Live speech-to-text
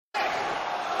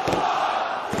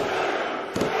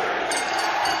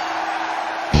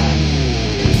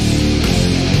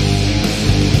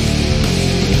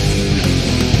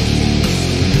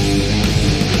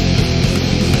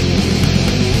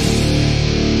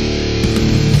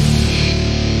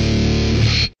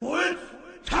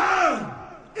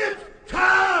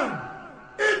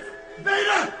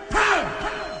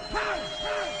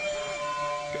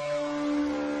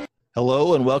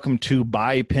and welcome to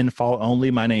By Pinfall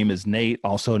Only. My name is Nate,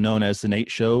 also known as The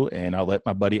Nate Show, and I'll let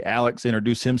my buddy Alex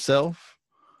introduce himself.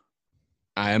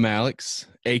 I am Alex,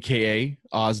 a.k.a.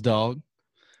 Ozdog.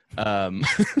 I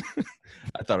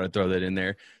thought I'd throw that in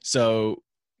there. So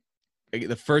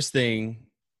the first thing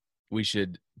we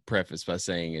should preface by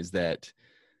saying is that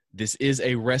this is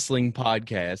a wrestling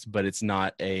podcast, but it's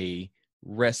not a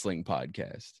wrestling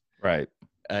podcast. Right.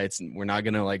 We're not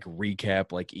going to like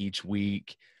recap like each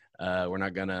week. We're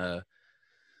not going to,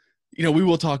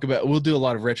 we'll do a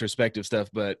lot of retrospective stuff,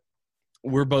 but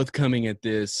we're both coming at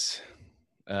this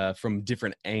from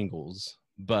different angles,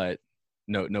 but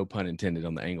no pun intended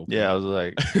on the angle. Yeah, I was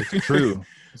like, it's true.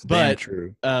 It's but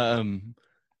true.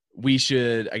 We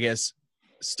should, I guess,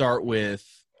 start with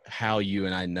how you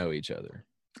and I know each other.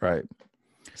 Right.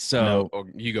 So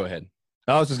you go ahead.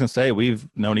 I was just going to say, we've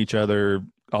known each other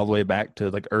all the way back to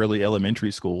like early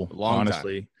elementary school,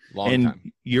 honestly. Long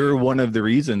time. You're one of the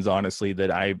reasons, honestly, that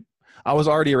I was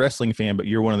already a wrestling fan, but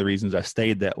you're one of the reasons I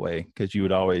stayed that way, because you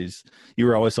were always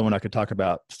someone I could talk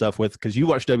about stuff with, because you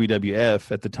watched WWF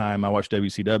at the time. I watched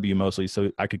WCW mostly,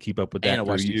 so I could keep up with that. And I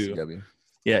watched ECW.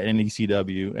 Yeah, and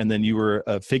ECW. And then you were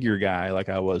a figure guy like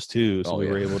I was too. So we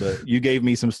were able to, you gave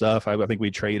me some stuff. I think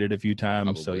we traded a few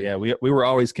times. Probably. So yeah, we were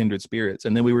always kindred spirits.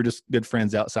 And then we were just good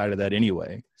friends outside of that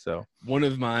anyway. So one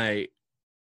of my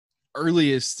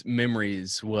earliest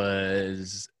memories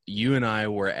was you and I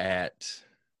were at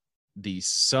the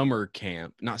summer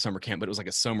camp, not summer camp, but it was like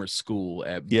a summer school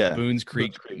at Boones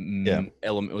Creek.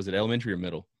 Was it elementary or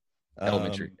middle?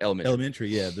 Elementary.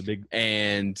 Yeah, the big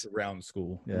and round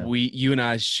school. Yeah. You and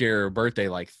I share a birthday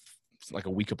like a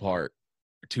week apart,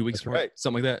 2 weeks apart, right.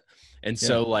 Something like that. And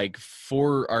so like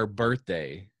for our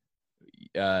birthday,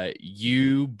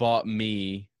 you bought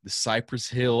me the Cypress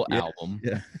Hill album.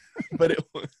 Yeah. But it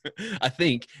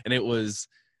was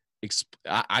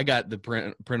I got the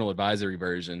parental advisory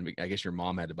version. I guess your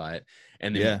mom had to buy it.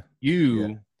 And then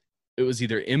it was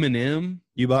either Eminem.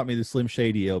 You bought me the Slim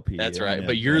Shady LP. That's right.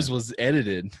 But yours was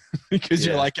edited because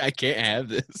you're like, I can't have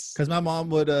this. Because my mom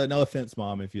would, no offense,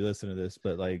 Mom, if you listen to this,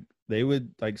 but like they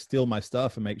would like steal my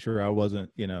stuff and make sure I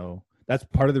wasn't, that's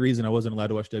part of the reason I wasn't allowed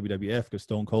to watch WWF, because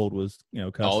Stone Cold was,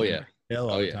 cussing hell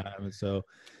all the time. And so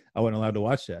I wasn't allowed to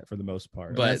watch that for the most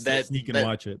part. But that sneak and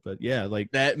watch it. But yeah,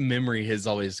 like that memory has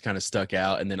always kind of stuck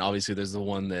out. And then obviously there's the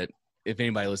one that if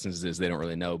anybody listens to this, they don't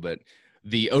really know, but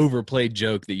the overplayed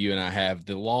joke that you and I have,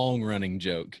 the long running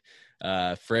joke,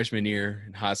 freshman year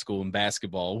in high school in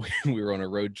basketball, we were on a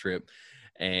road trip,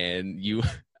 and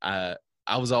I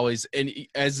was always, and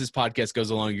as this podcast goes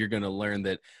along, you're going to learn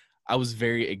that I was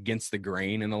very against the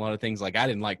grain in a lot of things. Like I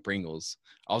didn't like Pringles.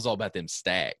 I was all about them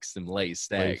stacks, them Lay's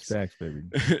stacks. Lay's stacks,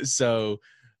 baby. So,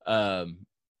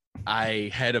 I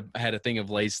had a thing of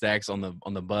Lay's stacks on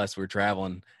the bus. We were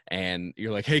traveling, and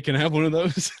you're like, "Hey, can I have one of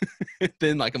those?"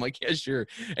 Then like I'm like, "Yeah, sure."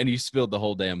 And you spilled the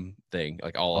whole damn thing,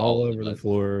 like all over the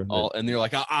floor. And you're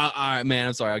like, "All right, man,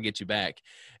 I'm sorry, I'll get you back."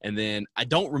 And then I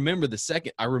don't remember the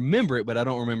second. I remember it, but I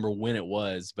don't remember when it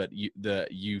was. But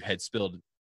you had spilled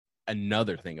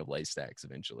another thing of Lay's stacks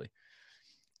eventually.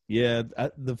 Yeah,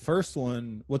 the first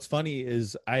one. What's funny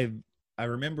is I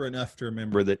remember enough to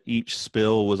remember that each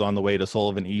spill was on the way to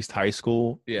Sullivan East High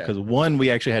School. Yeah. Because one,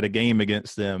 we actually had a game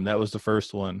against them. That was the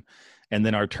first one. And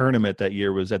then our tournament that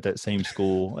year was at that same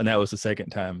school. And that was the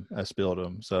second time I spilled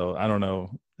them. So I don't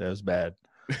know. That was bad.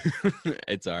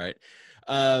 It's all right.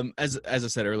 As I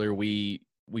said earlier, we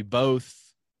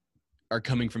both are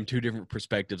coming from two different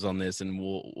perspectives on this. And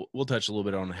we'll touch a little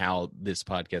bit on how this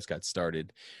podcast got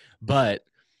started. But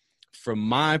from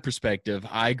my perspective,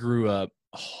 I grew up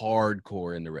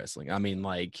hardcore into wrestling. I mean,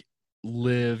 like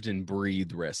lived and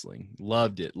breathed wrestling.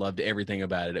 Loved it. Loved everything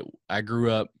about it. I grew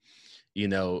up, in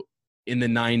the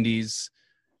 90s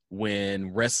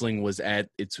when wrestling was at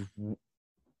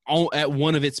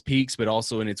one of its peaks, but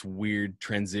also in its weird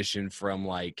transition from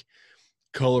like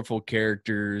colorful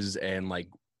characters and like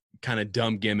kind of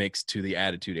dumb gimmicks to the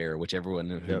Attitude Era, which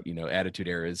everyone, Attitude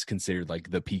Era is considered like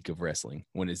the peak of wrestling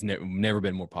when it's never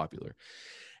been more popular.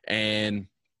 And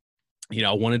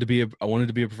I wanted to be a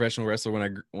professional wrestler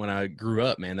when I grew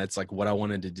up, man. That's like what I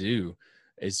wanted to do.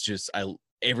 It's just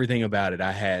everything about it.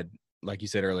 I had, like you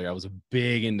said earlier, I was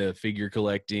big into figure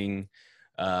collecting,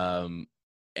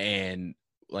 and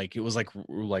like it was like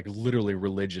literally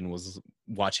religion was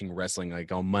watching wrestling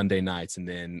like on Monday nights, and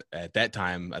then at that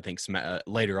time I think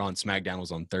later on SmackDown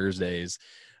was on Thursdays,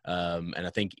 and I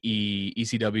think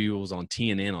ECW was on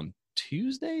TNN on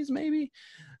Tuesdays maybe.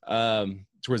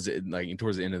 Towards the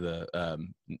end of the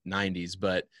 90s,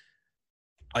 but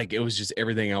like it was just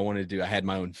everything I wanted to do. I had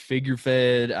my own figure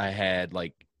fed. I had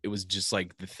it was just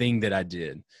like the thing that I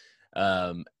did.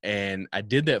 And I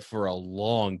did that for a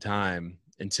long time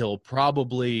until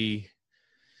probably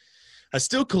I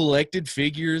still collected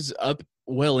figures up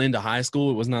well into high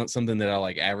school. It was not something that I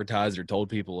like advertised or told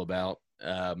people about.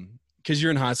 Because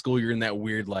you're in high school, you're in that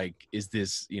weird, like, is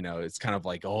this, it's kind of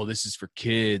like, oh, this is for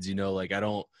kids, like I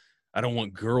don't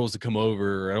want girls to come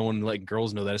over. I don't want to let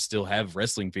girls know that I still have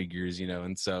wrestling figures,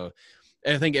 and so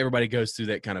I think everybody goes through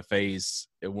that kind of phase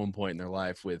at one point in their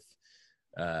life with,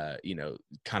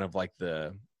 kind of like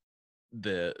the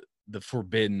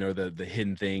forbidden or the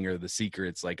hidden thing or the secret.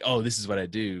 It's like, oh, this is what I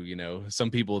do. Some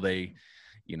people, they,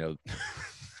 I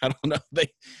don't know,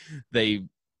 they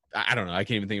I don't know, I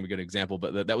can't even think of a good example,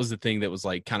 but that was the thing that was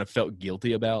like kind of felt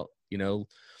guilty about,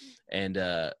 and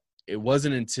it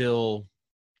wasn't until,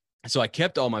 so I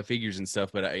kept all my figures and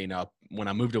stuff, but when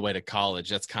I moved away to college,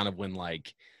 that's kind of when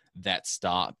like that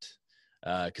stopped,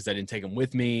 because I didn't take them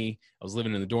with me. I was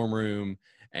living in the dorm room,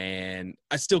 and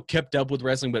I still kept up with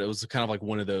wrestling, but it was kind of like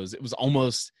one of those, it was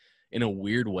almost in a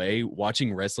weird way,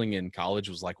 watching wrestling in college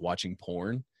was like watching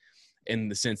porn, in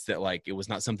the sense that like it was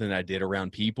not something that I did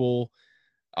around people.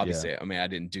 Obviously, yeah. I mean, I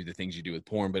didn't do the things you do with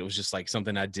porn, but it was just like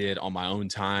something I did on my own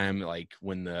time. Like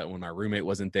when my roommate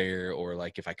wasn't there, or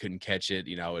like if I couldn't catch it,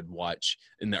 I would watch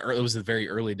it was the very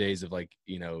early days of like,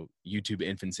 YouTube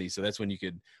infancy. So that's when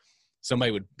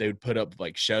they would put up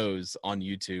like shows on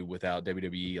YouTube without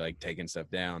WWE like taking stuff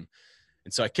down.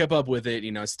 And so I kept up with it,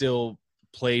 I still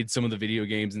played some of the video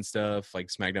games and stuff like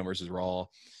SmackDown versus Raw.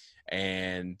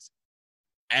 And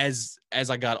as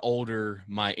I got older,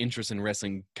 my interest in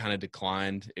wrestling kind of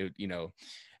declined,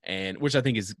 and which I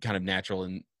think is kind of natural.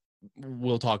 And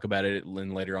we'll talk about it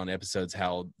in later on episodes,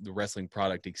 how the wrestling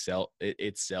product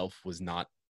itself was not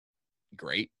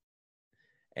great.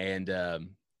 And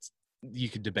you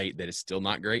could debate that it's still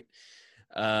not great.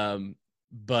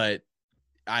 But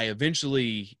I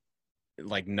eventually,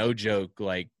 like, no joke,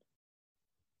 like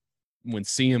when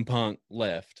CM Punk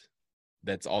left,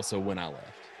 that's also when I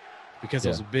left. Because I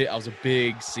was a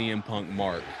big CM Punk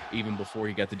mark even before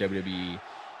he got the WWE,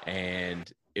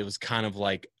 and it was kind of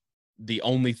like the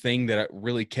only thing that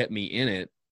really kept me in it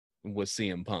was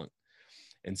CM Punk.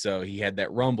 And so he had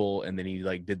that Rumble, and then he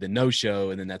like did the no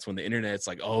show, and then that's when the internet's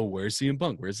like, oh, where's CM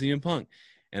Punk? Where's CM Punk?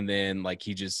 And then like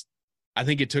I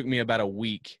think it took me about a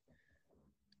week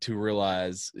to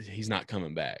realize he's not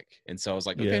coming back. And so I was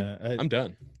like, okay, I'm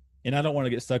done. And I don't want to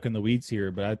get stuck in the weeds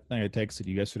here, but I think I texted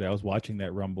you yesterday. I was watching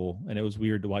that Rumble, and it was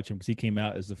weird to watch him because he came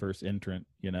out as the first entrant,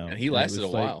 And he lasted a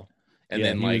while. And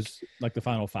then he was like the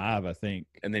final 5, I think.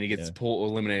 And then he gets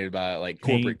eliminated by like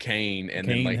Corporate Kane. And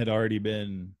Kane then like had already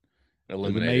been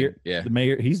eliminated. The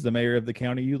mayor. He's the mayor of the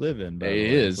county you live in.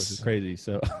 He is, which is crazy.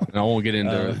 So and I won't get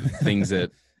into things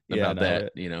that about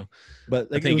that.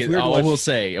 But like, I think I will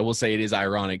say it is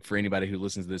ironic for anybody who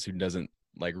listens to this who doesn't.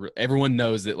 Like everyone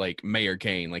knows that like Mayor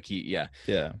Kane, like yeah.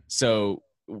 So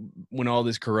when all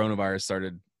this coronavirus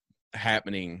started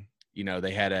happening,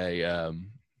 they had a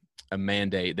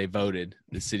mandate. They voted.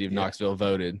 The city of Knoxville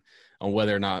voted on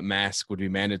whether or not masks would be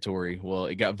mandatory. Well,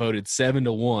 it got voted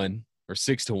 7-1 or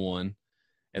 6-1,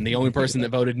 and the only person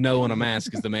that voted no on a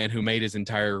mask is the man who made his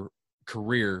entire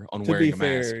career on wearing a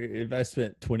mask. To be fair, if I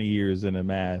spent 20 years in a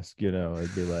mask, I'd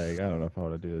be like, I don't know if I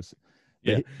want to do this.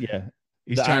 But yeah.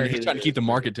 He's trying to keep the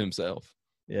market to himself.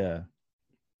 Yeah,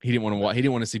 he didn't want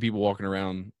to see people walking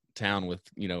around town with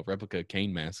replica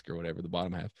Kane mask or whatever, the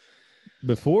bottom half.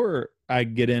 Before I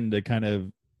get into kind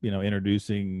of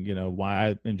introducing why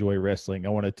I enjoy wrestling, I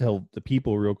want to tell the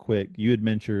people real quick. You had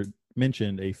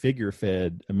mentioned a figure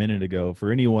fed a minute ago.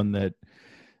 For anyone that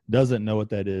doesn't know what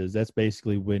that is, that's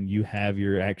basically when you have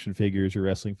your action figures, your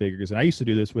wrestling figures. And I used to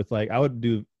do this with I would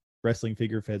do wrestling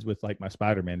figure feds with like my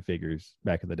Spider-Man figures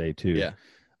back in the day too. Yeah.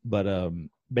 But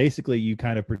basically you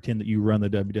kind of pretend that you run the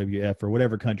WWF or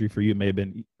whatever country for you, it may have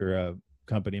been, or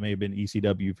company may have been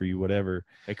ECW for you, whatever.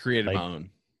 I created my own.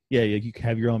 Yeah, you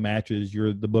have your own matches.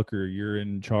 You're the booker. You're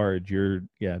in charge. You're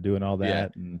doing all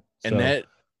that. Yeah.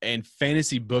 And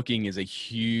fantasy booking is a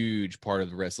huge part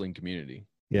of the wrestling community.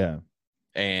 Yeah.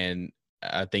 And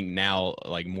I think now,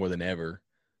 like more than ever,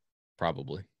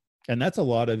 probably. And that's a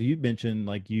lot of, you mentioned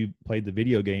like you played the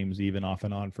video games even off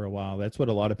and on for a while. That's what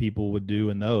a lot of people would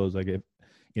do in those. Like if,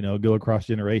 go across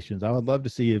generations. I would love to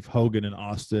see if Hogan and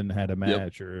Austin had a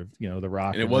match, or if, The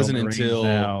Rock. And it wasn't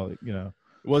until it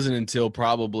wasn't until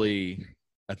probably,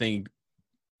 I think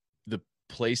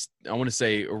I want to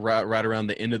say right around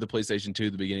the end of the PlayStation 2,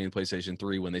 the beginning of the PlayStation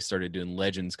 3, when they started doing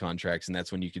Legends contracts, and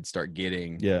that's when you could start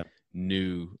getting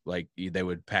new, like they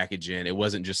would package in. It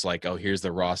wasn't just like, oh, here's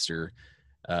the roster.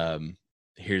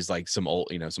 here's like some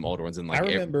old, some older ones. And like I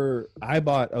remember I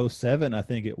bought 07, I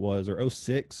think it was, or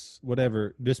 06,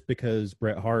 whatever, just because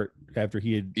Bret Hart, after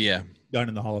he had done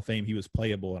in the Hall of Fame, he was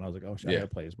playable, and I was like, oh shit, I gotta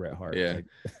play as Bret Hart. Yeah. Like,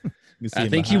 I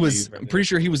think he was, I'm pretty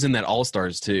sure he was in that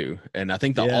All-Stars too. And I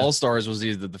think the All-Stars was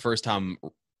either the first time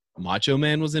Macho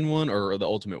Man was in one or the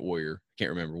Ultimate Warrior.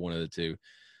 Can't remember, one of the two.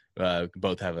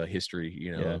 Both have a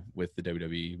history, with the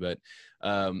WWE. But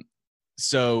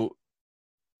so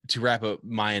to wrap up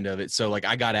my end of it, so like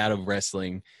I got out of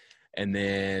wrestling, and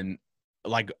then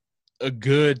like a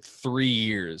good 3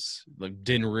 years, like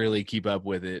didn't really keep up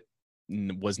with it,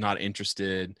 was not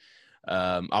interested.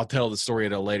 I'll tell the story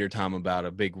at a later time about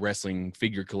a big wrestling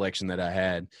figure collection that I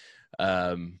had.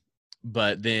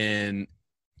 But then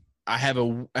I have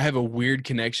a weird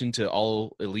connection to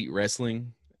All Elite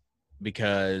Wrestling,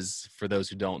 because for those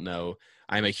who don't know,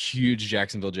 I'm a huge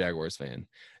Jacksonville Jaguars fan.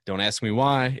 Don't ask me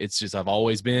why. It's just I've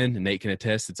always been, and Nate can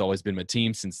attest, it's always been my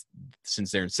team since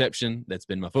their inception. That's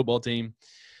been my football team.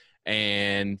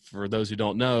 And for those who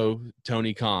don't know,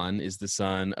 Tony Khan is the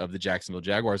son of the Jacksonville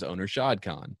Jaguars owner, Shad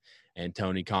Khan. And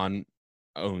Tony Khan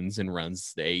owns and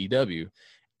runs the AEW.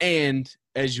 And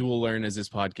as you will learn as this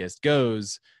podcast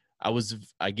goes, I was,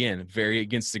 again, very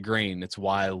against the grain. That's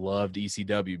why I loved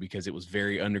ECW, because it was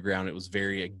very underground. It was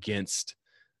very against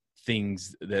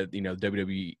things that,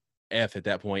 WWF at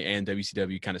that point and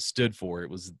WCW kind of stood for.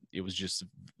 It was just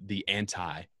the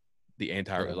anti,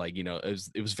 like,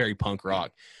 it was very punk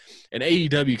rock. And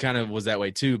AEW kind of was that way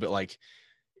too, but like,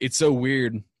 it's so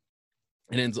weird.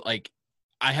 And it's like,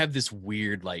 I have this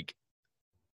weird, like,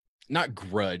 not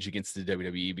grudge against the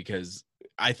WWE, because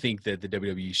I think that the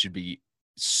WWE should be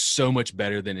so much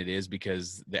better than it is,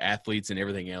 because the athletes and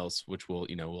everything else, which we'll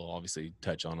obviously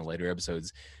touch on in later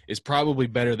episodes, is probably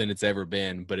better than it's ever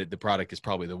been, but the product is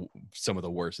probably some of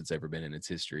the worst it's ever been in its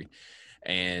history.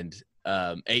 And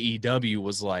AEW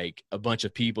was like a bunch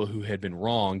of people who had been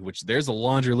wronged, which there's a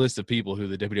laundry list of people who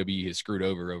the WWE has screwed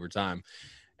over time.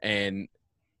 And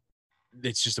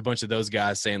it's just a bunch of those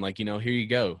guys saying like, here you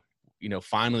go.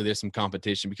 Finally there's some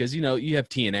competition, because, you have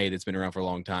TNA that's been around for a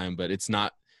long time, but it's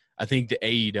not, I think the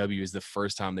AEW is the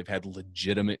first time they've had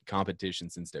legitimate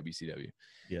competition since WCW.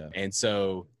 Yeah. And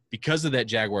so because of that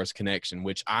Jaguars connection,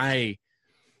 which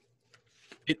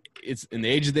it's in the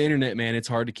age of the internet, man, it's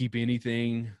hard to keep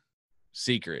anything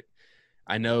secret.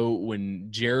 I know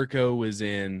when Jericho was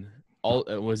in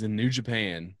New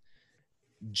Japan,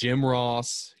 Jim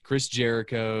Ross, Chris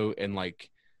Jericho, and like,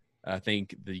 I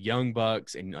think the Young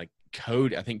Bucks and like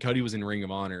Cody, I think Cody was in Ring of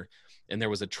Honor. And there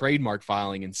was a trademark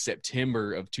filing in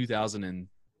September of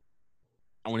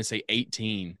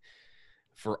 2018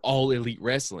 for All Elite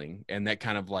Wrestling. And that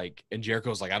kind of like, and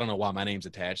Jericho's like, I don't know why my name's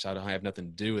attached. I don't have nothing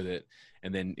to do with it.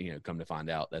 And then, come to find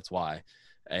out that's why.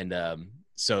 And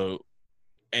so,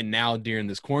 and now during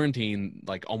this quarantine,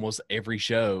 like almost every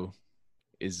show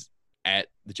is at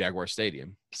the Jaguar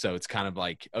Stadium. So it's kind of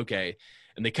like, okay.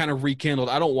 And they kind of rekindled.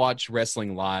 I don't watch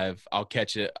wrestling live. I'll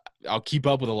catch it. I'll keep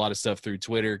up with a lot of stuff through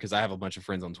Twitter, because I have a bunch of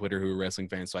friends on Twitter who are wrestling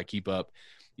fans. So I keep up,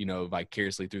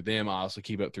 vicariously through them. I also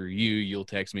keep up through you. You'll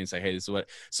text me and say, hey, this is what.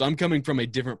 So I'm coming from a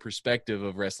different perspective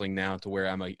of wrestling now, to where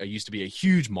I used to be a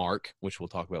huge mark, which we'll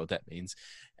talk about what that means.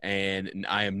 And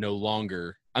I am no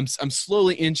longer. I'm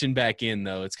slowly inching back in,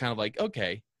 though. It's kind of like,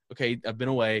 okay, I've been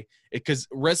away, because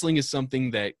wrestling is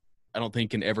something that I don't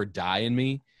think can ever die in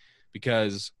me,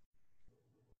 because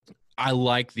I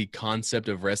like the concept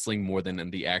of wrestling more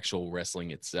than the actual wrestling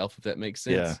itself, if that makes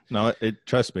sense. Yeah, no,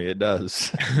 trust me, it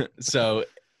does. So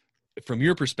from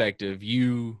your perspective,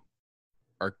 you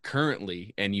are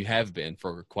currently, and you have been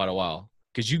for quite a while,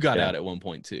 because you got out at one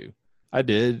point too. I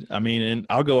did. I mean, and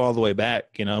I'll go all the way back,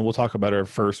 we'll talk about our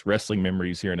first wrestling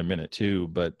memories here in a minute too.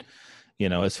 But,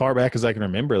 as far back as I can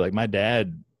remember, like my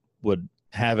dad would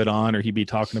have it on, or he'd be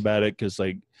talking about it, because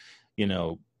like,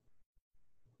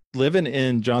 living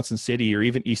in Johnson City or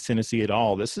even East Tennessee at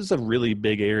all, this is a really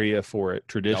big area for it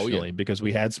traditionally, because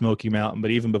we had Smoky Mountain.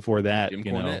 But even before that,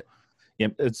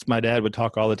 it's my dad would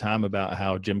talk all the time about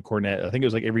how Jim Cornette, I think it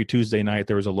was like every Tuesday night,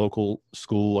 there was a local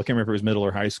school, I can't remember if it was middle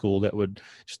or high school, that would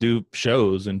just do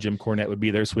shows, and Jim Cornette would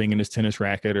be there swinging his tennis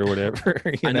racket or whatever.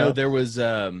 I know there was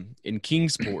in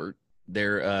Kingsport,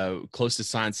 there close to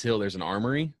Science Hill, there's an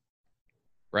armory,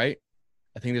 right?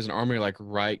 I think there's an armory like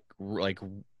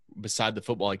beside the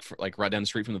football, like right down the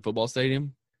street from the football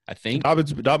stadium. I think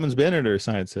Dobbins Bennett or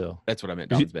Science Hill. That's what I meant.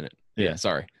 Dobbins Bennett. Yeah,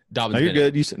 sorry, Dobbins. No, you're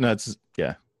Bennett. good. You said no. It's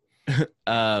yeah. But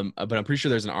I'm pretty sure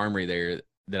there's an armory there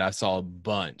that I saw a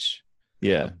bunch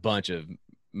of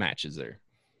matches there.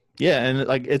 Yeah, and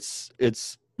like it's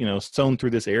sewn through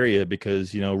this area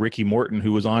because, Ricky Morton,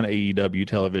 who was on AEW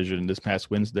television this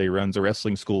past Wednesday, runs a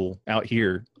wrestling school out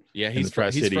here. Yeah, he's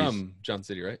from Johnson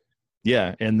City, right?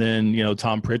 Yeah. And then,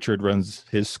 Tom Pritchard runs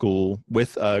his school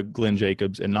with Glenn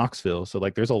Jacobs in Knoxville. So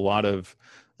like there's a lot of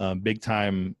big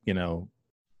time,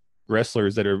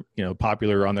 wrestlers that are,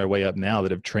 popular on their way up now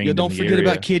that have trained. Yeah, don't forget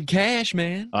about Kid Cash,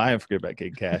 man. I didn't forget about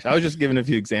Kid Cash. I was just giving a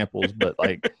few examples, but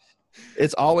like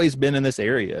it's always been in this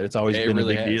area. It's always been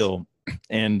really a big deal.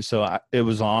 And so it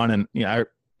was on, and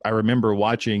I remember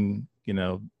watching,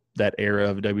 that era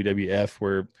of WWF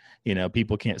where,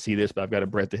 people can't see this, but I've got a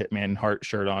Bret the Hitman Hart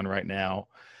shirt on right now.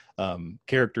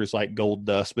 Characters like Gold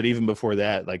Dust, but even before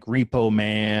that, like Repo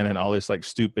Man and all this like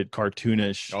stupid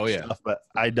cartoonish stuff. But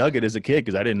I dug it as a kid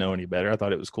because I didn't know any better. I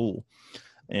thought it was cool.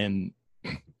 And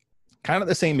kind of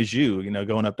the same as you,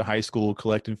 going up to high school,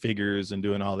 collecting figures and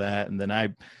doing all that. And then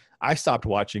I stopped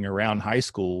watching around high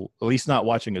school, at least not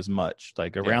watching as much.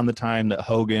 Like around the time that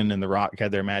Hogan and The Rock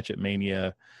had their match at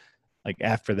Mania, like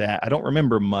after that, I don't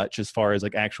remember much as far as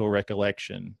like actual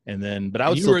recollection. And then, but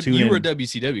I was still tuning in. You were a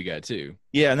WCW guy too.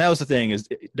 Yeah, and that was the thing is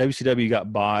WCW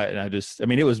got bought, and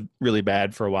it was really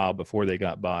bad for a while before they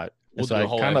got bought. We'll do a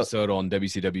whole episode on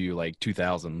WCW like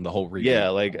 2000, the whole reboot. Yeah,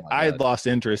 like I had lost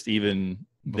interest even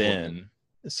then.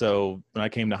 So when I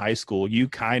came to high school, you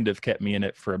kind of kept me in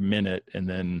it for a minute, and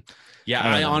then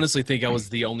I honestly think I was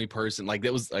the only person. Like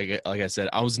that was like I said,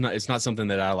 I was not. It's not something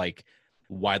that I like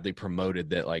widely promoted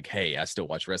that like, hey, I still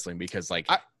watch wrestling because like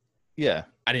I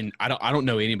don't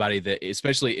know anybody that,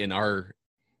 especially in our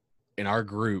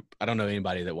group, I don't know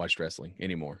anybody that watched wrestling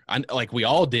anymore. Like we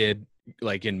all did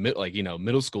like in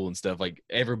middle school and stuff, like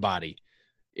everybody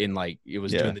in like it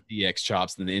was doing the DX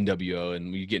chops and the NWO,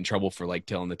 and we get in trouble for like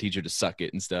telling the teacher to suck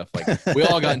it and stuff. Like we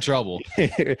all got in trouble.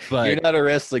 But you're not a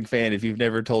wrestling fan if you've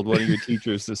never told one of your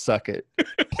teachers to suck it.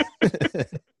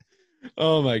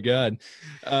 Oh my God.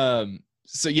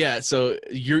 So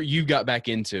you got back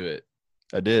into it.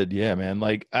 I did. Yeah, man.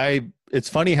 Like it's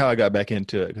funny how I got back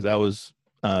into it because I was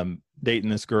dating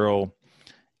this girl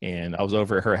and I was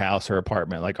over at her house, her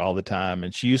apartment, like all the time.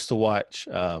 And she used to watch,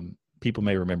 people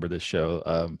may remember this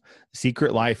show,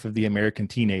 Secret Life of the American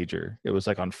Teenager. It was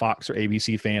like on Fox or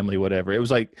ABC Family, whatever. It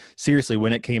was like, seriously,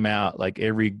 when it came out, like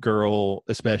every girl,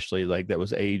 especially like that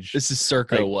was age. This is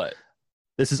circa what?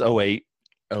 This is 08.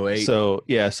 08. So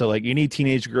yeah, so like any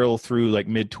teenage girl through like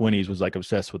mid-20s was like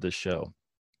obsessed with this show.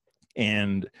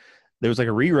 And there was like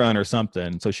a rerun or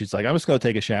something. So she's like, I'm just going to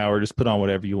take a shower, just put on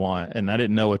whatever you want. And I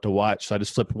didn't know what to watch. So I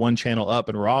just flipped one channel up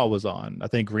and Raw was on. I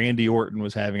think Randy Orton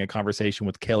was having a conversation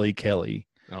with Kelly Kelly.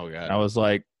 Oh, God. And I was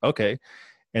like, okay.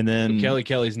 And then Kelly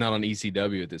Kelly's not on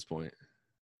ECW at this point.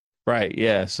 Right.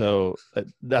 Yeah. So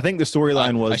I think the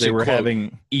storyline was they were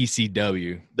having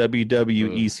ECW.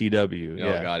 WWECW.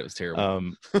 Oh, God. It was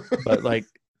terrible. But like,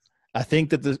 I think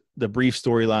that the brief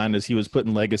storyline is he was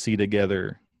putting Legacy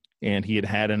together. And he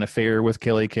had an affair with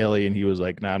Kelly Kelly, and he was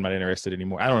like, "Nah, I'm not interested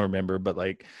anymore." I don't remember, but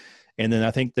like, and then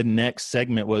I think the next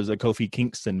segment was a Kofi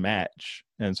Kingston match,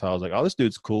 and so I was like, "Oh, this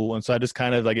dude's cool," and so I just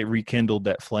kind of like it rekindled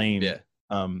that flame,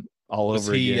 all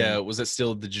over again. Was it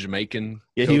still the Jamaican?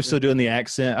 Yeah, he was still doing the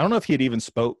accent. I don't know if he had even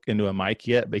spoke into a mic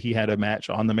yet, but he had a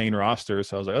match on the main roster,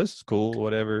 so I was like, "Oh, this is cool,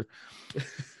 whatever."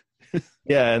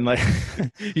 Yeah, and like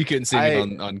you couldn't see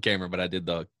me on camera, but I did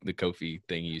the Kofi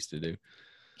thing he used to do.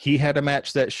 He had a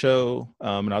match that show,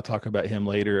 and I'll talk about him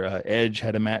later. Edge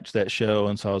had a match that show,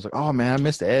 and so I was like, "Oh man, I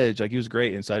missed Edge! Like he was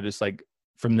great." And so I just like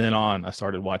from then on, I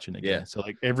started watching again. Yeah. So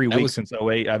like every week since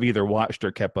 08, I've either watched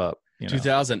or kept up.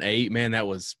 2008, man, that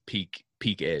was peak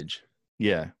Edge.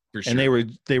 Yeah, for sure. And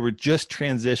they were just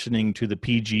transitioning to the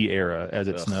PG era, as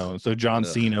it's known. So John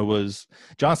Cena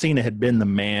had been the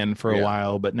man for a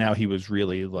while, but now he was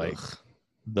really like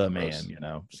the man.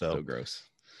 So gross.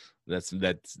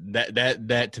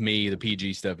 That to me, the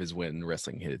PG stuff is when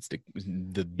wrestling hits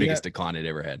the biggest decline it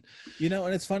ever had.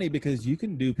 And it's funny because you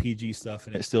can do PG stuff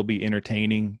and it still be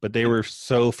entertaining, but they were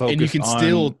so focused on... And you can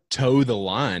still toe the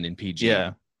line in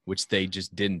PG, which they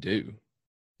just didn't do.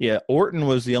 Yeah, Orton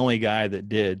was the only guy that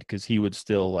did because he would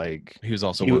still like... He was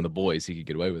also one of the boys. He could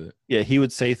get away with it. Yeah, he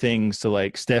would say things to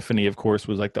like Stephanie, of course,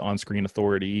 was like the on-screen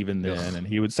authority even then. And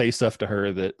he would say stuff to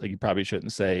her that like you probably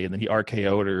shouldn't say. And then he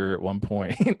RKO'd her at one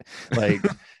point. Like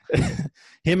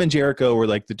him and Jericho were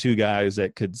like the two guys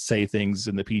that could say things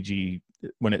in the PG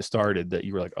when it started that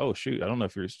you were like, oh, shoot, I don't know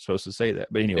if you're supposed to say that.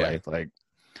 But anyway, like...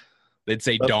 They'd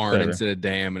say darn instead of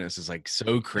damn. And it's just like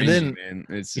so cringy, man.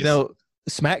 It's just,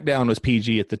 SmackDown was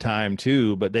PG at the time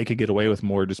too, but they could get away with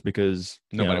more just because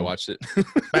nobody watched it.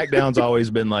 SmackDown's always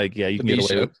been like, yeah, you can get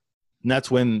away with it.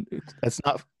 And that's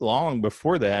not long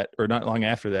before that, or not long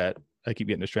after that. I keep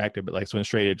getting distracted, but like when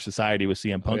Straight Edge Society with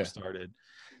CM Punk started,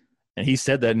 and he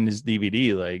said that in his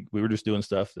DVD, like we were just doing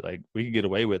stuff that like we could get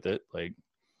away with it, like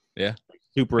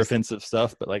super offensive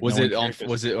stuff, but like was it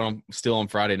still on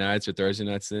Friday nights or Thursday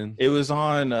nights then? It was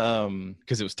on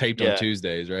because it was taped on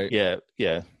Tuesdays, right? Yeah.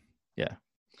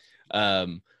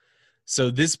 So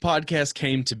this podcast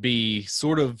came to be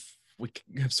we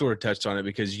have sort of touched on it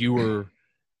because you were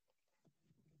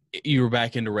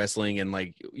back into wrestling, and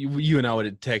like you and I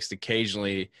would text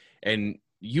occasionally, and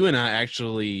you and I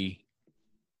actually,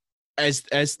 as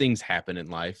things happen in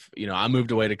life, you know, I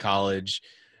moved away to college.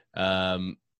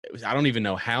 I don't even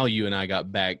know how you and I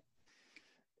got back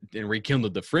and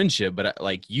rekindled the friendship, but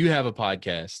like you have a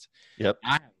podcast. Yep.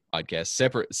 I have a podcast,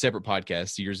 separate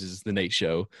podcast. Yours is The Nate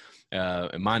Show.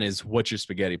 And mine is What's Your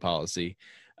Spaghetti Policy?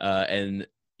 And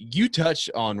you touch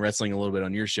on wrestling a little bit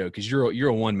on your show because you're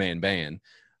a one-man band.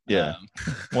 Yeah.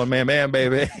 One-man band,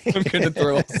 baby. I'm going to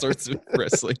throw all sorts of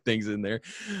wrestling things in there.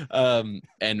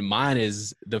 And mine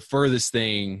is the furthest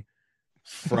thing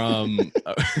from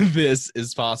this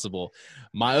is possible.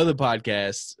 My other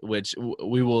podcast, which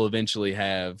we will eventually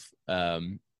have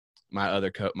my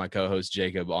co-host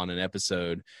Jacob on an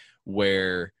episode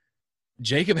where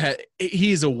Jacob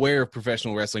he is aware of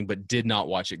professional wrestling but did not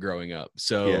watch it growing up.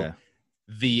 So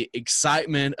the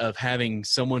excitement of having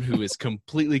someone who is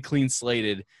completely clean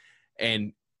slated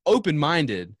and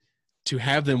open-minded to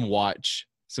have them watch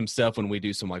some stuff when we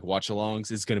do some like watch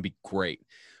alongs is going to be great.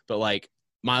 But like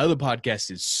my other podcast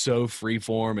is so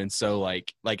freeform and so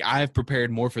like I have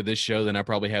prepared more for this show than I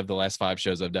probably have the last 5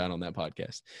 shows I've done on that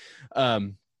podcast.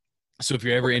 So if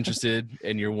you're ever interested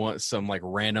and you want some like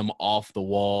random off the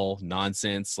wall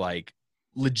nonsense, like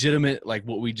legitimate, like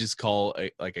what we just call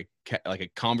a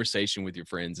conversation with your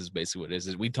friends is basically what it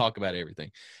is we talk about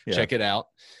everything. Check it out.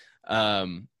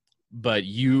 But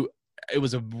it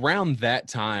was around that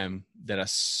time that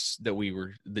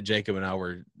Jacob and I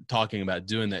were talking about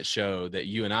doing that show that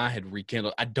you and I had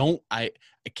rekindled. I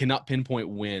cannot pinpoint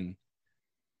when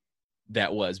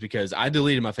that was because I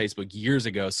deleted my Facebook years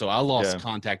ago. So I lost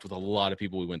contact with a lot of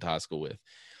people we went to high school with.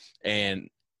 And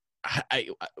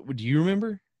do you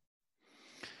remember?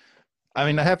 I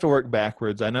mean, I have to work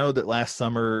backwards. I know that last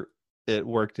summer it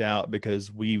worked out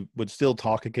because we would still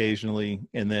talk occasionally.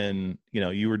 And then, you know,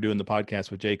 you were doing the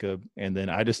podcast with Jacob. And then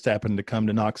I just happened to come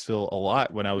to Knoxville a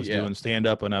lot when I was doing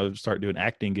stand-up and I would start doing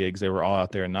acting gigs. They were all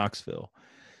out there in Knoxville.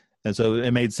 And so it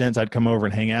made sense. I'd come over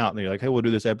and hang out and they're like, hey, we'll do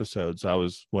this episode. So I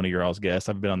was one of your all's guests.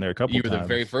 I've been on there a couple times. You were the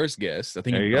very first guest. I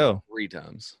think there you go. 3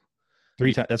 times.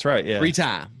 3 times. That's right. Yeah. 3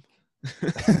 times.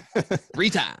 3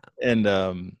 times. And,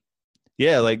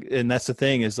 and that's the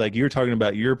thing is like, you're talking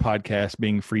about your podcast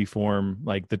being free form.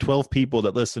 Like the 12 people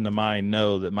that listen to mine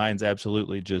know that mine's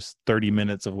absolutely just 30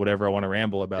 minutes of whatever I want to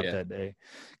ramble about that day.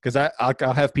 Cause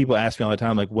I'll have people ask me all the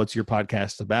time, like, what's your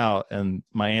podcast about? And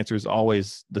my answer is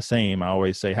always the same. I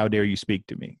always say, how dare you speak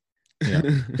to me? You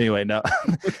know? Anyway, no,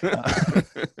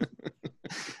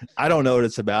 I don't know what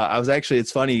it's about.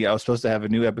 It's funny. I was supposed to have a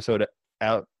new episode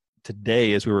out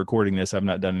today as we're recording this. I've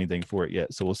not done anything for it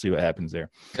yet. So we'll see what happens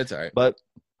there. That's all right.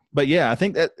 But yeah, I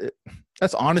think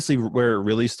that's honestly where it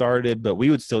really started, but we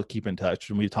would still keep in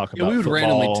touch when we talk about we would football.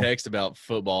 Randomly text about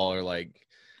football or like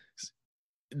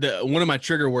one of my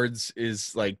trigger words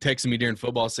is like texting me during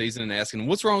football season and asking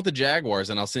what's wrong with the Jaguars.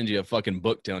 And I'll send you a fucking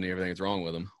book telling you everything that's wrong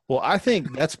with them. Well, I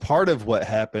think that's part of what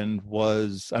happened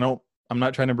was I'm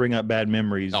not trying to bring up bad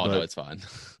memories. Oh, but no, it's fine.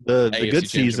 The good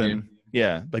season.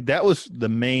 Yeah. Like that was the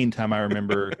main time I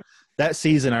remember that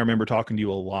season. I remember talking to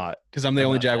you a lot. Cause I'm the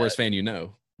only Jaguars fan, you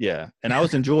know? Yeah. And I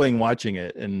was enjoying watching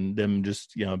it and them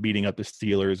just, you know, beating up the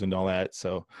Steelers and all that.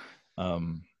 So,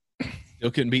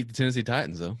 still couldn't beat the Tennessee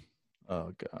Titans though.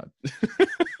 Oh God.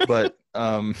 But,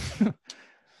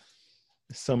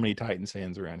 so many Titans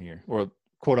fans around here or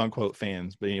quote unquote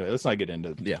fans, but anyway, let's not get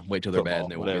into wait till they're bad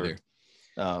and they won't be there.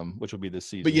 Which will be this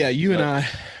season. But yeah, you and I,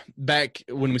 back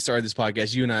when we started this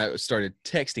podcast, you and I started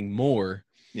texting more.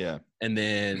 Yeah. And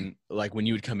then like when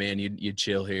you would come in, you'd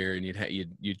chill here and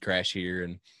you'd crash here.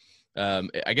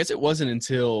 And I guess it wasn't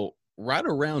until right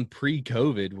around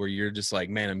pre-COVID where you're just like,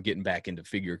 man, I'm getting back into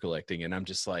figure collecting. And I'm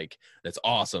just like, that's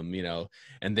awesome, you know?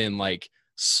 And then like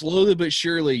slowly but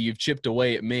surely you've chipped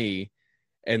away at me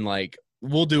and like,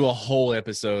 we'll do a whole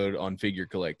episode on figure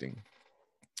collecting.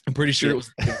 I'm pretty sure it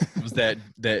was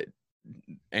that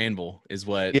Anvil is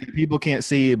what people can't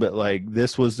see, but like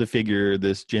this was the figure,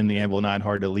 this Jim the Anvil 9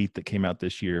 Hard Elite that came out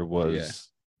this year was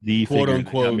the quote figure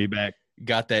unquote that got me back.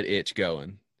 Got that itch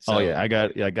going. So, oh yeah, I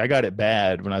got it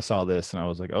bad when I saw this, and I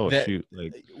was like, oh shoot!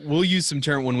 Like we'll use some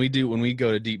term when we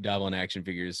go to deep dive on action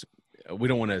figures. we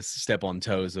don't want to step on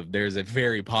toes of, there's a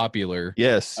very popular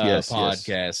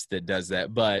podcast that does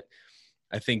that, but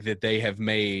I think that they have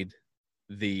made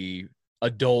the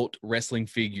adult wrestling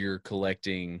figure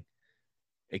collecting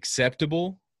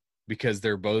acceptable because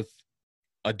they're both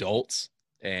adults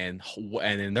and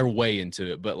they're way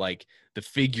into it. But like the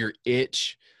figure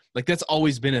itch, like that's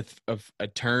always been a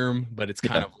term, but it's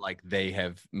kind of like they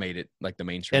have made it like the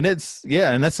mainstream. And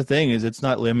and that's the thing, is it's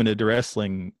not limited to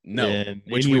wrestling in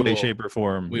any way, shape, or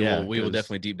form. We will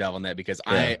definitely deep dive on that, because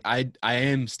I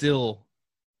am still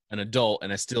an adult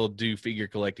and I still do figure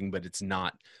collecting, but it's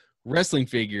not wrestling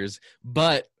figures.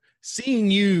 But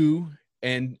seeing you,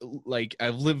 and like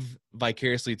I've lived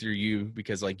vicariously through you,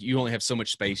 because like you only have so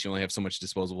much space, you only have so much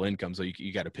disposable income, so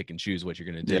you got to pick and choose what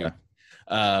you're going to do.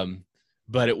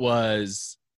 But it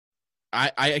was,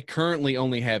 I currently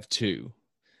only have two.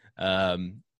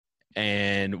 And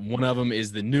one of them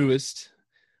is the newest,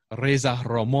 Razor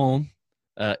Ramon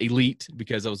Elite,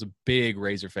 because I was a big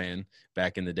Razor fan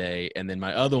back in the day. And then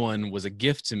my other one was a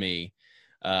gift to me.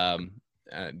 I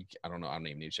don't know. I don't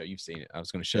even need to show you. You've seen it. I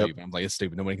was going to show you, but I'm like, it's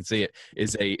stupid. Nobody can see it.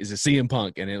 Is a CM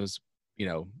Punk. And it was,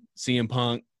 CM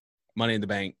Punk, Money in the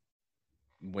Bank,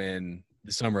 when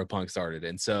the Summer of Punk started.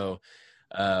 And so,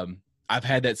 I've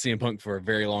had that CM Punk for a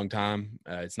very long time.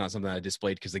 It's not something I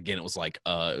displayed because, again, it was like,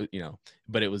 but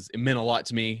it meant a lot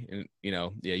to me. And,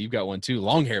 you've got one too,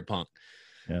 long hair Punk.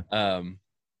 Yeah.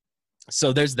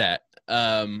 So there's that,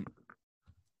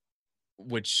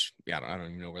 which, I don't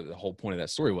even know where the whole point of that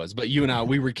story was, but you and I,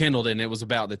 we rekindled, and it was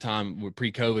about the time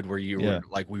pre-COVID where you were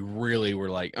like, we really were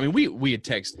like, I mean, we had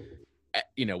text,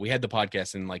 we had the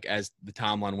podcast, and like, as the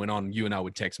timeline went on, you and I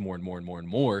would text more and more and more and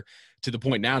more, to the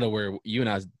point now to where you and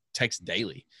I text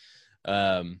daily.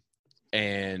 Or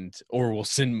we'll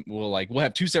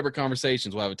have two separate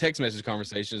conversations. We'll have a text message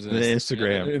conversations and the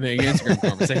Instagram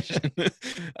conversation.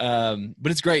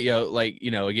 But it's great,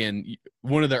 again,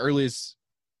 one of the earliest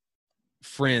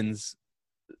friends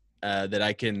that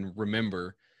I can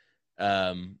remember,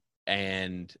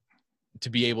 and to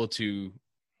be able to,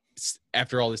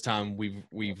 after all this time,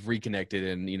 we've reconnected,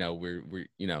 and we're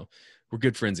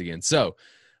good friends again. So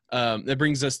that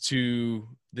brings us to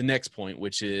the next point,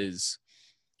 which is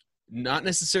not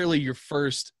necessarily your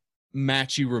first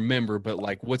match you remember, but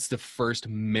like, what's the first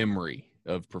memory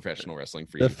of professional wrestling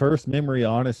for you? The first memory,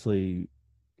 honestly,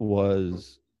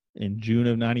 was in June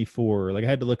of '94. Like, I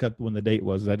had to look up when the date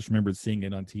was. I just remembered seeing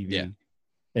it on TV. Yeah.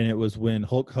 And it was when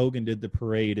Hulk Hogan did the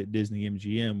parade at Disney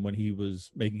MGM, when he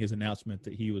was making his announcement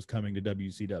that he was coming to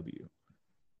WCW.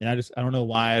 And I don't know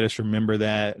why, I just remember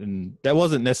that. And that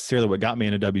wasn't necessarily what got me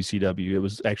into WCW. It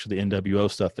was actually the NWO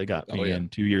stuff that got me in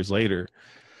 2 years later.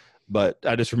 But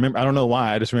I just remember, I don't know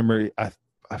why, I just remember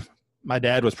my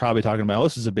dad was probably talking about,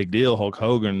 this is a big deal, Hulk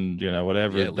Hogan,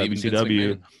 whatever,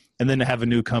 WCW. And then to have a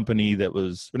new company that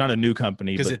was, not a new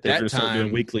company, but they're going to start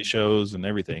doing weekly shows and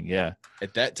everything. Yeah.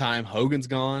 At that time, Hogan's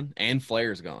gone and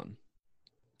Flair's gone.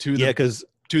 Two of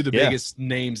the biggest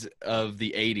names of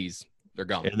the 80s. They're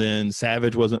gone. And then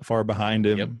Savage wasn't far behind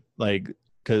him,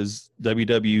 because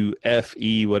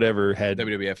WWF whatever had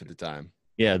WWF at the time.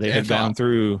 Yeah, they had gone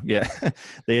through. Yeah,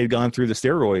 they had gone through the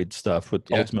steroid stuff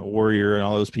with Ultimate Warrior and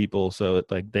all those people. So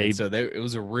it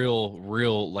was a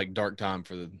real like dark time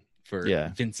for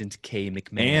Vincent K.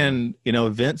 McMahon.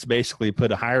 And Vince basically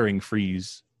put a hiring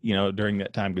freeze, during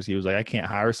that time, because he was like, I can't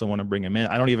hire someone and bring him in.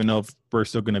 I don't even know if we're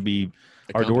still going to be.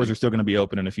 Our doors are still going to be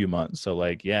open in a few months. So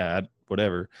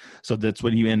whatever. So that's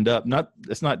when you end up,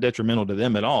 it's not detrimental to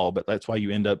them at all, but that's why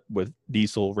you end up with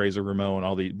Diesel, Razor Ramon,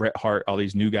 all the Bret Hart, all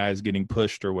these new guys getting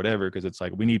pushed or whatever. Because it's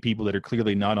like, we need people that are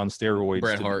clearly not on steroids.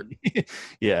 Bret Hart.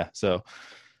 Yeah. So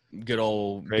good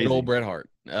old Bret Hart.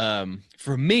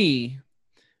 For me,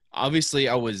 obviously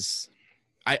I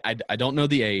don't know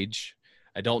the age.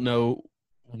 I don't know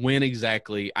when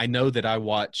exactly. I know that I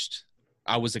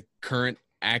was a current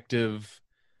active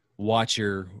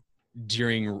watcher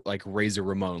during like Razor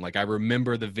Ramon. Like, I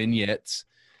remember the vignettes,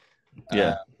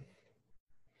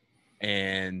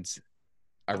 and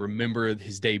I remember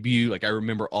his debut. Like, I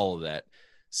remember all of that.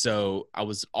 So I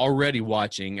was already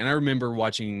watching, and I remember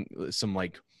watching some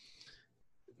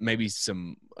maybe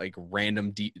some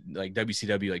random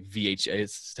WCW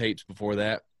VHS tapes before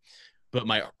that. But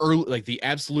my the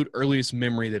absolute earliest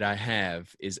memory that I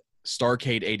have is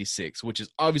Starrcade '86, which is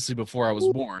obviously before I was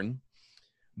born.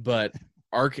 But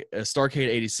Starrcade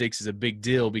 '86 is a big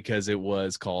deal because it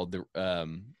was called the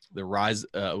Rise.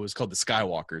 It was called the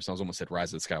Skywalkers. I was almost said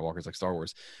Rise of the Skywalkers, like Star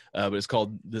Wars, but it's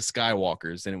called the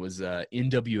Skywalkers, and it was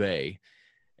NWA,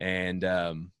 and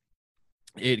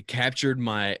it captured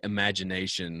my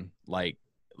imagination like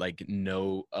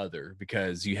no other,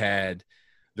 because you had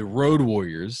the Road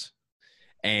Warriors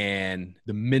and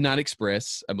the Midnight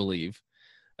Express, I believe.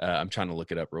 I'm trying to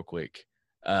look it up real quick.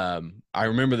 I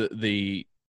remember the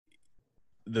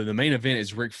main event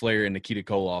is Ric Flair and Nikita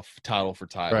Koloff title for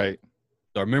title. Right.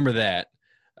 So I remember that.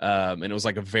 And it was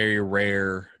like a very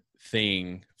rare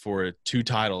thing for two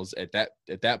titles at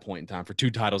that point in time, for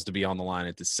two titles to be on the line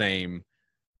at the same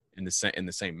in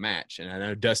the same match. And I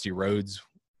know Dusty Rhodes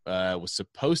was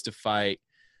supposed to fight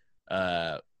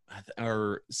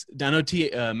or I know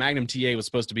Magnum TA was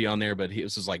supposed to be on there, but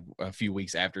this was like a few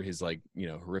weeks after his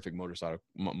horrific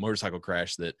motorcycle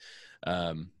crash that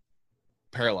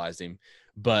paralyzed him.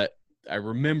 But I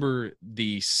remember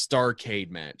the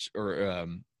Starcade match, or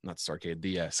not Starcade,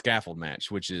 the Scaffold match,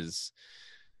 which is,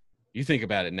 you think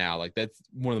about it now, like that's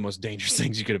one of the most dangerous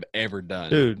things you could have ever done.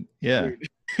 Dude, yeah.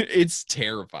 It's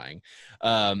terrifying.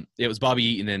 It was Bobby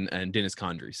Eaton and Dennis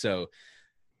Condrey. So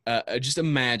just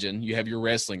imagine you have your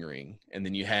wrestling ring, and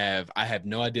then I have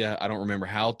no idea, I don't remember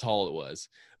how tall it was,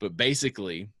 but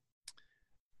basically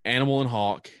Animal and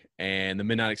Hawk and the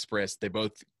Midnight Express, they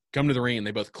both come to the ring and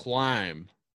they both climb,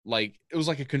 like it was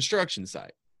like a construction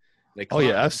site. Oh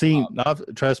yeah,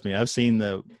 trust me, I've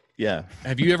seen yeah.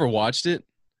 Have you ever watched it?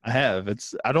 I have.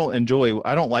 I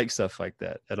don't like stuff like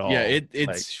that at all. Yeah,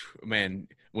 it's man,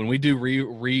 when we do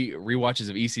rewatches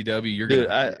of ECW, you're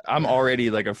gonna. I'm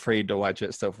already like afraid to watch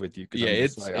that stuff with you. Yeah,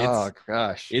 it's like, oh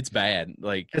gosh, it's bad.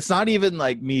 Like, it's not even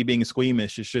like me being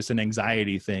squeamish. It's just an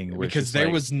anxiety thing. Because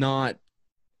there was not,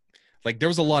 like, there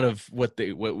was a lot of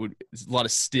a lot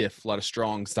of stiff, a lot of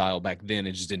strong style back then.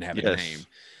 It just didn't have a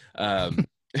name.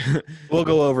 We'll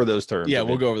go over those terms. Yeah,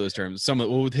 we'll go over those terms.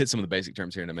 We'll hit some of the basic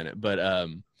terms here in a minute. But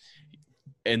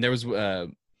and there was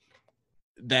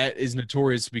that is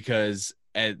notorious because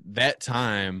at that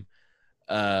time,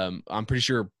 I'm pretty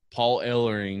sure Paul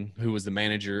Ellering, who was the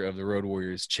manager of the Road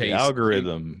Warriors, chased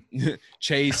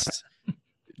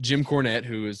Jim Cornette,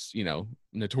 who is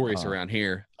notorious around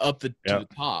here, up to the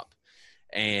top,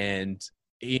 and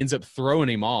he ends up throwing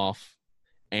him off.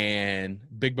 And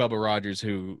Big Bubba Rogers,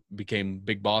 who became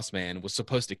Big Boss Man, was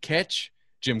supposed to catch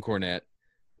Jim Cornette.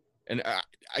 And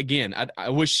again, I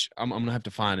wish I'm gonna have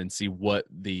to find and see what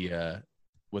the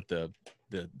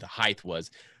height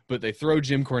was, but they throw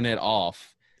Jim Cornette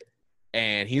off,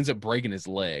 and he ends up breaking his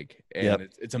leg. And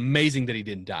it's amazing that he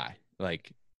didn't die.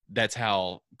 Like, that's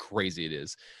how crazy it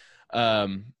is.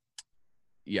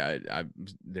 Yeah,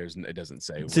 it doesn't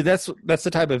say. See, that's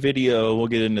the type of video, we'll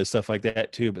get into stuff like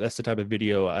that too, but that's the type of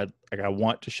video I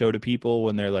want to show to people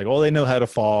when they're like, oh, they know how to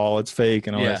fall, it's fake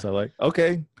and all that stuff. Like,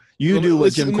 okay, do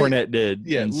what Jim Cornette did.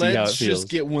 Yeah, and see how it feels. Just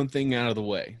get one thing out of the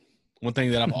way. One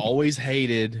thing that I've always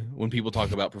hated when people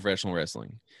talk about professional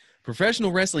wrestling.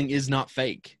 Professional wrestling is not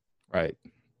fake. Right.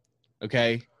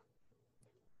 Okay?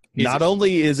 Not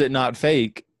only is it not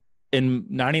fake, in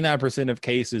 99% of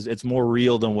cases, it's more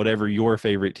real than whatever your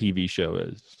favorite TV show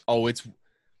is. Oh, it's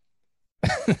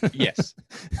yes.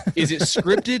 Is it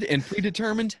scripted and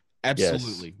predetermined?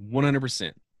 Absolutely,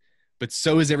 100%. But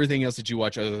so is everything else that you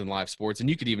watch other than live sports, and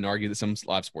you could even argue that some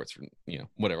live sports,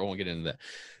 whatever. I won't get into that.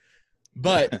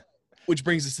 But which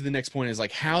brings us to the next point: is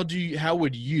like, how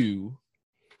would you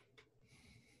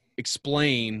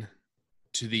explain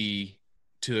to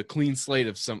a clean slate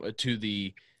of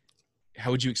how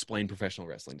would you explain professional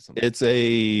wrestling to somebody? It's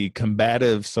a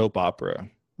combative soap opera.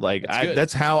 Like,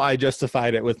 that's how I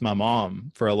justified it with my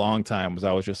mom for a long time. Was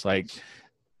I was just like,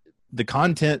 the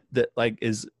content that like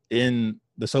is in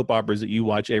the soap operas that you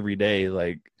watch every day,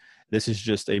 like, this is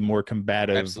just a more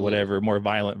combative, more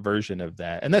violent version of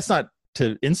that. And that's not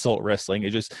to insult wrestling.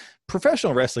 It's just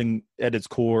professional wrestling at its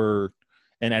core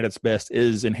and at its best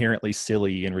is inherently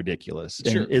silly and ridiculous,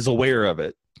 and is aware of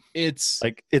it. It's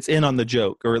like it's in on the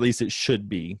joke, or at least it should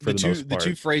be for the most part. The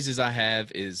two phrases I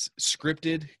have is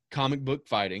scripted comic book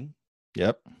fighting.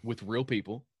 Yep. With real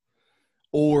people,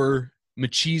 or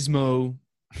machismo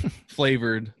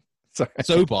flavored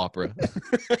soap opera.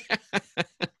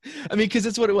 I mean, because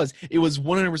that's what it was. It was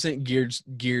 100%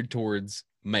 geared towards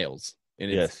males,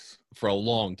 and for a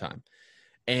long time.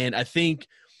 And I think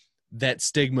that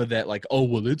stigma that like, oh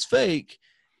well, it's fake,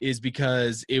 is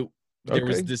because there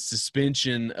was this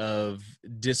suspension of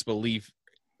disbelief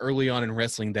early on in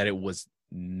wrestling that it was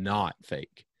not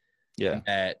fake. Yeah.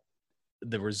 That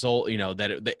the result,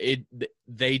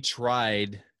 they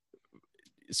tried,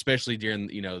 especially during,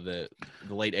 the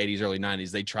late 80s, early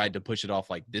 90s, they tried to push it off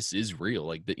like, this is real,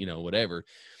 like, whatever.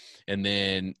 And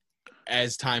then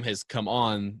as time has come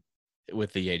on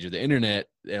with the age of the internet,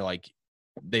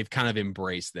 they've kind of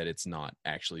embraced that it's not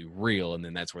actually real. And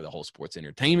then that's where the whole sports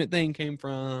entertainment thing came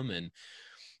from, and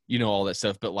all that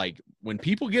stuff. But like, when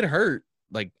people get hurt,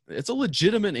 like it's a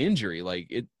legitimate injury.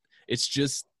 Like it's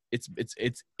just it's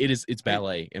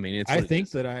ballet. I mean, I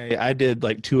think that I did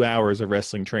like 2 hours of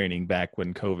wrestling training back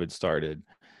when COVID started.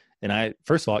 And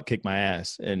first of all, it kicked my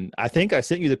ass. And I think I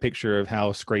sent you the picture of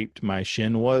how scraped my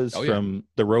shin was from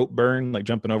the rope burn, like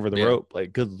jumping over the rope.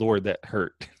 Like, good Lord, that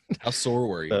hurt. How sore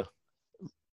were you?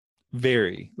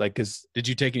 Very. Like, cause did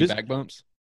you take any back bumps?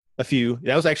 A few.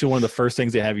 That was actually one of the first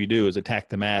things they have you do is attack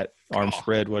the mat, arm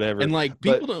spread, whatever. And like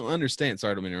people don't understand.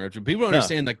 Sorry to interrupt you. People don't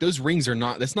understand like those rings are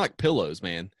not. That's not pillows,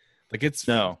 man. Like it's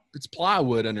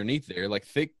plywood underneath there, like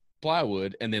thick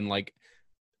plywood, and then like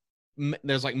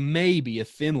there's like maybe a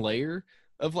thin layer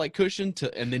of like cushion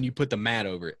and then you put the mat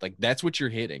over it. Like that's what you're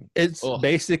hitting. It's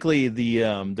basically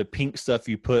the pink stuff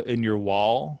you put in your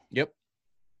wall. Yep.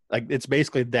 Like it's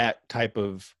basically that type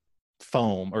of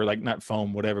foam, or like not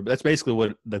foam, whatever, but that's basically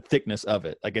what the thickness of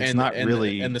it. Like it's not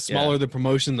really. And the smaller the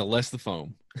promotion, the less the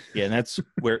foam. Yeah, and that's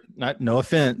where no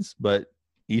offense, but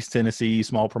East Tennessee,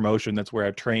 small promotion, that's where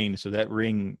I trained. So that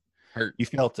ring hurt. You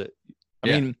felt it. I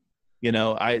mean, you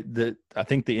know, I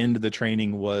think the end of the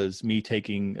training was me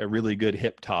taking a really good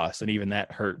hip toss, and even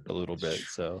that hurt a little bit.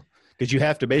 So because you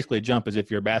have to basically jump as if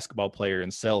you're a basketball player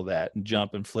and sell that and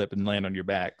jump and flip and land on your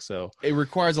back. So it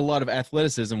requires a lot of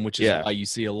athleticism, which is why you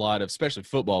see a lot of, especially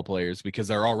football players, because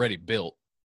they're already built,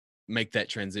 make that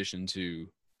transition to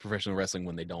professional wrestling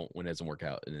when it doesn't work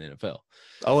out in the NFL.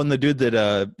 Oh, and the dude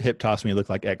that hip tossed me looked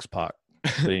like X-Pac.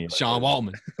 Anyway. Sean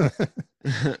Waltman.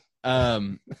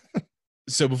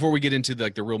 So before we get into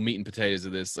the real meat and potatoes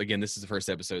of this, again, this is the first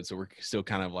episode, so we're still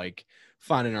kind of like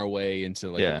finding our way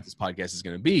into like what this podcast is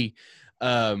going to be.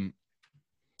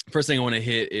 First thing I want to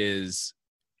hit is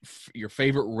your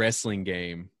favorite wrestling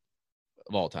game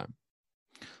of all time.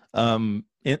 WCW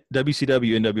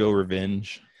NWO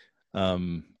Revenge.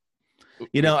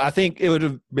 You know, I think it would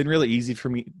have been really easy for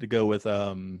me to go with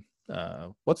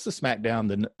what's the SmackDown?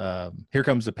 The Here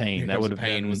Comes the Pain. That would have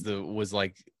been was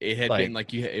like it had been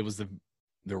like it was the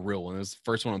real one. It was the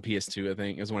first one on PS2, I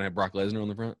think. It was the one that had Brock Lesnar on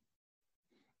the front.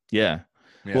 Yeah.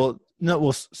 Well, no.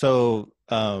 Well, so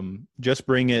Just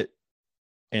Bring It,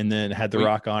 and then had The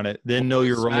Rock on it. Then Know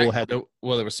Your Role had. There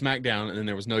was SmackDown, and then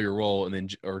there was Know Your Role, and then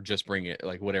or Just Bring It,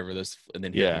 like whatever this, and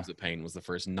then Here Comes the Pain was the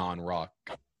first non-Rock.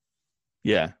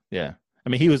 Yeah. I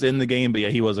mean, he was in the game, but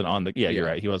he wasn't on the. Yeah, you're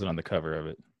right. He wasn't on the cover of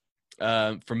it.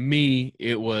 For me,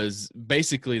 it was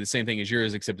basically the same thing as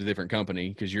yours, except a different company,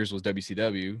 because yours was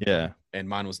WCW. Yeah. And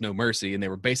mine was No Mercy, and they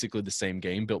were basically the same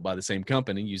game, built by the same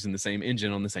company, using the same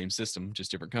engine on the same system,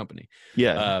 just different company.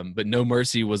 Yeah. But No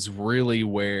Mercy was really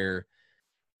where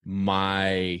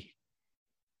I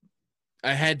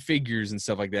had figures and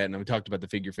stuff like that, and we talked about the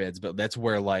figure feds, but that's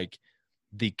where like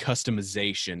the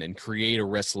customization and create a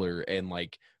wrestler and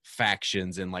like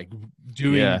factions and like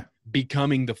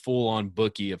becoming the full-on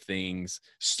bookie of things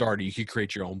started. You could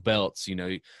create your own belts, you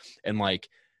know, and like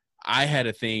I had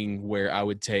a thing where I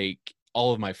would take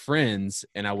all of my friends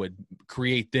and I would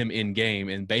create them in game,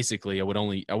 and basically I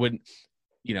would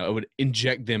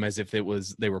inject them as if they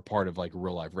were part of like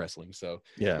real life wrestling. So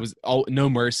it was all No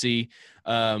Mercy.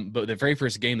 But the very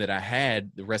first game that I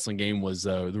had, the wrestling game, was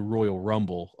the Royal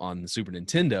Rumble on the Super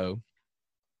Nintendo.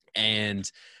 And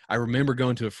I remember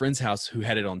going to a friend's house who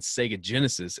had it on Sega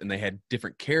Genesis, and they had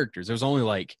different characters. There was only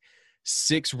like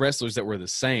 6 wrestlers that were the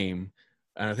same.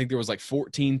 And I think there was like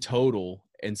 14 total.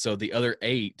 And so the other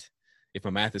 8, if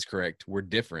my math is correct, were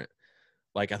different.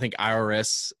 Like I think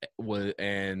IRS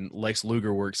and Lex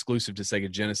Luger were exclusive to Sega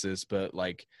Genesis, but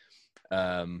like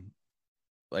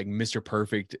Mr.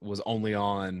 Perfect was only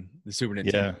on the Super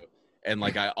Nintendo. Yeah. And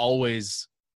like there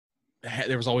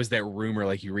was always that rumor,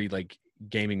 like you read like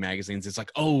gaming magazines, it's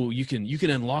like, oh, you can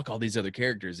unlock all these other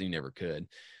characters, and you never could.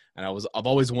 And I've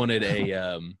always wanted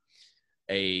a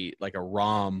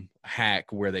ROM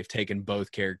hack where they've taken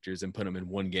both characters and put them in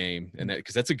one game, and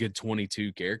because that's a good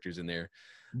 22 characters in there.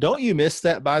 Don't you miss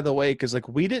that, by the way? Because like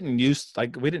we had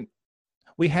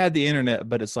the internet,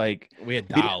 but it's like we had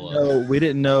dial-up. We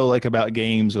didn't know like about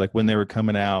games, like when they were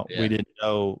coming out. Yeah. We didn't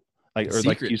know like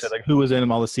you said, like who was in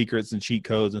them, all the secrets and cheat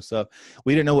codes and stuff.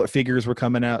 We didn't know what figures were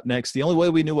coming out next. The only way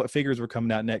we knew what figures were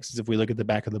coming out next is if we look at the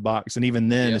back of the box, and even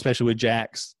then, especially with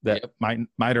Jacks, that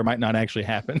might or might not actually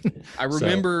happen. I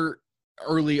remember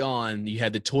early on, you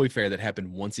had the toy fair that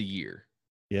happened once a year.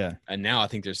 Yeah. And now I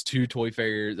think there's 2 toy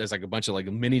fairs. There's like a bunch of like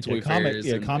mini toy fairs.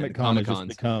 Yeah, Comic-Con has just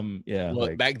become,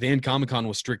 Well, back then, Comic-Con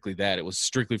was strictly that. It was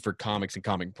strictly for comics and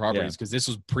comic properties, because this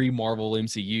was pre-Marvel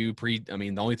MCU.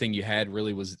 The only thing you had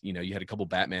really was, you had a couple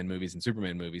Batman movies and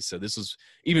Superman movies. So this was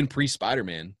even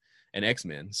pre-Spider-Man and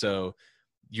X-Men. So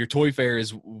your toy fair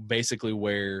is basically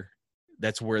where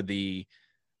the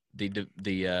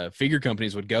the figure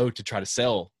companies would go to try to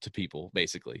sell to people,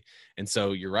 basically. And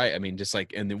so you're right. I mean, just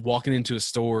like, and then walking into a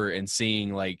store and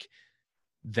seeing like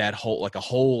that whole, like a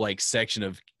whole like section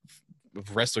of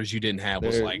wrestlers you didn't have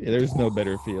was like, there's no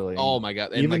better feeling. Oh my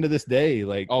God. And even like, to this day,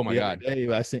 like, oh my God, day,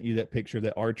 I sent you that picture of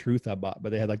that R-Truth I bought,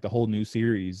 but they had like the whole new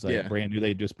series, like brand new.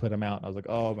 They just put them out. And I was like,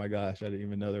 oh my gosh, I didn't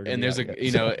even know they were. And there's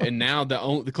and now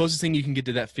the closest thing you can get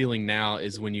to that feeling now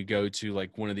is when you go to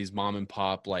like one of these mom and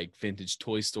pop like vintage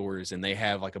toy stores, and they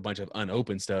have like a bunch of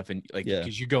unopened stuff, and like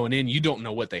because you're going in, you don't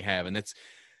know what they have, and that's.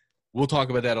 We'll talk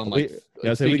about that on like.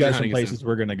 So we got some places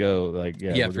we're gonna go. Like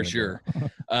for sure.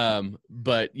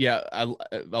 But yeah, I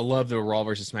love the Raw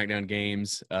versus SmackDown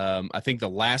games. I think the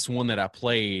last one that I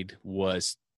played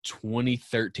was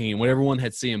 2013 when everyone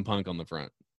had CM Punk on the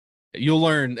front. You'll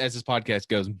learn as this podcast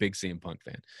goes, I'm a big CM Punk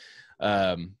fan.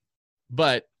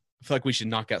 But I feel like we should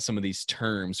knock out some of these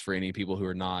terms for any people who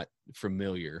are not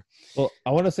familiar. Well,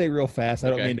 I want to say real fast.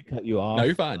 I don't mean to cut you off. No,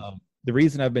 you're fine. The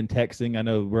reason I've been texting, I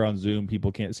know we're on Zoom,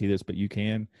 people can't see this, but you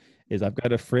can, is I've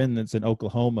got a friend that's in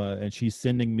Oklahoma, and she's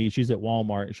at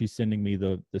Walmart, and she's sending me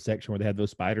the section where they have those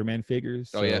Spider-Man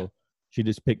figures. So she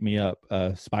just picked me up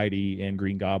Spidey and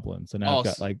Green Goblin. So now I've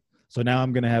got now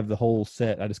I'm going to have the whole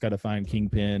set. I just got to find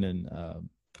Kingpin and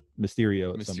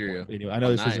Mysterio at some point. Anyway, I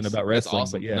know this isn't about wrestling,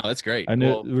 but yeah. No, that's great. I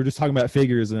know we're just talking about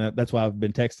figures, and that's why I've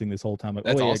been texting this whole time. Like,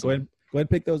 that's awesome. Go ahead and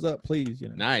pick those up, please.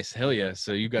 Nice. Hell yeah.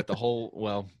 So you got the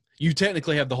whole, you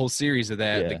technically have the whole series of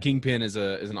that. Yeah. The Kingpin is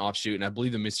an offshoot, and I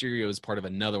believe the Mysterio is part of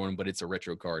another one, but it's a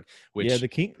retro card. Which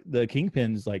the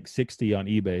Kingpin's like 60 on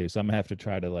eBay, so I'm gonna have to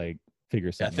try to like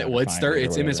figure something out. Well, it's 30.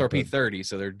 It's MSRP 30,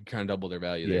 so they're kind of double their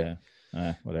value there.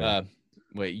 Yeah, whatever.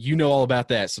 Wait, you know all about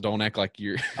that, so don't act like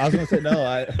you're. I was gonna say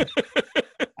no.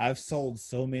 I've sold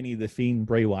so many of the Fiend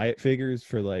Bray Wyatt figures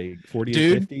for like 40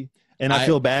 or 50. And I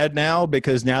feel bad now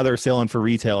because now they're selling for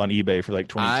retail on eBay for like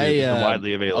 22.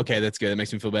 Widely available. Okay, that's good. That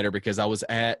makes me feel better because I was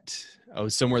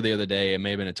somewhere the other day. It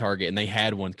may have been a Target, and they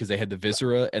had one because they had the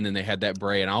Viscera, and then they had that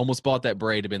Bray, and I almost bought that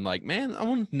Bray to been like, man, I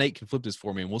want Nate can flip this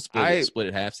for me, and we'll split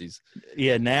it halfsies.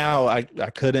 Yeah, now I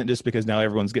couldn't just because now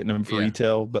everyone's getting them for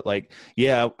retail. But like,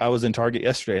 I was in Target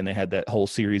yesterday, and they had that whole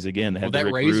series again. They had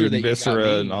the Razor that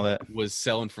Viscera and all that was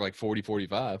selling for like 40,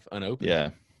 45 unopened. Yeah,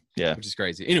 which is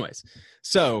crazy. Anyways,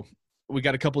 so. We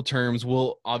got a couple terms.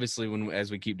 We'll obviously,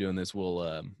 as we keep doing this,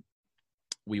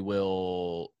 we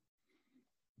will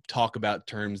talk about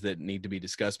terms that need to be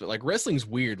discussed. But like wrestling's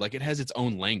weird. Like it has its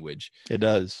own language. It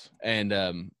does.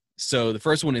 And so the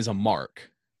first one is a mark.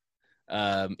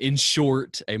 In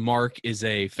short, a mark is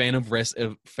a fan of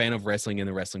wrestling in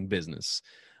the wrestling business.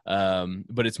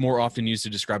 But it's more often used to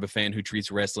describe a fan who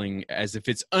treats wrestling as if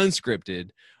it's unscripted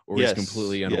or is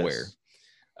completely unaware.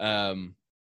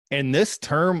 And this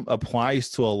term applies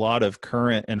to a lot of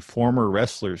current and former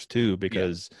wrestlers too,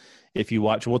 because if you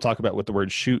watch, we'll talk about what the word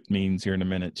shoot means here in a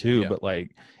minute too. But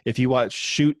like, if you watch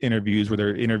shoot interviews where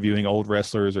they're interviewing old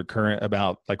wrestlers or current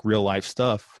about like real life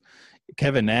stuff,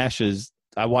 Kevin Nash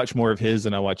I watch more of his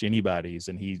than I watch anybody's.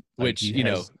 And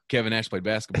Kevin Nash played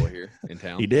basketball here in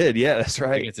town. He did. Yeah, that's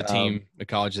right. It's a team, a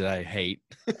college that I hate.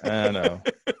 I know.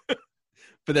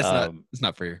 But it's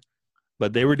not fair.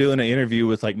 But they were doing an interview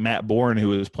with like Matt Bourne, who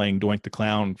was playing Doink the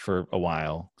Clown for a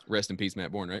while. Rest in peace,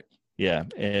 Matt Bourne, right? Yeah.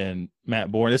 And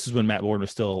Matt Bourne, this is when Matt Bourne was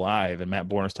still alive. And Matt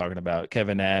Bourne was talking about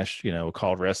Kevin Nash,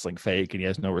 called wrestling fake and he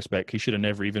has no respect. He should have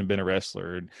never even been a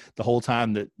wrestler. And the whole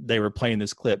time that they were playing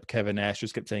this clip, Kevin Nash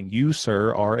just kept saying, "You,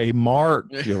 sir, are a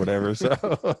mark," or whatever.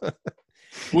 So,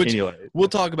 anyway, we'll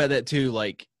talk about that too.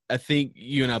 Like, I think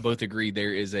you and I both agree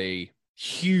there is a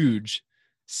huge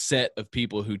set of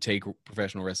people who take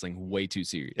professional wrestling way too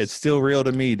serious. It's still real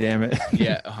to me, damn it.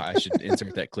 Yeah, I should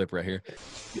insert that clip right here.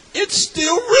 It's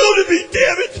still real to me,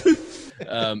 damn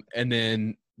it. And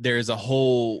then there's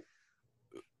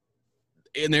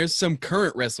there's some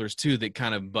current wrestlers too that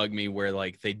kind of bug me where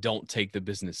like they don't take the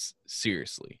business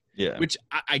seriously. Yeah, which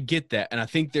I get that, and I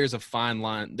think there's a fine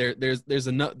line. There's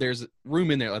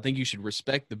room in there. I think you should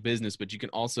respect the business, but you can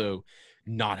also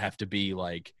not have to be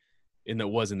like. And it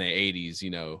was in the 80s,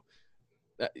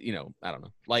 I don't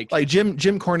know. Like Jim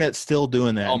Cornette's still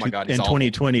doing that. Oh my God, in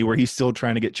 2020, where he's still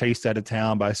trying to get chased out of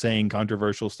town by saying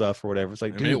controversial stuff or whatever. It's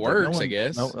like, it works, I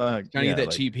guess. Trying to get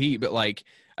that cheap heat, but like,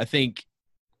 I think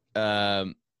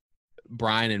Brian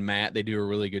and Matt, they do a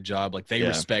really good job. Like they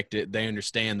respect it. They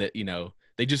understand that,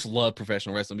 they just love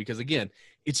professional wrestling because again,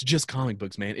 it's just comic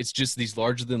books, man. It's just these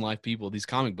larger than life people, these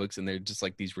comic books, and they're just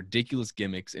like these ridiculous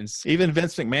gimmicks. And even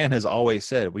Vince McMahon has always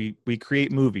said, we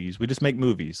create movies. We just make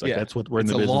movies. Like that's what we're in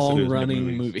the business of doing. It's a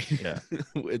long-running movie. Yeah.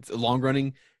 It's a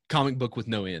long-running comic book with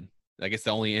no end. I guess the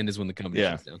only end is when the company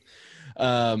shuts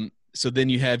down. So then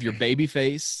you have your baby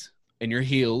face and your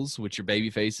heels, which your baby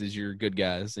face is your good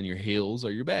guys and your heels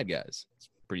are your bad guys. It's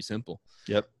pretty simple.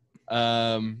 Yep.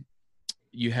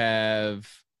 You have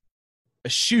a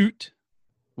shoot,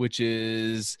 which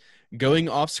is going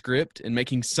off script and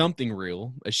making something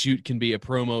real. A shoot can be a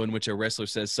promo in which a wrestler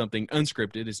says something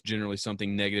unscripted. It's generally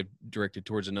something negative directed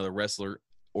towards another wrestler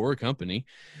or a company,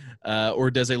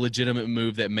 or does a legitimate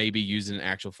move that may be used in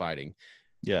actual fighting.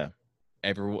 Yeah.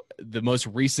 The most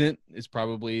recent is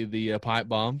probably the pipe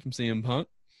bomb from CM Punk.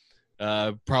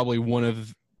 Probably one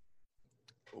of,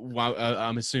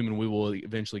 I'm assuming we will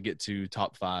eventually get to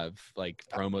top 5 like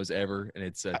promos ever, and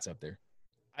it's up there.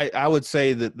 I would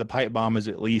say that the pipe bomb is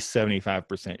at least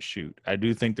 75% shoot. I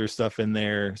do think there's stuff in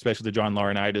there, especially the John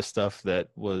Laurinaitis stuff that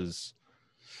was,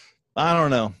 I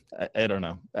don't know. I don't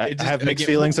know. I have mixed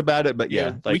feelings about it, but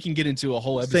yeah, like, we can get into a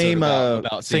whole episode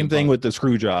about same thing with the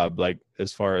screw job. Like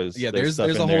as far as there's a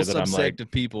whole subsect of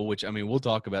people, which I mean we'll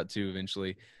talk about too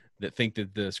eventually, that think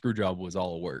that the screw job was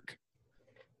all a work.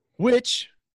 Which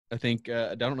I think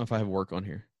I don't know if I have work on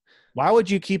here. Why would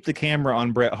you keep the camera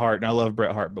on Bret Hart? And I love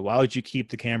Bret Hart, but why would you keep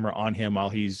the camera on him while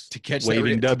he's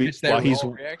waving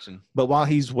while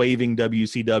he's waving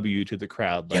WCW to the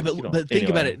crowd? Like, yeah, but think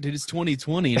about it, dude. It's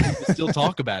 2020 and people still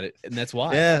talk about it, and that's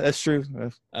why. Yeah, that's true.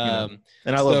 And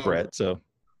I love Bret, so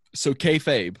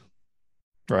kayfabe,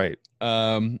 right?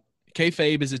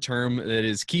 Kayfabe is a term that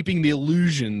is keeping the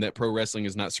illusion that pro wrestling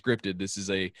is not scripted. This is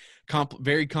a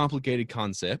very complicated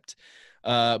concept.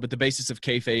 But the basis of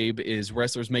kayfabe is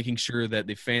wrestlers making sure that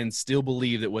the fans still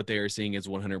believe that what they are seeing is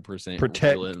 100%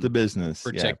 protect the business.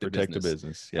 Protect the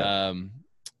business. Yeah.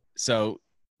 So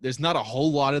there's not a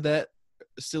whole lot of that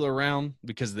still around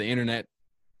because the internet,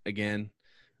 again,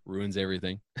 ruins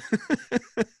everything.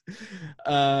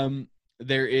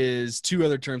 There is 2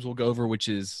 other terms we'll go over, which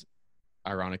is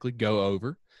ironically go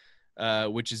over,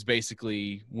 which is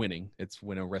basically winning. It's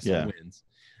when a wrestler wins.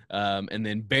 And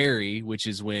then bury, which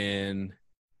is when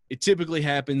it typically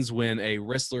happens when a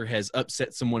wrestler has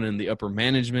upset someone in the upper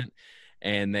management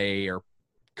and they are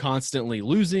constantly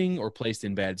losing or placed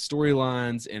in bad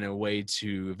storylines in a way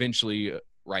to eventually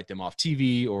write them off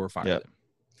TV or fire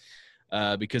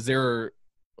them. Because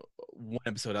one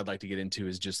episode I'd like to get into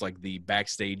is just like the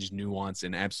backstage nuance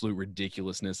and absolute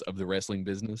ridiculousness of the wrestling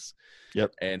business.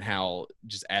 Yep. And how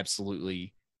just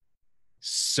absolutely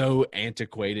so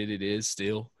antiquated it is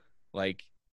still. Like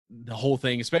the whole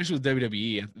thing, especially with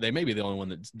WWE, they may be the only one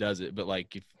that does it, but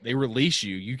like if they release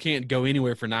you, you can't go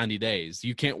anywhere for 90 days.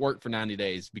 You can't work for 90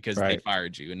 days because they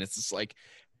fired you. And it's just like,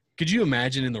 could you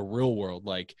imagine in the real world,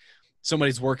 like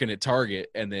somebody's working at Target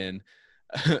and then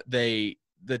the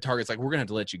Target's like, we're going to have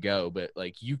to let you go, but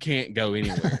like you can't go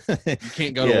anywhere. You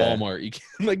can't go to Walmart. You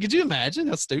can't, like, could you imagine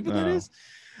how stupid that is?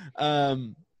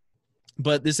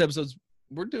 But this episode's,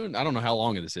 we're doing, I don't know how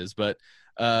long this is, but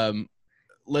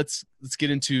let's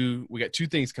get into, we got 2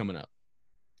 things coming up.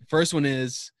 First one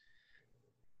is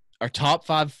our top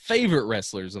 5 favorite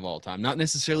wrestlers of all time, not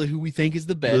necessarily who we think is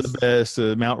the best. The best,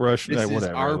 Mount Rushmore, this is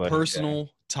our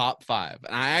personal top 5.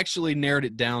 And I actually narrowed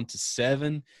it down to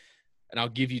 7, and I'll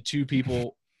give you 2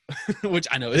 people, which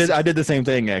I know I did the same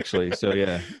thing actually. So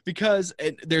yeah, because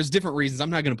there's different reasons.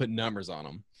 I'm not going to put numbers on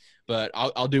them, but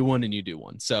I'll do one and you do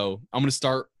one. So I'm going to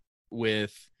start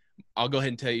with, I'll go ahead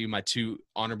and tell you my 2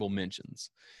 honorable mentions.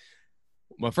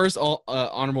 My first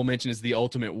honorable mention is the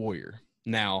Ultimate Warrior.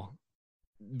 Now,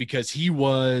 because he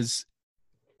was,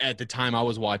 at the time I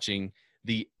was watching,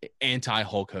 the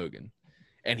anti-Hulk Hogan.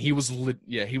 And he was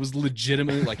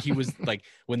legitimately, like, he was, like,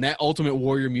 when that Ultimate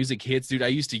Warrior music hits, dude, I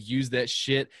used to use that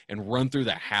shit and run through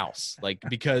the house. Like,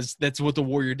 because that's what the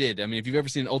Warrior did. I mean, if you've ever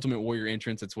seen an Ultimate Warrior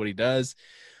entrance, that's what he does.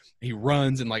 He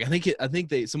runs, and like I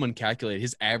think someone calculated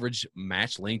his average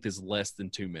match length is less than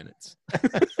 2 minutes.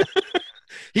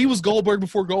 He was Goldberg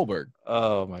before Goldberg.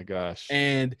 Oh my gosh!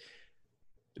 And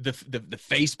the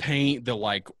face paint, the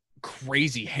like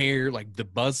crazy hair, like the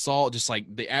buzzsaw, just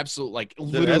like the absolute, like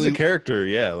literally as a character,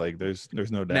 yeah. Like there's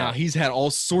no doubt. Now he's had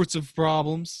all sorts of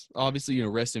problems. Obviously,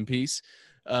 rest in peace.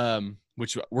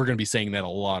 Which we're going to be saying that a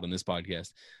lot on this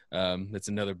podcast. That's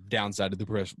another downside of the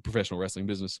professional wrestling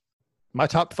business. My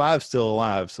top 5 still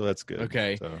alive, so that's good.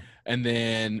 Okay. So. And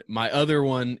then my other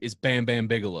one is Bam Bam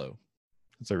Bigelow.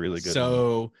 That's a really good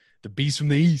one. The Beast from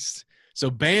the East. So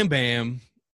Bam Bam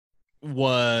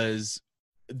was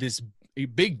this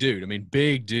big dude. I mean,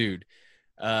 big dude.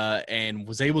 And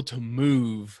was able to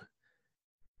move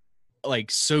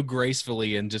like so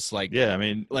gracefully and just like. Yeah, I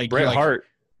mean, like Bret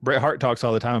Hart talks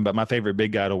all the time about my favorite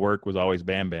big guy to work was always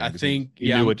Bam Bam. I think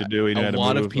he knew what to do. He knew how to move. A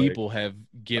lot of people have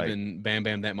given Bam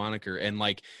Bam that moniker, and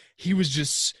like he was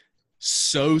just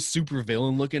so super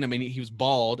villain looking. I mean, he was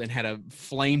bald and had a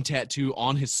flame tattoo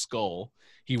on his skull.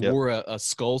 He wore a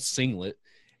skull singlet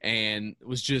and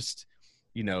was just,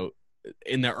 you know,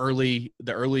 in the early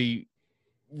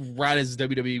right as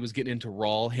WWE was getting into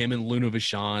Raw, him and Luna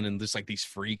Vachon and just like these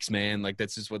freaks, man, like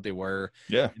that's just what they were.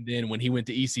 Yeah. And then when he went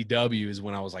to ECW is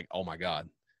when I was like, oh my God,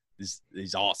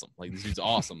 he's awesome. Like this dude's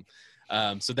awesome.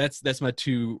 So that's my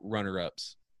 2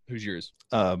 runner-ups. Who's yours?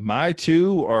 My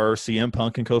 2 are CM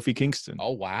Punk and Kofi Kingston.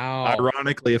 Oh wow.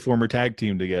 Ironically, a former tag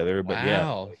team together, but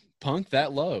wow. Punk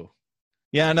that low.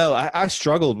 Yeah, I know. I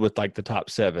struggled with like the top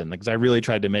 7 because I really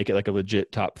tried to make it like a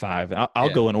legit top 5. I'll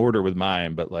go in order with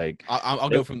mine, but like I'll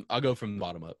go from the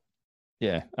bottom up.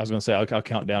 Yeah, I was gonna say I'll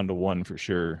count down to 1 for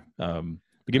sure. But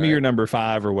give me your number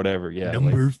 5 or whatever. Yeah,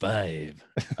 number 5.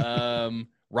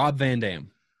 Rob Van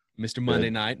Dam, Mr. Monday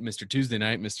Night, Mr. Tuesday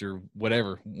Night, Mr.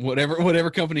 whatever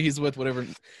company he's with, whatever.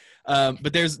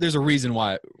 But there's a reason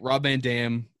why Rob Van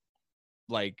Dam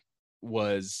like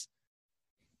was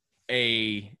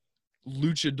a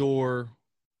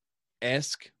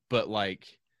luchador-esque, but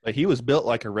like he was built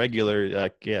like a regular,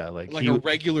 like a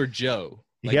regular Joe.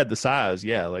 He had the size,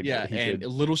 and a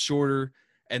little shorter.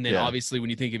 And then obviously when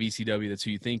you think of ECW, that's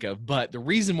who you think of. But the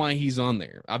reason why he's on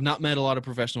there, I've not met a lot of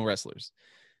professional wrestlers,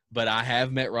 but I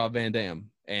have met Rob Van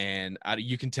Dam, and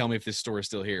you can tell me if this store is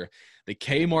still here. The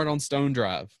Kmart on Stone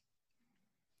Drive.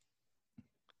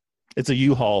 It's a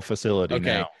U-Haul facility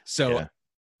now. So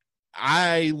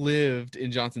I lived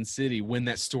in Johnson City when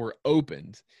that store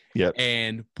opened. Yep.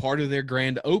 And part of their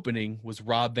grand opening was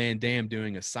Rob Van Dam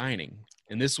doing a signing.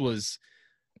 And this was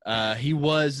he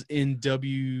was in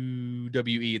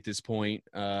WWE at this point,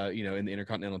 in the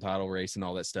Intercontinental title race and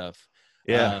all that stuff.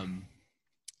 Yeah.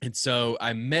 And so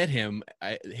I met him.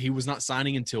 He was not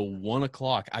signing until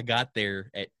 1:00. I got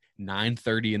there at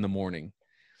 9:30 in the morning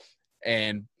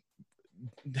and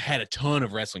had a ton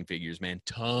of wrestling figures, man,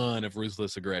 ton of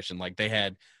Ruthless Aggression. Like they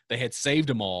had saved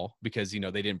them all because, they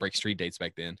didn't break street dates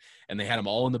back then, and they had them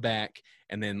all in the back.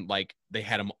 And then like they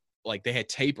had them, like they had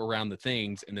tape around the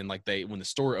things. And then like when the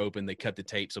store opened, they cut the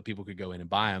tape so people could go in and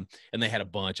buy them. And they had a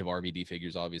bunch of RVD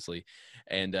figures, obviously.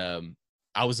 And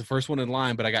I was the first one in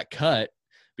line, but I got cut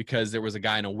because there was a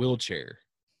guy in a wheelchair.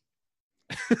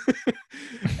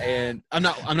 And I'm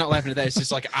not laughing at that. It's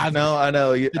just like I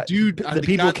know the dude. The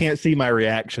people guy, can't see my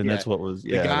reaction. That's what was.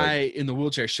 The guy in the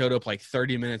wheelchair showed up like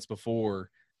 30 minutes before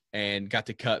and got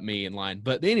to cut me in line.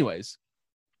 But anyways,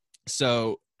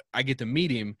 so I get to meet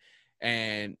him,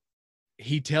 and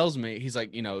he tells me, he's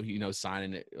like,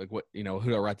 signing it, like what, who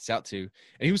do I write this out to?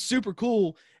 And he was super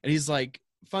cool. And he's like,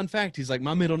 fun fact, he's like,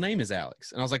 my middle name is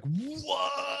Alex. And I was like,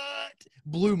 what?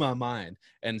 Blew my mind.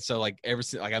 And so like ever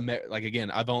since, like I met, like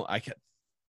again, I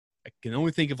can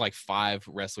only think of like 5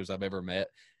 wrestlers I've ever met,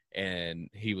 and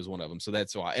he was one of them. So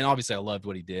that's why. And obviously I loved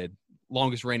what he did.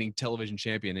 Longest reigning television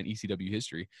champion in ECW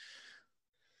history.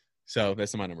 So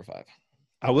that's my number 5.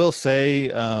 I will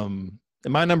say,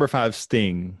 my number 5,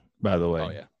 Sting, by the way.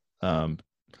 Oh yeah.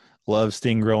 Love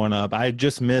Sting growing up. I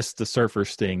just missed the Surfer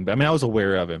Sting, but I mean, I was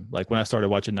aware of him. Like when I started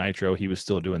watching Nitro, he was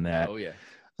still doing that. Oh yeah.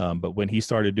 But when he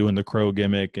started doing the crow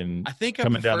gimmick and I think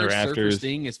coming down the rafters, Surfer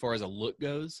Sting as far as a look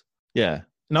goes. Yeah,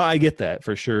 no, I get that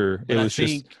for sure. But I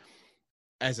think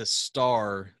as a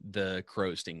star, the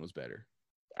Crow Sting was better.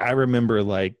 I remember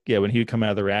when he would come out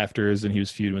of the rafters and he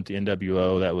was feuding with the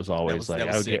NWO. That was always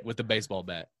with the baseball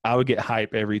bat. I would get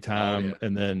hype every time,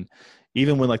 and then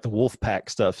even when like the Wolfpack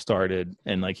stuff started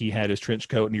and like he had his trench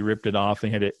coat and he ripped it off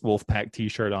and he had a Wolfpack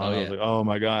T-shirt on, I was like, oh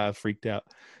my god, I freaked out.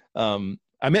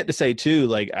 I meant to say too,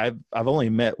 like I've only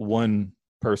met one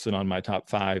person on my top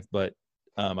 5, but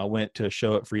I went to a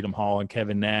show at Freedom Hall and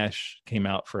Kevin Nash came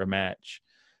out for a match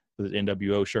with an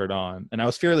NWO shirt on, and I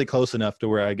was fairly close enough to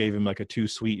where I gave him like a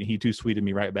 2-sweet, and he 2-sweeted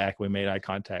me right back. We made eye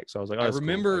contact, so I was like, oh, I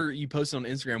remember cool. You posted on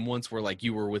Instagram once where like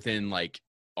you were within like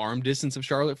arm distance of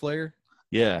Charlotte Flair.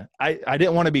 Yeah, I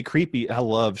didn't want to be creepy. I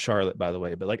love Charlotte, by the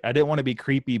way, but like I didn't want to be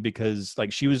creepy because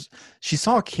like she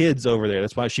saw kids over there.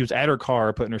 That's why she was at her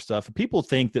car putting her stuff. People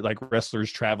think that like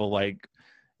wrestlers travel like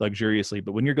luxuriously,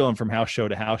 but when you're going from house show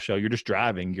to house show, you're just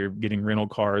driving. You're getting rental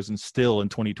cars, and still in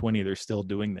 2020, they're still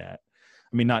doing that.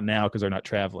 I mean, not now because they're not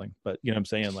traveling, but you know what I'm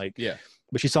saying? Like, yeah.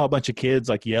 But she saw a bunch of kids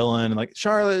like yelling and like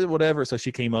Charlotte, whatever. So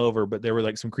she came over, but there were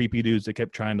like some creepy dudes that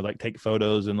kept trying to like take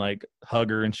photos and like hug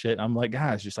her and shit. I'm like,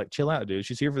 guys, just like chill out, dude.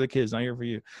 She's here for the kids, not here for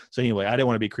you. So anyway, I didn't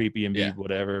want to be creepy and be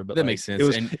whatever, but that makes sense.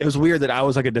 It was weird that I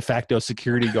was like a de facto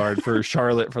security guard for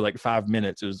Charlotte for like 5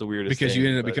 minutes. It was the weirdest because thing, you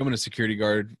ended up becoming a security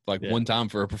guard like one time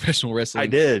for a professional wrestling. I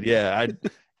did. Yeah.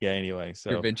 Anyway,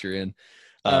 so your venture in.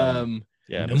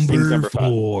 Number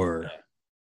 4.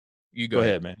 You go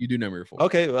ahead, man. You do number 4.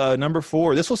 Okay, number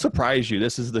 4. This will surprise you.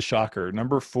 This is the shocker.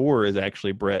 Number 4 is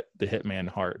actually Bret the Hitman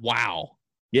Hart. Wow.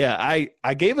 Yeah,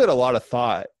 I gave it a lot of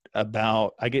thought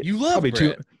about. You love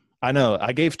Bret. I know.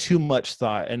 I gave too much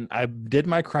thought, and I did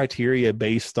my criteria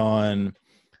based on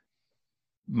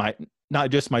my not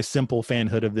just my simple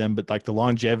fanhood of them, but like the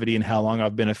longevity and how long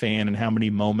I've been a fan and how many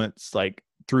moments like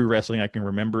through wrestling I can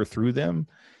remember through them.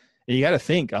 And you got to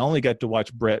think, I only got to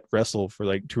watch Bret wrestle for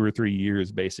like 2 or 3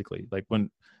 years, basically. Like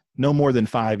no more than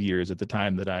 5 years at the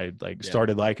time that I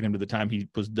started liking him to the time he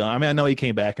was done. I mean, I know he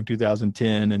came back in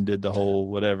 2010 and did the whole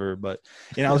whatever, but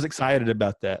I was excited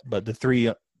about that. But the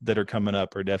 3 that are coming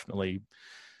up are definitely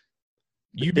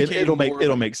it'll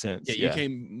make sense. Yeah,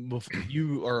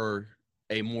 you are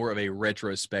a more of a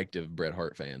retrospective Bret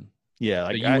Hart fan. Yeah,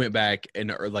 like you went back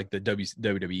and like the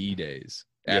WWE days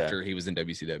after he was in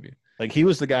WCW. Like he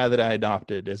was the guy that I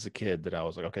adopted as a kid that I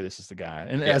was like, okay, this is the guy.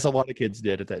 And as a lot of kids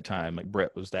did at that time, like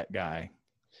Bret was that guy.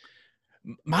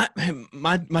 My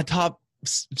top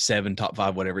 7, top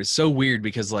 5, whatever is so weird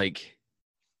because like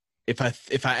if I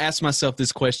asked myself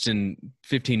this question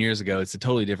 15 years ago, it's a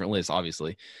totally different list,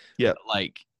 obviously. Yeah. But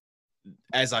like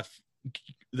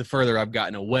the further I've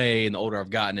gotten away and the older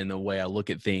I've gotten and the way I look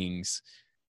at things,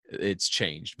 it's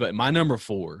changed. But my number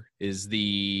 4 is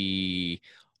the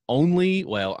only,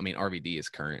 well, I mean, RVD is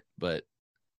current, but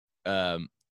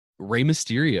Rey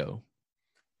Mysterio.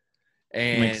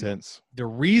 And makes sense. The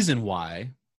reason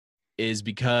why is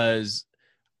because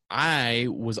I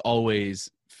was always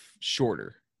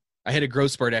shorter. I had a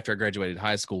growth spurt after I graduated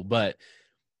high school, but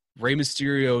Rey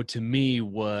Mysterio to me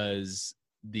was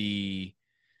the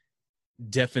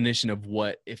definition of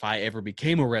what, if I ever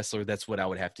became a wrestler, that's what I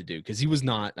would have to do. Because he was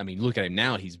not, I mean, look at him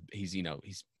now. He's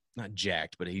not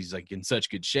jacked, but he's like in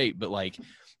such good shape. But like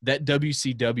that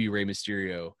WCW Rey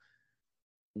Mysterio,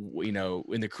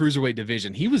 in the cruiserweight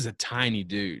division, he was a tiny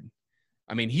dude.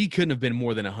 I mean, he couldn't have been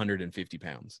more than 150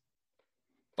 pounds.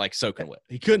 Like soaking wet.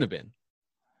 He couldn't have been.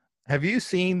 Have you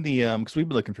seen the because we've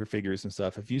been looking for figures and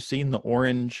stuff. Have you seen the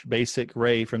orange basic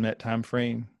Ray from that time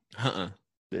frame?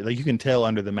 Like you can tell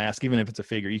under the mask, even if it's a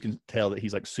figure, you can tell that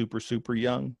he's like super, super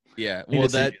young. Yeah. Well,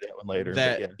 that one later.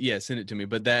 Send it to me.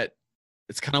 But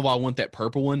it's kind of why I want that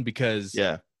purple one because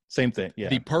same thing. Yeah.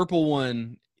 The purple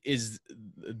one is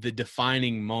the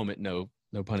defining moment. No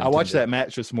pun intended. I watched that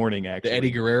match this morning, actually. The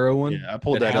Eddie Guerrero one. Yeah, I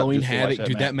pulled that Halloween up Havoc.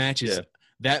 Dude,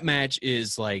 that match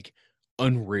is like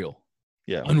unreal.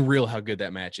 Yeah. Unreal how good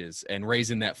that match is. And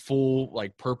raising that full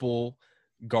like purple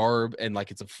garb and like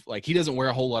it's he doesn't wear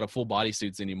a whole lot of full body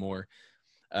suits anymore.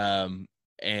 And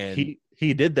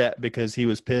he did that because he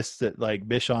was pissed that like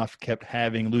Bischoff kept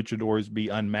having luchadors be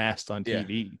unmasked on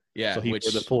TV. Yeah. So he wore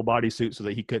the full body suit so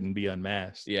that he couldn't be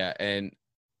unmasked. Yeah. And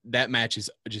that match is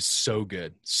just so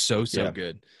good. So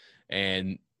good.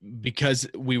 And because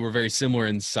we were very similar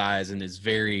in size and is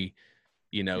very,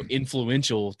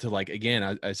 influential to like,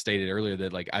 again, I stated earlier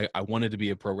that like I wanted to be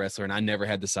a pro wrestler and I never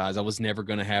had the size. I was never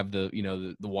going to have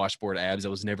the washboard abs. I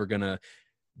was never going to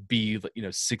be,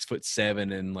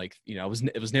 6'7" and like, it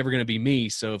was never going to be me.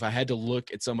 So if I had to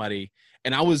look at somebody,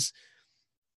 and I was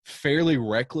fairly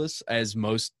reckless as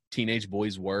most teenage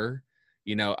boys were,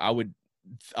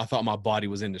 I thought my body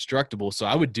was indestructible. So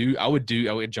I would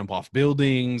jump off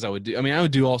buildings. I would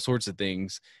do all sorts of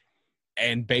things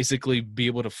and basically be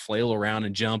able to flail around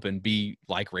and jump and be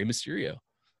like Rey Mysterio.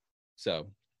 So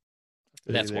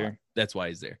that's why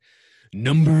he's there.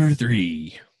 Number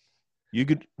 3.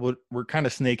 We're kind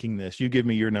of snaking this. You give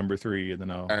me your number 3 and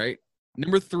then I'll. All right.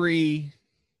 Number 3,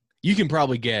 you can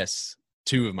probably guess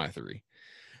 2 of my 3.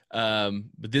 But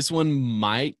this one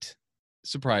might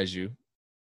surprise you.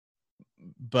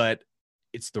 But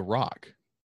it's The Rock.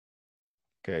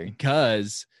 Okay.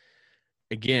 Because,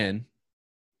 again,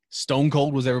 Stone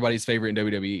Cold was everybody's favorite in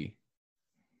WWE.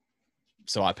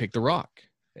 So I picked The Rock.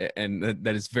 And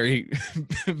that is very,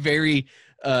 very,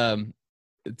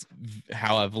 it's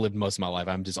how I've lived most of my life.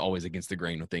 I'm just always against the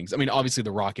grain with things. I mean, obviously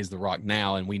The Rock is The Rock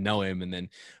now and we know him.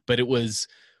 But it was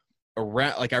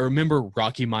around, like I remember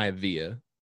Rocky Maivia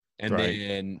and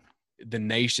then the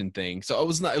Nation thing. So it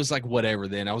was like whatever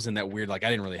then. I was in that weird, like I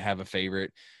didn't really have a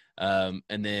favorite. And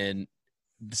then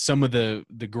some of the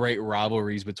great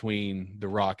rivalries between The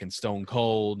Rock and Stone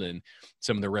Cold and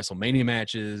some of the WrestleMania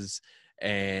matches.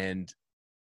 And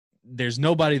there's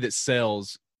nobody that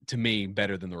sells to me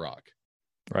better than The Rock.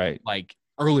 Right. Like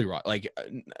early Rock, like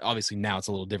obviously now it's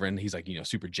a little different. He's like,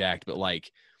 super jacked, but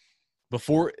like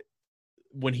before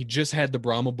when he just had the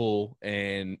Brahma Bull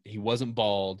and he wasn't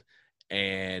bald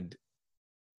and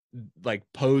like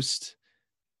post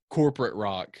corporate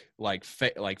Rock, like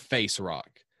face Rock,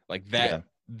 like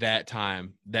that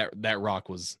time that Rock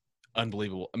was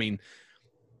unbelievable. I mean,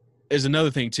 there's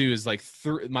another thing too, is like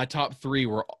my top three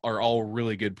are all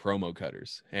really good promo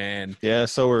cutters. And yeah,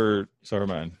 so are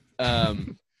mine.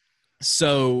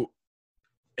 So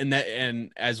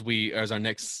and as our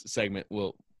next segment,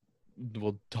 we'll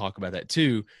talk about that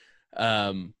too.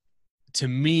 To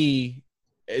me,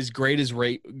 as great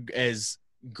as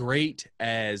great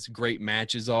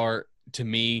matches are, to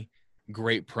me,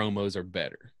 great promos are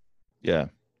better. Yeah.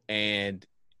 And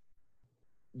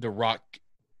The Rock,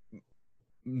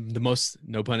 the most,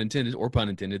 no pun intended or pun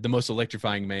intended, the most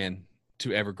electrifying man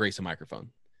to ever grace a microphone.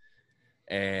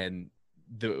 And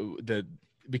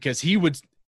because he would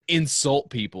insult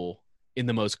people in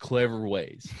the most clever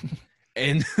ways.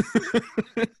 And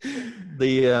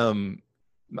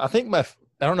I think I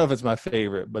don't know if it's my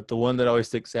favorite, but the one that always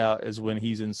sticks out is when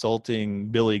he's insulting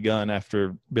Billy Gunn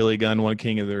after Billy Gunn won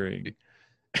King of the Ring.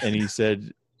 And he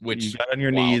said, you got on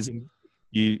your knees and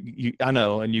I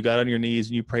know, and you got on your knees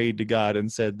and you prayed to God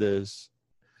and said this,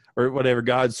 or whatever.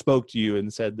 God spoke to you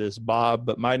and said this, Bob,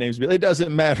 but my name's Billy. It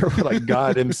doesn't matter. Like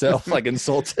God himself, like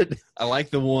insulted. I like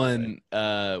the one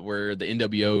where the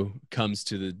NWO comes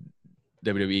to the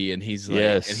WWE and he's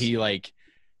like, and he like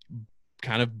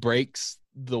kind of breaks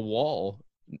the wall.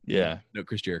 Yeah. No,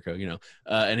 Chris Jericho,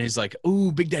 and he's like,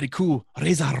 "Ooh, Big Daddy Cool,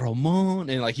 Reza Ramon,"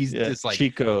 and like he's just like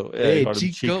Chico, hey,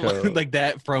 Chico. Like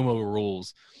that promo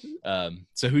rules.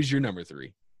 So who's your number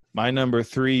 3? My number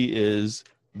 3 is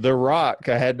The Rock.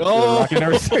 I had The Rock at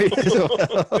number 3 as well.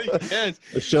 Yes.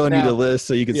 I was showing you the list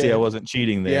so you could see I wasn't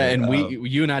cheating there. Yeah, and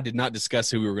you and I did not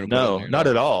discuss who we were going to put on there. Not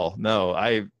at all. No,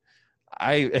 I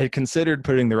had considered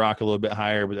putting The Rock a little bit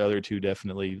higher, but the other two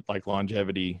definitely, like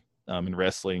longevity in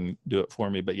wrestling, do it for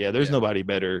me. But there's nobody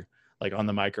better, like on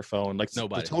the microphone, like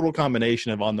nobody. The total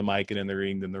combination of on the mic and in the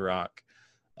ring than The Rock.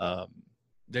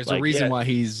 There's a reason why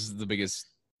he's the biggest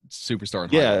superstar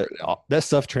in Hollywood right now. That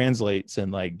stuff translates.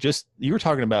 And like, just, you were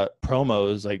talking about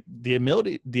promos, like the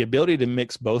ability to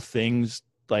mix both things.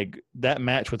 Like that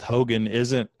match with Hogan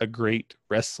isn't a great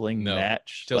wrestling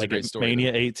match, like it's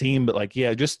Mania 18, but like,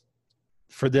 just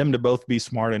for them to both be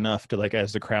smart enough to, like,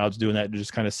 as the crowd's doing that, to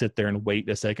just kind of sit there and wait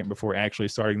a second before actually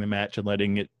starting the match and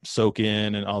letting it soak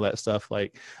in and all that stuff.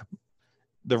 Like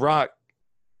The Rock,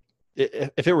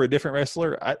 if it were a different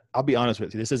wrestler, I'll be honest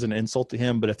with you, this is an insult to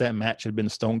him, but if that match had been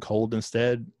Stone Cold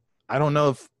instead, I don't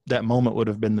know if that moment would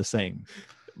have been the same.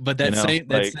 But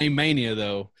that same Mania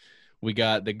though, we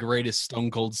got the greatest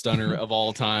Stone Cold Stunner of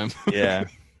all time. Yeah.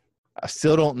 I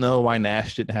still don't know why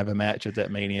Nash didn't have a match at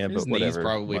that Mania, his but whatever. Knees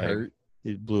probably hurt.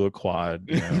 He blew a quad.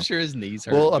 I'm sure his knees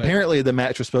hurt. Well, apparently the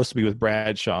match was supposed to be with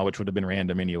Bradshaw, which would have been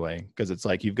random anyway, because it's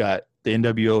like you've got the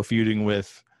NWO feuding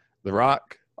with The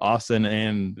Rock, Austin,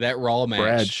 and that Raw match.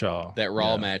 Bradshaw. That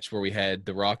Raw match where we had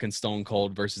The Rock and Stone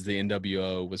Cold versus the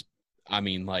NWO was, I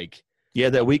mean, like,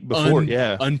 that week before,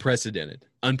 unprecedented.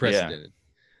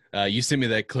 You sent me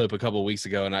that clip a couple of weeks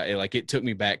ago, and it took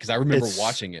me back because I remember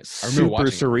watching it. I remember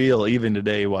super surreal even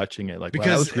today watching it. Like, because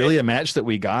that was really a match that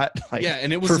we got. Like,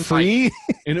 and it was for free,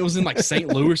 and it was in like St.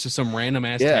 Louis or some random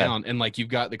ass town, and like you've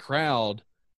got the crowd,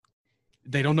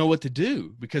 they don't know what to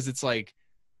do because it's like,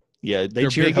 they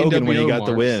cheered Hogan when he got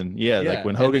the win. Like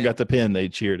when Hogan got the pin, they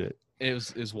cheered it. It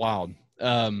was wild.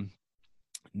 Who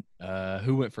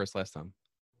went first last time?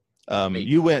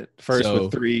 You went first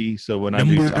with 3. So when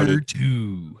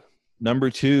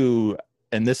number 2,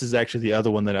 and this is actually the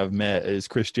other one that I've met, is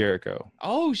Chris Jericho.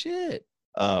 Oh shit!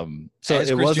 So as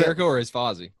it Chris wasn't Jericho or as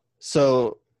Fozzy.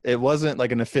 So it wasn't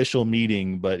like an official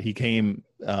meeting, but he came.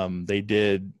 They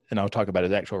did, and I'll talk about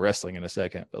his actual wrestling in a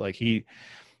second. But like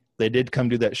they did come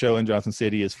do that show in Johnson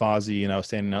City as Fozzy, and I was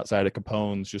standing outside of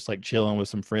Capone's, just like chilling with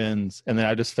some friends, and then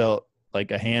I just felt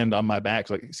like a hand on my back.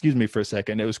 So like, excuse me for a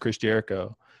second. It was Chris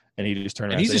Jericho. And he just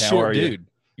turned around. And he's a short dude.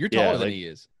 You're taller than he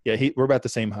is. Yeah, we're about the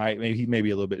same height. Maybe he may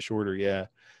be a little bit shorter. Yeah,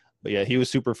 but he was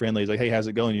super friendly. He's like, "Hey, how's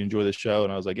it going? You enjoy the show?"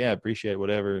 And I was like, "Yeah, appreciate it,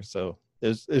 whatever." So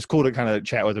it's cool to kind of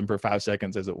chat with him for 5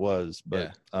 seconds as it was.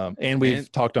 But and we've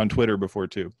talked on Twitter before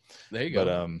too. There you go.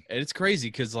 But and it's crazy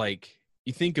because like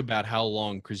you think about how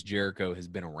long Chris Jericho has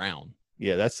been around.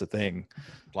 Yeah, that's the thing.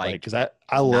 Like, because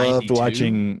I loved 92?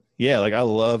 Watching. Yeah, like I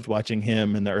loved watching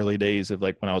him in the early days of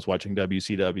like when I was watching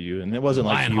WCW, and it wasn't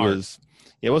like he was.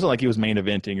 It wasn't like he was main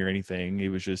eventing or anything. He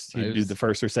was just he'd do the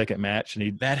first or second match,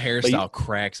 and that hairstyle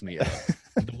cracks me up.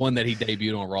 The one that he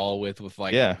debuted on Raw with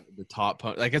like the top,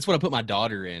 like that's what I put my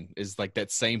daughter in, is like that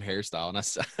same hairstyle, and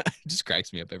it just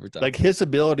cracks me up every time. Like his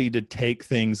ability to take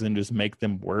things and just make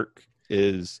them work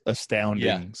is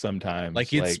astounding sometimes.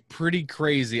 Like it's pretty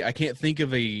crazy. I can't think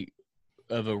of a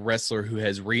a wrestler who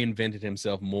has reinvented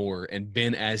himself more and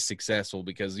been as successful,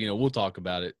 because we'll talk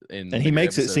about it and he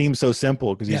makes it seem so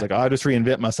simple because he's like, I just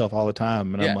reinvent myself all the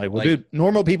time, and I'm like, well, dude,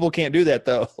 normal people can't do that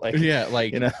though. Like,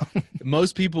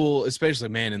 most people, especially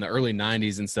in the early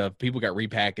 90s and stuff, people got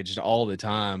repackaged all the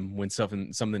time when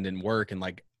something didn't work, and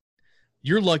like,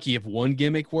 you're lucky if one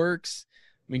gimmick works.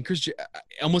 I mean,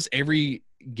 almost every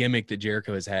gimmick that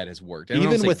Jericho has had has worked.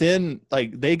 Even within,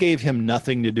 like, they gave him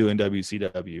nothing to do in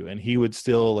WCW, and he would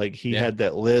still, like, he had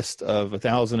that list of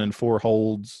 1,004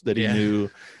 holds that he knew.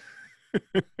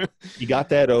 He got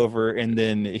that over, and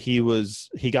then he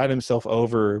got himself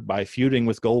over by feuding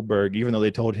with Goldberg, even though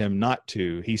they told him not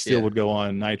to. He still would go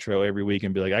on Nitro every week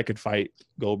and be like, I could fight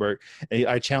Goldberg. And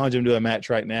I challenge him to a match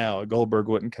right now. Goldberg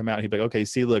wouldn't come out. He'd be like, okay,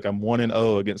 see, look, I'm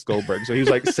 1-0 against Goldberg. So he was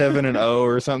like 7-0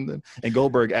 or something. And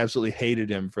Goldberg absolutely hated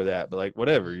him for that. But like,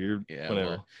 whatever, whatever.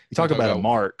 Well, you talk about a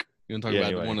mark. You want to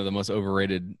talk about one of the most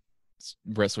overrated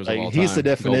wrestlers like, of all time. He's the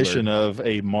definition of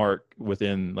a mark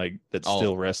within, like, that's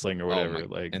still wrestling or whatever.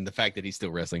 And the fact that he's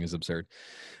still wrestling is absurd.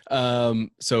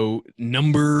 So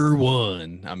number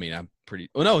one, I mean,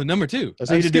 number two.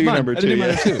 I need to do number two.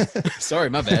 Number two. Sorry,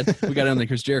 my bad. We got on the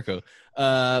Chris Jericho.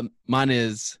 Mine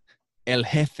is El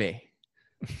Jefe,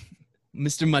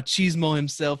 Mr. Machismo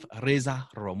himself, Reza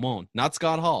Ramon, not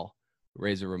Scott Hall.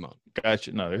 Razor Ramon.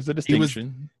 Gotcha. No, there's a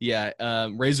distinction.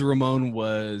 Razor Ramon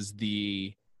was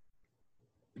the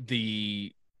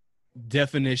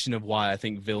definition of why I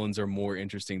think villains are more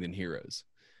interesting than heroes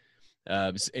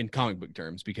in comic book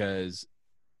terms, because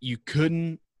you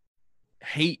couldn't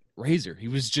hate Razor. He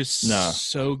was just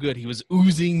so good. He was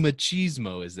oozing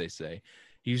machismo, as they say.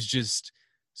 He was just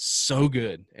so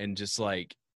good, and just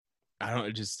like, I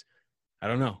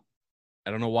don't know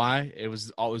why. It was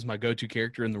always my go-to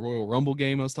character in the Royal Rumble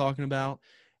game I was talking about,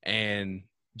 and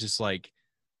just like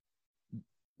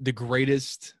the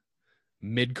greatest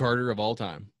mid-carder of all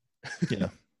time. Yeah.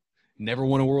 Never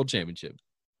won a world championship.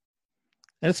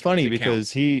 And it's funny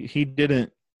because he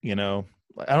didn't, I don't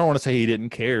want to say he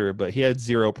didn't care, but he had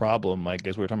zero problem, like,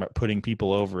 as we were talking about putting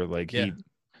people over, like, he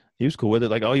was cool with it.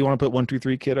 Like, oh, you want to put 1, 2,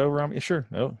 3 Kid over? Yeah, sure.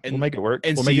 No, we'll make it work.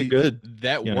 We'll make it good.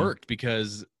 That worked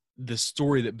because the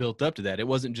story that built up to that, it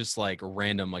wasn't just like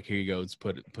random, like, here you go, let's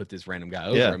put this random guy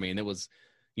over. I mean, it was,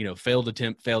 failed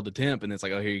attempt, and it's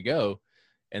like, oh, here you go.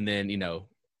 And then,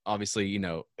 obviously,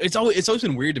 it's always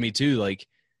been weird to me too, like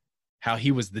how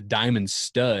he was the diamond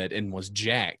stud and was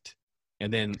jacked.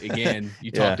 And then again,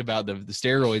 you talked about the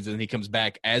steroids, and he comes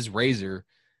back as Razor.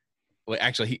 Well,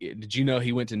 actually, did you know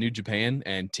he went to New Japan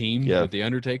and teamed with the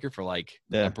Undertaker for like,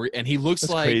 and he looks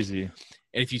That's like crazy.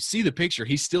 And if you see the picture,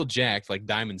 he's still jacked like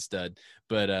diamond stud,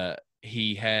 but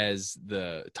he has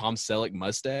the Tom Selleck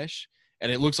mustache,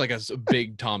 and it looks like a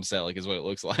big Tom Selleck is what it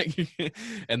looks like.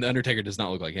 And the Undertaker does not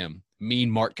look like him.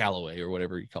 Mean Mark Calloway or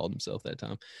whatever he called himself that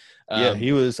time. I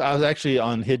was actually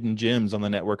on Hidden Gems on the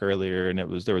network earlier, and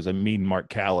there was a Mean Mark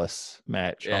Callis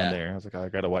match on there. I was like, I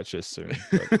got to watch this soon.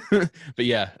 But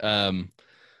yeah,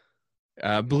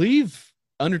 I believe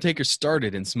Undertaker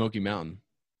started in Smoky Mountain.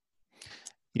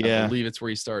 Yeah. I believe it's where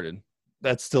he started.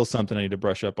 That's still something I need to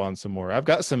brush up on some more. I've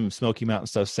got some Smoky Mountain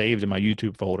stuff saved in my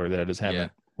YouTube folder that I just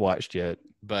haven't watched yet.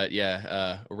 But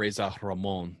Reza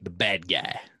Ramon, the bad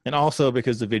guy. And also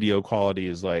because the video quality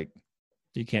is like,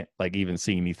 you can't like even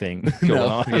see anything going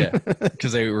on. Yeah,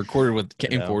 because they recorded with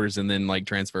camcorders and then like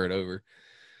transfer it over.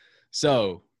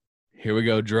 So here we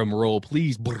go. Drum roll,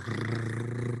 please.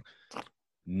 Brrr.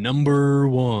 Number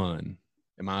one.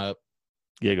 Am I up?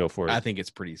 Yeah, go for it. I think it's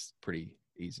pretty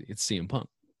easy. It's CM Punk.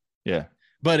 Yeah.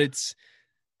 But it's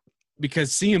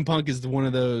because CM Punk is one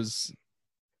of those,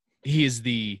 he is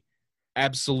the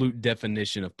absolute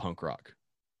definition of punk rock.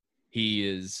 He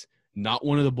is not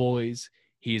one of the boys.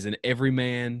 He is an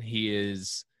everyman. He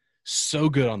is so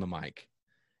good on the mic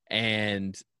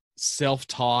and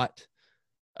self-taught.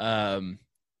 Obviously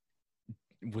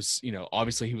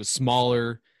he was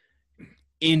smaller.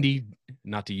 Indie,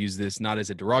 not to use this not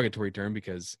as a derogatory term,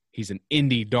 because he's an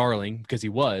indie darling, because he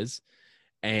was.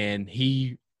 And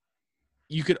you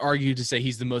could argue to say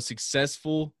he's the most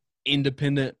successful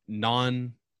independent,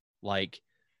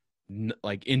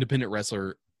 independent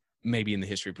wrestler maybe in the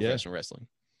history of professional wrestling,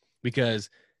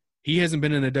 because he hasn't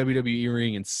been in a WWE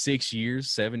ring in 7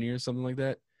 years, something like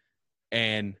that.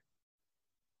 And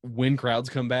when crowds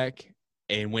come back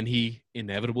and when he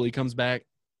inevitably comes back,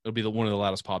 it'll be one of the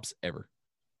loudest pops ever.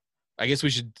 I guess we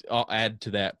should add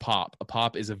to that pop. A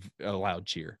pop is a loud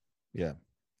cheer. Yeah.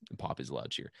 A pop is a loud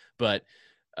cheer. But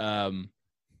CM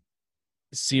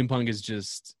Punk is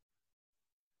just,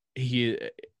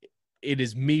 it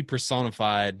is me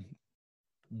personified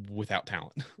without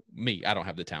talent. Me, I don't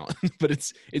have the talent,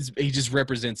 but he just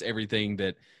represents everything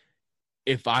that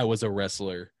if I was a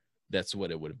wrestler, that's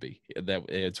what it would be.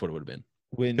 It's what it would have been.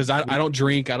 Because I don't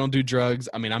drink, I don't do drugs.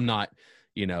 I mean, I'm not,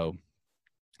 I don't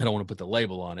want to put the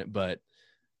label on it, but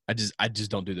I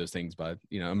just don't do those things by,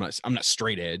 I'm not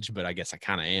straight edge, but I guess I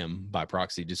kind of am by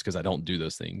proxy just because I don't do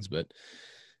those things. But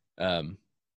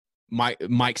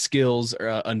Mike skills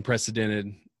are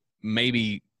unprecedented.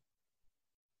 Maybe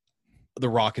The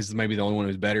Rock is maybe the only one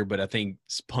who's better, but I think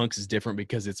Punk's is different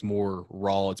because it's more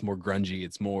raw, it's more grungy,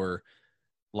 it's more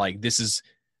like this is.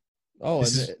 Oh, and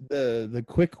the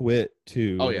quick wit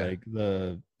too. Oh yeah, like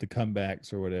the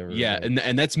comebacks or whatever. Yeah, like.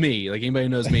 and that's me. Like anybody who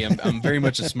knows me, I'm very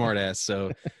much a smart ass.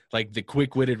 So like the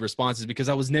quick witted responses, because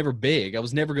I was never big. I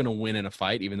was never gonna win in a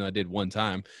fight, even though I did one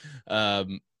time.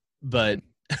 But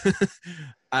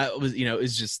I was,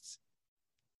 it's just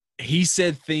he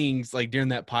said things like during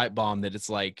that pipe bomb that it's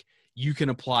like you can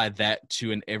apply that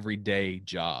to an everyday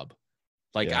job.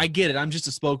 Like I get it. I'm just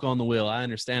a spoke on the wheel. I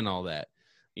understand all that.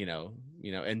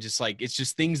 And just like it's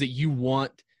just things that you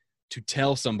want to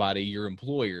tell somebody, your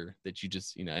employer, that you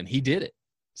just, and he did it.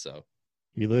 So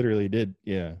he literally did.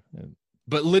 Yeah.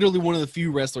 But literally one of the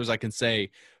few wrestlers I can say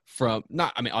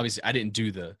obviously I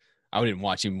didn't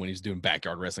watch him when he was doing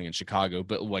backyard wrestling in Chicago,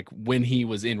 but like when he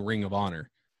was in Ring of Honor,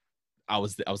 I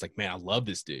was like, man, I love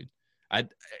this dude. I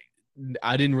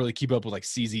didn't really keep up with like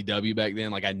CZW back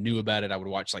then. Like I knew about it. I would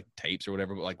watch like tapes or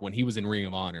whatever, but like when he was in Ring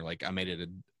of Honor, like I made it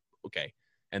okay.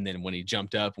 And then when he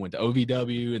jumped up, went to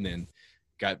OVW, and then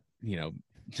got,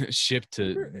 shipped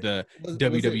to the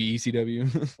WWE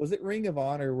ECW. Was it Ring of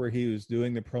Honor where he was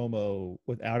doing the promo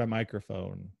without a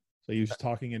microphone? So he was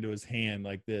talking into his hand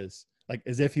like this, like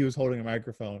as if he was holding a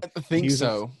microphone. I think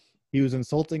so. He was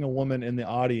insulting a woman in the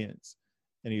audience,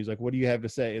 and he was like, "What do you have to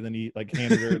say?" And then he like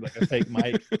handed her like a fake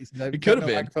mic. He said, it could have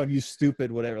been microphone, you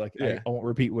stupid, whatever. Like I won't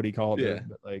repeat what he called her,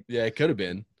 but like it could have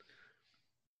been.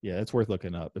 Yeah, it's worth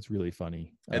looking up. It's really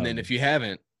funny. And then if you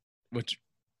haven't,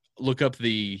 look up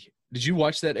did you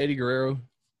watch that Eddie Guerrero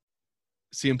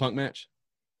CM Punk match?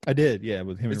 I did, yeah,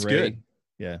 with him and Ray. Good.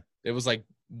 Yeah. It was like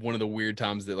one of the weird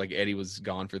times that like Eddie was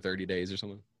gone for 30 days or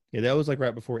something. Yeah, that was like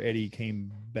right before Eddie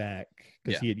came back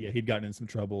because he'd gotten in some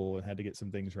trouble and had to get some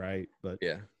things right. But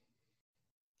yeah.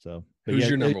 So who's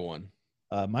your number one?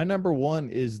 My number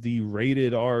one is the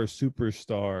rated R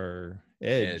superstar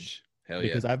Edge. Hell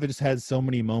because I've just had so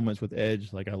many moments with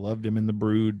Edge. Like I loved him in the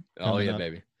Brood. Oh yeah,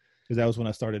 baby. Because that was when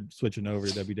I started switching over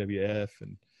to WWF,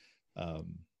 and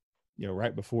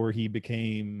right before he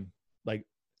became like,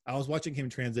 I was watching him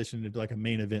transition into like a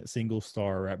main event single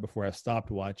star right before I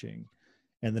stopped watching,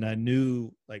 and then I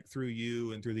knew like through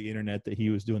you and through the internet that he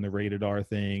was doing the rated R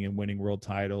thing and winning world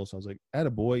titles. So I was like,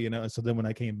 attaboy, And so then when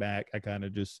I came back, I kind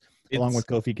of just, along with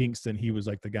Kofi Kingston, he was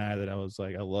like the guy that I was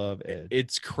like, I love Edge.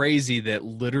 It's crazy that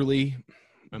literally,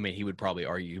 I mean, he would probably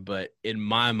argue, but in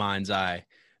my mind's eye,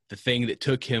 the thing that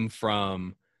took him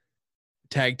from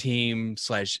tag team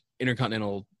 /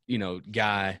 intercontinental,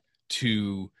 guy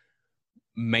to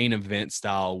main event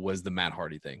style was the Matt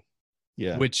Hardy thing.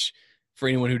 Yeah. Which, for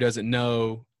anyone who doesn't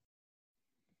know,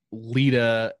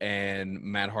 Lita and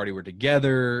Matt Hardy were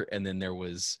together, and then there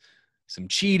was some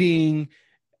cheating.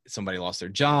 Somebody lost their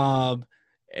job,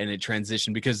 and it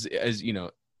transitioned because, as you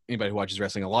know, anybody who watches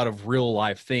wrestling, a lot of real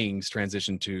life things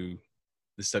transition to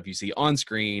the stuff you see on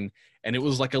screen, and it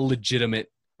was like a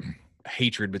legitimate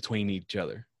hatred between each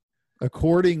other.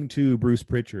 According to Bruce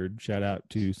Pritchard, shout out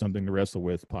to Something to Wrestle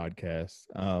With podcast,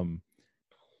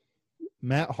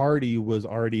 Matt Hardy was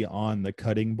already on the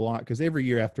cutting block because every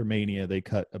year after Mania, they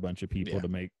cut a bunch of people to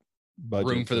make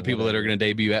room for the people that are going to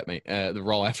debut at the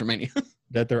Raw after Mania.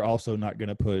 That they're also not going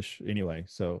to push anyway.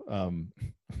 So,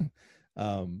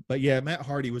 but yeah, Matt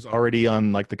Hardy was already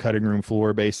on like the cutting room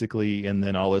floor basically, and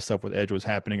then all this stuff with Edge was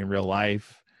happening in real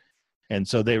life. And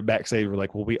so they backstage were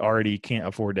like, well, we already can't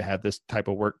afford to have this type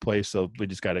of workplace, so we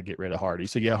just got to get rid of Hardy.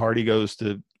 So yeah, Hardy goes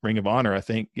to Ring of Honor, I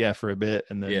think, for a bit,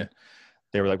 and then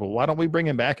they were like, well, why don't we bring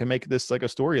him back and make this like a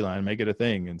storyline, make it a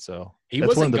thing? And so he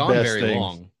wasn't gone very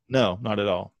long. No, not at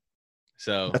all.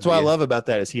 So that's what I love about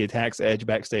that is he attacks Edge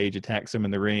backstage, attacks him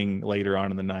in the ring later on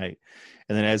in the night.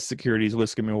 And then as security's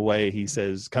whisking him away, he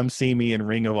says, come see me in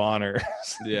Ring of Honor.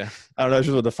 Yeah. I don't know. It's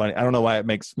just the funny. I don't know why it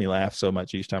makes me laugh so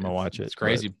much each time I watch it. It's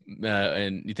crazy.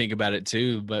 And you think about it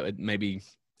too, but maybe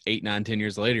 8, 9, 10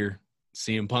 years later,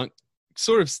 CM Punk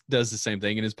sort of does the same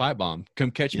thing in his pipe bomb.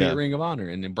 Come catch me at Ring of Honor,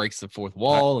 and then breaks the fourth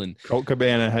wall. And Colt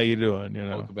Cabana, how you doing?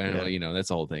 Colt Cabana, that's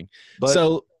the whole thing. But,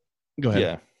 so go ahead.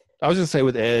 Yeah. I was going to say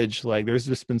with Edge, like there's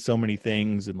just been so many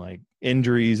things and like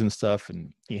injuries and stuff.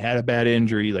 And he had a bad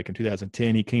injury. Like in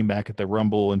 2010, he came back at the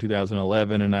Rumble in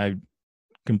 2011. And I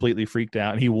completely freaked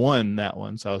out. And he won that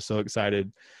one, so I was so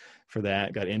excited for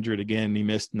that. Got injured again. He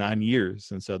missed 9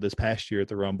 years, and so this past year at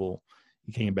the Rumble,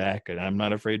 he came back, and I'm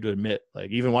not afraid to admit,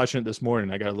 like even watching it this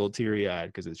morning, I got a little teary eyed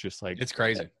because it's just like it's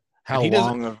crazy. How he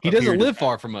long he doesn't live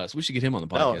far from us. We should get him on the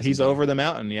podcast. No, he's over the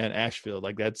mountain, in Asheville.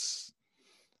 Like that's.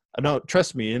 No,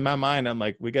 trust me. In my mind, I'm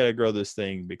like, we got to grow this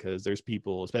thing because there's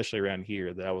people, especially around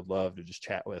here, that I would love to just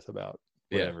chat with about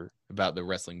whatever. About the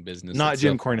wrestling business. Not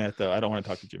Jim Cornette, though. I don't want to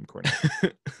talk to Jim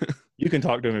Cornette. You can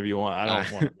talk to him if you want. I don't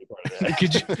want to be part of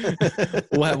that.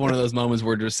 We'll have one of those moments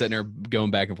where we're just sitting there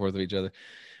going back and forth with each other.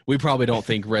 We probably don't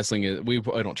think wrestling is. We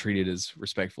don't treat it as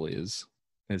respectfully as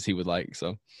he would like.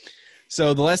 So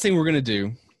the last thing we're gonna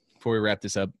do before we wrap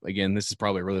this up, again, this is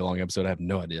probably a really long episode. I have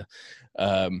no idea.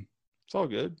 It's all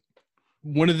good.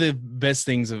 One of the best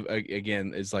things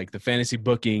again is like the fantasy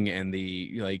booking and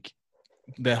the like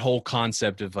that whole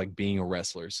concept of like being a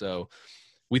wrestler. So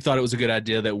we thought it was a good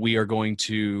idea that we are going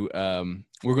to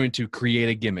create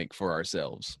a gimmick for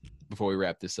ourselves before we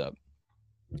wrap this up.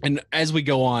 And as we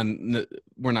go on,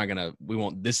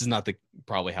 this is not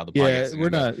probably how the podcast is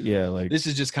like this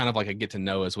is just kind of like a get to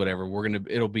know us, whatever.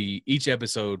 It'll be each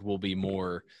episode will be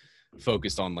more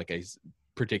focused on like a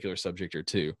particular subject or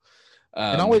two.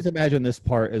 And always imagine this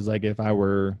part is like if I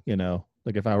were,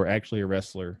 if I were actually a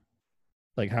wrestler,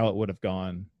 like how it would have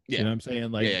gone. Yeah. You know what I'm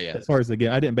saying? Like as far as the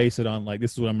game, I didn't base it on like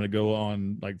this is what I'm going to go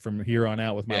on like from here on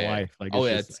out with my life. Like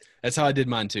that's how I did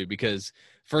mine too. Because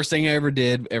first thing I ever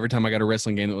did, every time I got a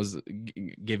wrestling game that was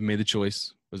giving me the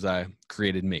choice, was I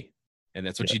created me. And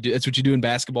that's what you do. That's what you do in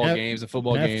basketball games and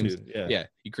football games. Yeah,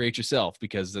 you create yourself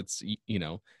because that's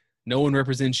no one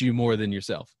represents you more than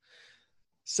yourself.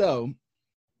 So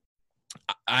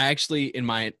I actually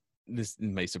this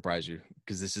may surprise you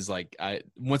because this is like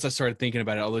once I started thinking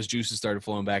about it, all those juices started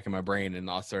flowing back in my brain, and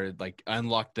I started like I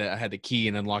had the key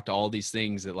and unlocked all these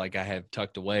things that like I have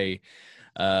tucked away.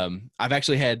 I've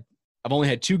only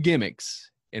had 2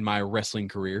 gimmicks in my wrestling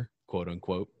career, quote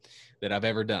unquote, that I've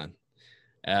ever done.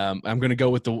 I'm going to go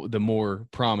with the more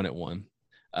prominent one,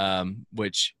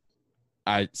 which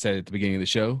I said at the beginning of the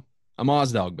show. I'm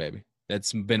Ozdog, baby.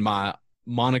 That's been my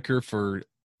moniker for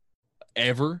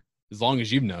ever, as long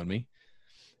as you've known me.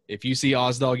 If you see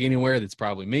Ozdog anywhere, that's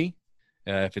probably me.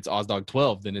 If it's Ozdog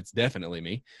 12, then it's definitely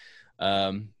me,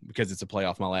 because it's a play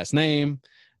off my last name.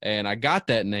 And I got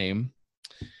that name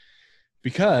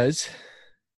because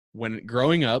when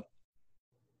growing up,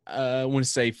 I want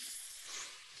to say 4th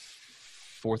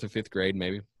or 5th grade,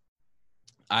 maybe,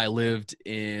 I lived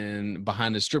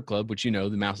behind a strip club, which the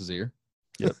Mouse's Ear.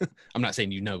 Yep. I'm not saying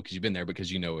because you've been there,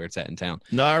 because where it's at in town.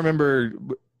 No, I remember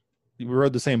we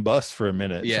rode the same bus for a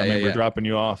minute. Yeah, so I remember dropping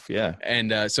you off. Yeah.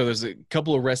 And so there's a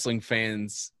couple of wrestling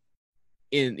fans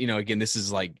again, this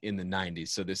is like in the 90s.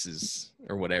 So this is,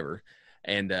 or whatever.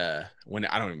 And when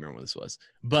I don't even remember when this was,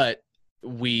 but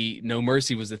No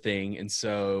Mercy was the thing. And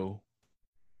so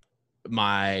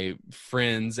my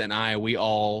friends and we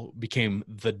all became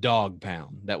the Dog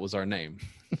Pound. That was our name.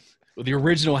 The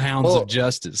original Hounds of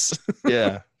Justice.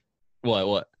 Yeah.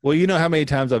 What? Well, you know how many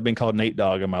times I've been called Nate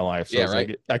Dogg in my life. So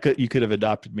right. Like, you could have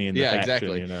adopted me in the faction,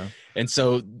 exactly. And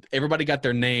so everybody got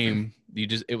their name.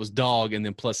 It was Dog, and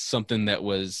then plus something that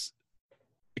was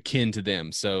akin to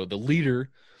them. So the leader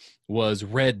was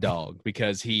Red Dog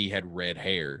because he had red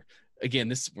hair.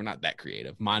 Again, we're not that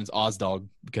creative. Mine's Ozdog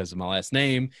because of my last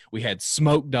name. We had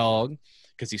Smoke Dog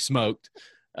because he smoked.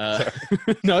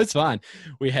 No, it's fine.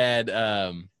 We had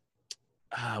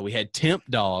Temp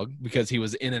Dog because he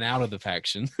was in and out of the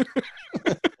faction.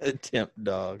 Temp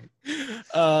Dog.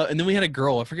 And then we had a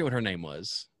girl. I forget what her name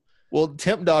was. Well,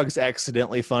 Temp Dog's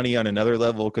accidentally funny on another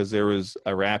level because there was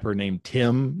a rapper named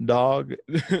Tim Dog.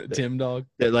 Tim Dog.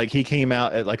 That like he came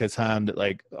out at like a time that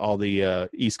like all the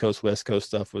East Coast, West Coast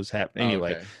stuff was happening.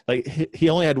 Anyway, like he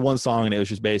only had one song and it was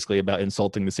just basically about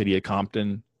insulting the city of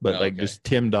Compton. But just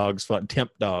Tim Dog's fun.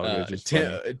 Temp Dog. Was just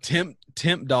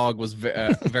Temp Dog was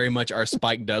very much our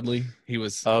Spike Dudley. He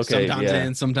was sometimes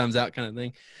in, sometimes out kind of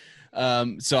thing.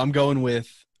 So I'm going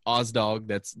with Ozdog.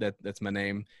 That's my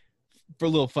name. For a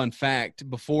little fun fact,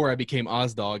 before I became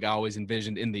Ozdog, I always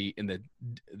envisioned in the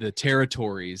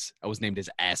territories I was named as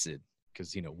Acid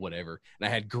because whatever. And I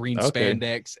had green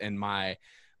spandex, and I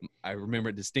remember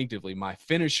it distinctively. My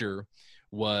finisher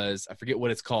was, I forget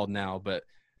what it's called now, but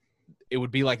it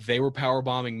would be like they were power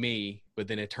bombing me, but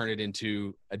then it turned it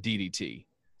into a DDT.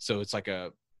 So it's like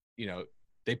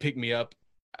they pick me up,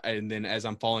 and then as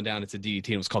I'm falling down, it's a DDT.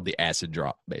 And it was called the Acid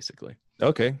Drop, basically.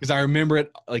 Okay. Because I remember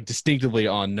it like distinctively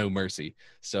on No Mercy.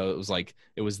 So it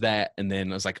was that, and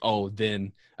then I was like,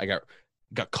 then I got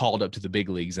called up to the big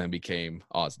leagues and became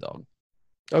Ozdog.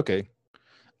 Okay.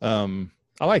 I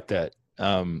like that.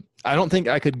 I don't think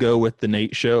I could go with the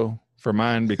Nate show for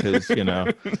mine because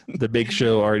the Big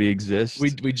Show already exists.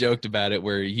 We joked about it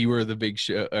where you were the Big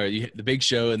Show, or the Big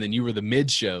Show, and then you were the Mid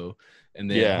Show, and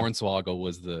then Hornswoggle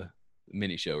was the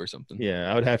Mini Show or something.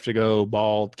 Yeah, I would have to go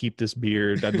bald, keep this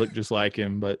beard. I'd look just like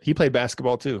him, but he played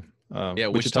basketball too.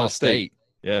 Wichita State.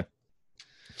 Yeah,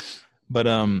 but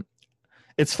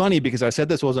it's funny because I said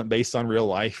this wasn't based on real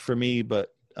life for me,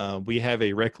 but we have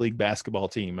a rec league basketball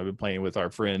team. I've been playing with our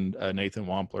friend Nathan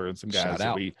Wampler and some guys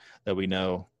that we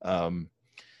know.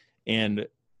 And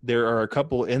there are a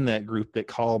couple in that group that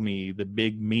call me the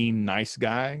big, mean, nice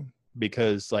guy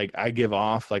because like I give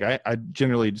off, like I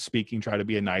generally speaking, try to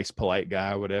be a nice, polite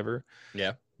guy, whatever.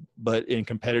 Yeah. But in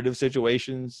competitive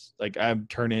situations, like I'm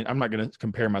not going to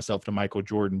compare myself to Michael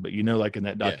Jordan, but like in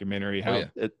that documentary, how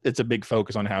it's a big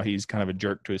focus on how he's kind of a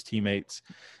jerk to his teammates.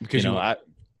 Because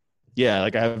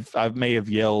like I may have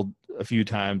yelled a few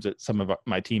times at some of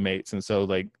my teammates. And so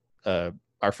like,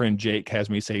 our friend Jake has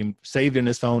me saved in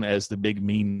his phone as the big,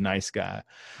 mean, nice guy.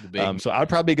 So I'd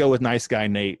probably go with nice guy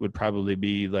Nate would probably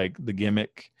be like the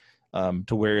gimmick,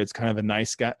 to where it's kind of a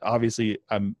nice guy. Obviously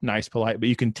I'm nice, polite, but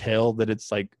you can tell that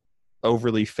it's like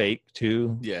overly fake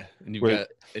too. Yeah. And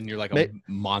you're like a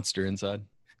monster inside.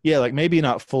 Yeah. Like maybe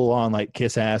not full on like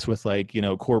kiss ass with like,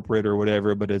 corporate or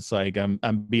whatever, but it's like, I'm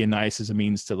being nice as a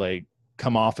means to like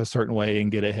come off a certain way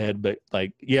and get ahead. But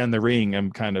like, in the ring, I'm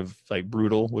kind of like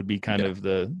brutal would be kind of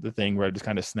the thing where I just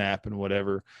kind of snap and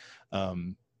whatever.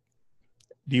 Do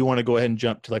you want to go ahead and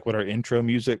jump to like what our intro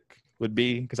music would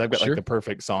be? Because I've got like the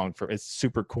perfect song for it's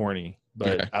super corny,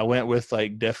 but I went with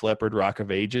like Def Leppard Rock of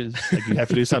Ages. Like you have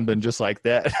to do something just like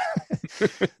that. I got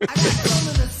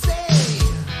something to say.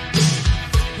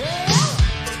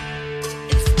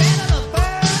 It's better to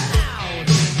burn out.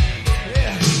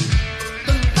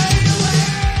 Than fade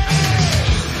away.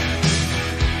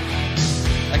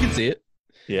 I can see it.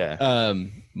 Yeah.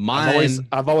 Mine.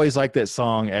 I've always liked that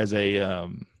song as a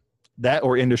that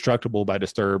or Indestructible by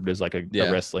Disturbed is like a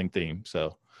wrestling theme.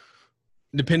 So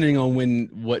depending on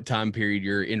what time period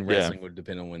you're in wrestling would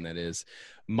depend on when that is.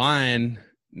 Mine,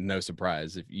 no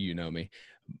surprise if you know me,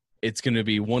 it's going to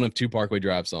be one of two Parkway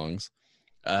Drive songs.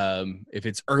 If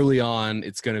it's early on,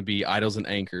 it's going to be Idols and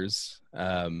Anchors.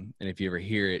 And if you ever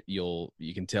hear it,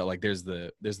 you can tell like there's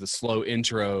the slow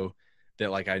intro that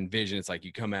like I envision. It's like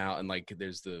you come out and like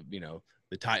there's the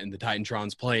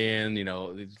Titantron's playing,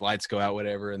 the lights go out,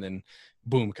 whatever, and then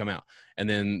boom, come out. And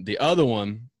then the other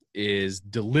one is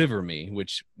Deliver Me,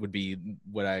 which would be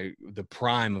the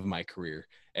prime of my career.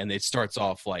 And it starts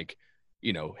off like,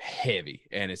 heavy.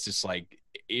 And it's just like,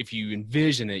 if you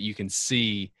envision it, you can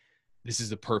see this is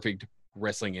the perfect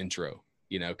wrestling intro,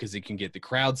 because it can get the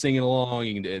crowd singing along.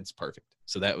 It's perfect.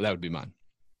 So that would be mine.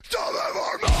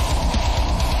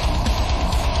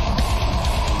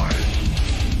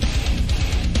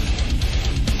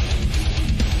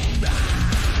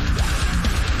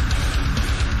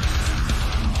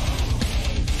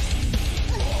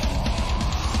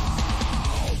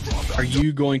 Are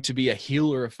you going to be a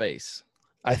heel or a face?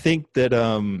 I think that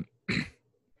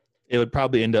it would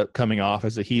probably end up coming off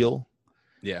as a heel.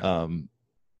 Yeah.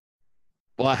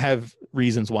 Well, I have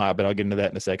reasons why, but I'll get into that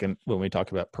in a second when we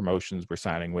talk about promotions we're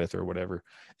signing with or whatever,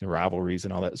 and rivalries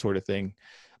and all that sort of thing.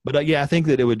 But I think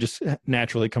that it would just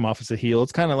naturally come off as a heel.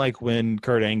 It's kind of like when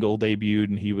Kurt Angle debuted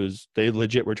and they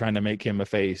legit were trying to make him a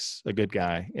face, a good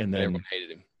guy. And then everyone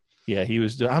hated him. Yeah, he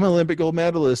was. I'm an Olympic gold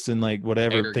medalist and like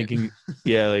whatever, arrogant. Thinking,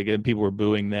 and people were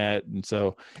booing that, and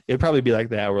so it'd probably be like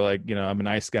that. Where like, I'm a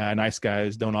nice guy. Nice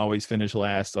guys don't always finish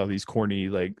last. All these corny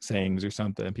like sayings or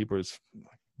something. And people are just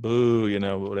like, boo,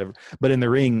 whatever. But in the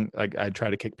ring, like I'd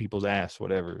try to kick people's ass,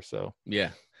 whatever. So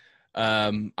yeah,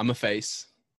 I'm a face.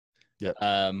 Yeah.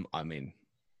 I mean,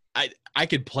 I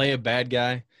could play a bad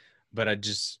guy, but I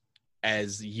just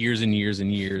as years and years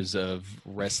and years of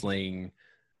wrestling,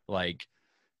 like.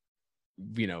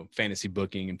 Fantasy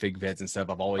booking and fig vets and stuff.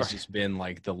 I've always just been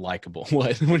like the likable.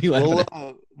 What are you laughing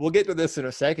at? We'll get to this in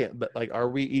a second, but like, are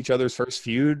we each other's first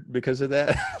feud because of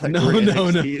that? Like no.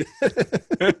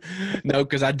 No,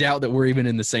 because I doubt that we're even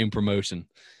in the same promotion.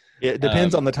 It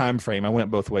depends on the time frame. I went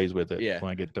both ways with it. Yeah.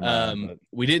 When I get to mine,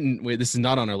 this is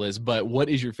not on our list, but what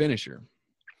is your finisher?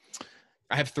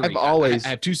 I have three. I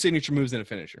have two signature moves and a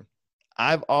finisher.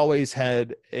 I've always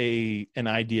had an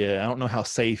idea. I don't know how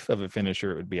safe of a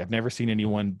finisher it would be. I've never seen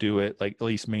anyone do it, like at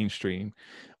least mainstream,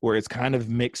 where it's kind of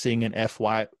mixing an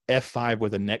F5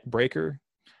 with a neck breaker.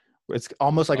 It's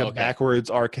almost like a backwards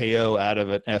RKO out of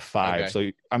an F5. Okay.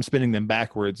 So I'm spinning them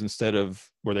backwards instead of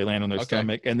where they land on their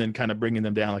stomach, and then kind of bringing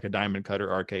them down like a diamond cutter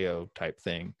RKO type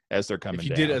thing as they're coming down. If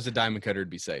you did it as a diamond cutter, it'd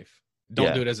be safe.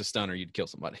 Don't do it as a stunner. You'd kill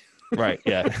somebody. Right.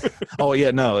 Yeah. Oh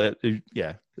yeah. No.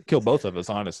 Yeah. Kill both of us,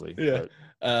 honestly. Yeah.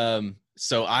 But.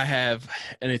 So I have,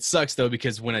 and it sucks though,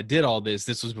 because when I did all this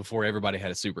was before everybody had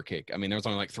a super kick. I mean, there was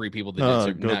only like 3 people that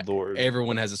did super. Good Lord.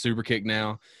 Everyone has a super kick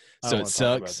now. So it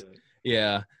sucks.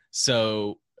 Yeah.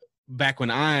 So back when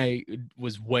I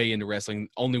was way into wrestling,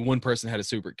 only one person had a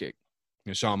super kick,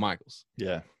 Shawn Michaels.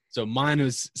 Yeah. So mine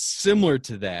was similar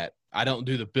to that. I don't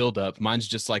do the build up. Mine's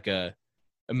just like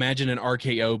imagine an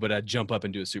RKO, but I jump up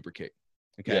and do a super kick.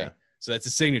 Okay. Yeah. So that's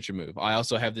a signature move. I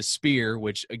also have the spear,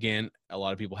 which again, a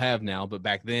lot of people have now, but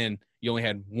back then you only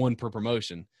had one per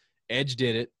promotion. Edge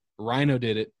did it, Rhino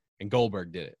did it, and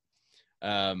Goldberg did it.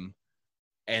 And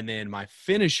then my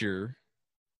finisher,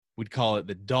 we'd call it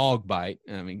the dog bite.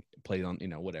 I mean, played on,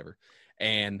 whatever.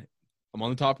 And I'm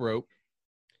on the top rope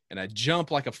and I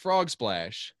jump like a frog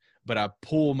splash, but I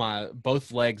pull my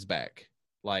both legs back.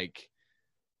 Like,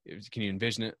 can you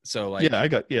envision it? So like,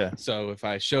 yeah. So if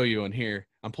I show you on here,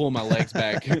 I'm pulling my legs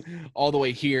back all the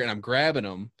way here and I'm grabbing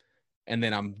them and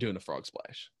then I'm doing a frog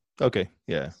splash. Okay.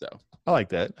 Yeah. So I like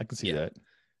that. I can see that.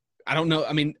 I don't know.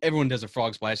 I mean, everyone does a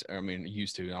frog splash. I mean,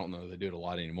 used to. I don't know if they do it a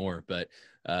lot anymore, but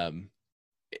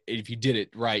if you did it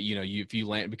right, if you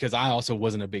land, because I also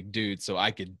wasn't a big dude, so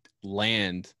I could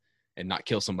land and not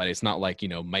kill somebody. It's not like,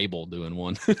 Mabel doing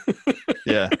one.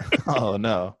 Yeah. Oh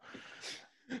no.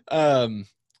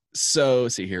 So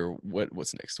let's see here.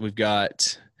 What's next? We've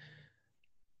got,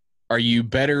 are you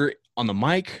better on the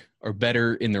mic or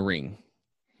better in the ring?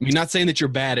 I mean, not saying that you're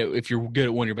bad at, if you're good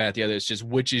at one, you're bad at the other. It's just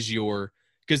which is your,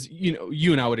 because,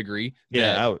 you and I would agree.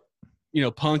 Yeah.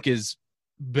 That, Punk is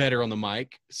better on the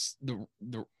mic.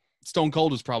 The Stone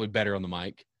Cold is probably better on the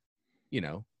mic.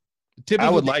 Typically, I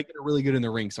would like are really good in the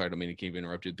ring. Sorry, I don't mean to keep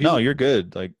interrupting. No, you're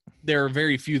good. Like, there are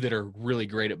very few that are really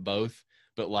great at both,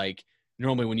 but like,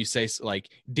 normally when you say, like,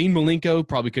 Dean Malenko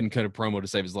probably couldn't cut a promo to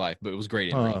save his life, but it was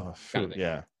great in ring. Kind of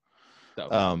yeah.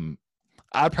 So.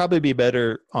 I'd probably be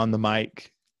better on the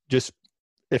mic, just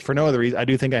if for no other reason. I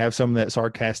do think I have some of that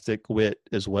sarcastic wit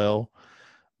as well,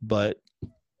 but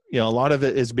a lot of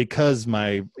it is because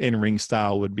my in-ring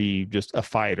style would be just a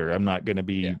fighter. I'm not going to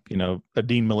be, a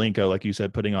Dean Malenko, like you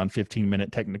said, putting on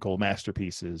 15-minute technical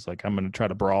masterpieces. Like, I'm going to try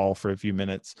to brawl for a few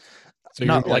minutes. So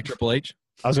you're not like Triple H?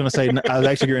 I was going to say, I was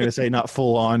actually going to say not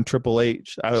full on Triple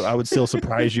H. I would still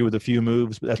surprise you with a few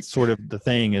moves, but that's sort of the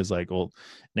thing is like, well,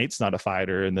 Nate's not a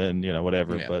fighter and then,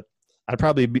 whatever, but I'd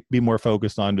probably be more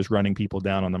focused on just running people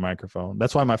down on the microphone.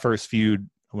 That's why my first feud,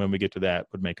 when we get to that,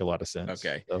 would make a lot of sense.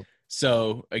 Okay.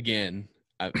 So again,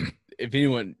 if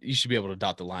anyone, you should be able to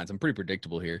dot the lines. I'm pretty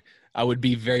predictable here. I would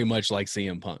be very much like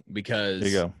CM Punk because, there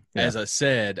you go. Yeah. As I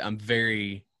said,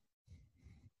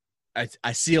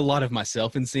 I see a lot of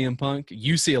myself in CM Punk.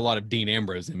 You see a lot of Dean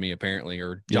Ambrose in me, apparently,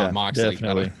 or John Moxley.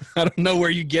 Definitely. I don't know where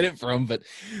you get it from, but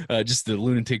just the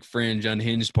lunatic fringe,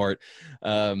 unhinged part.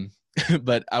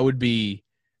 But I would be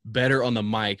better on the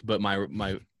mic. But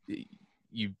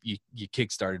you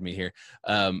kickstarted me here.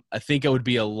 I think I would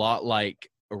be a lot like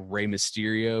a Rey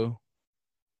Mysterio,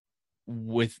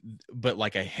 but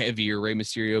like a heavier Rey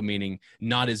Mysterio, meaning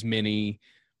not as many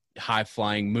high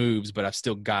flying moves, but I've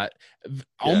still got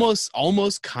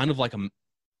almost kind of like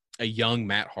a young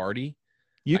Matt Hardy.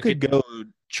 You could go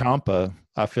Ciampa,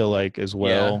 I feel like, as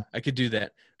well. Yeah, I could do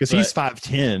that because he's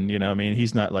 5'10". I mean,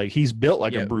 he's not like he's built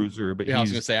like a bruiser, but I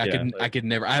was gonna say I could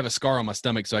never. I have a scar on my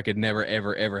stomach, so I could never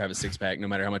ever have a 6-pack, no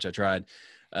matter how much I tried.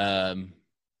 I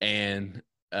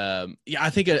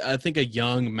think a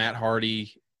young Matt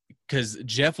Hardy, because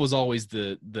Jeff was always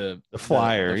the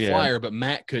flyer, the flyer, but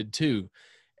Matt could too.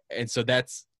 And so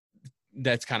that's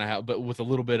kind of how, but with a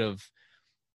little bit of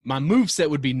my moveset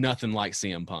would be nothing like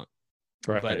CM Punk,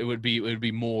 right? But it would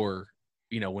be more,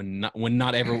 when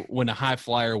a high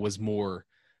flyer was more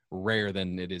rare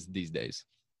than it is these days.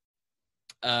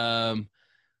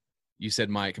 You said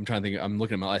Mike. I'm trying to think. I'm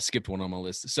looking at I skipped one on my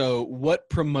list. So what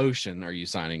promotion are you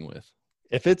signing with?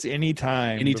 If it's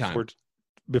anytime.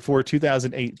 Before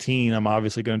 2018, I'm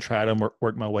obviously going to try to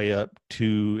work my way up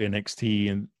to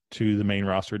NXT and to the main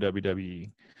roster of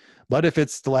WWE. But if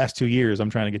it's the last 2 years, I'm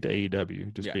trying to get to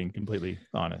AEW, just being completely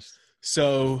honest.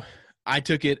 So I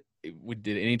took it, we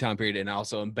did any time period, and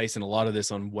also I'm basing a lot of this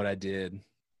on what I did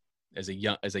as a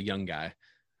young guy.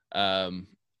 I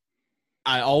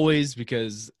always,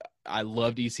 because I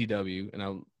loved ECW,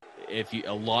 and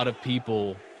a lot of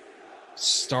people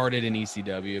started in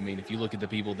ECW. I mean, if you look at the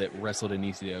people that wrestled in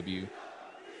ECW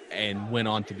and went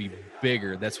on to be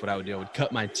bigger, that's what I would do. I would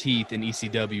cut my teeth in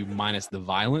ECW minus the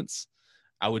violence.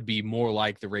 I would be more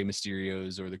like the Rey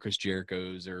Mysterios or the Chris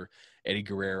Jerichos or Eddie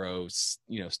Guerrero,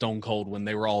 Stone Cold. When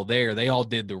they were all there, they all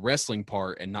did the wrestling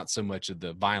part and not so much of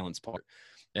the violence part.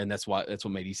 and that's what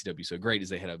made ECW so great, is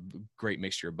they had a great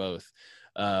mixture of both.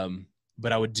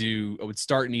 But I would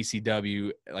start in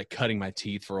ECW, like cutting my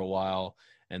teeth for a while,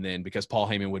 and then because Paul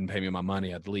Heyman wouldn't pay me my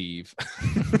money, I'd leave,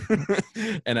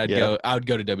 and I would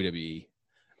go to WWE.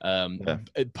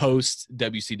 Post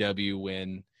WCW,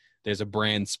 when there's a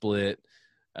brand split,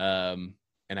 and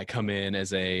I come in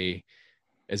as a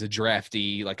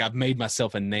draftee. Like, I've made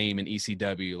myself a name in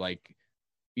ECW. Like,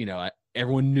 you know,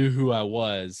 everyone knew who I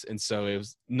was, and so it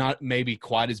was not maybe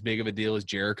quite as big of a deal as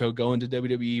Jericho going to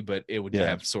WWE, but it would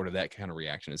have sort of that kind of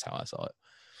reaction, is how I saw it.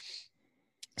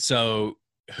 So,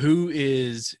 who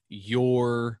is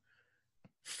your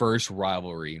first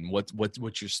rivalry, and what's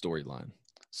your storyline?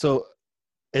 So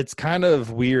it's kind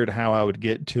of weird how I would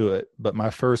get to it, but my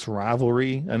first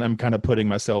rivalry, and I'm kind of putting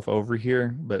myself over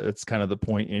here, but it's kind of the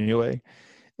point anyway,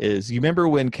 is, you remember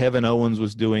when Kevin Owens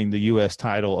was doing the U.S.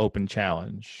 title open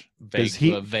challenge?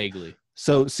 Vaguely.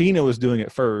 So Cena was doing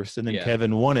it first, and then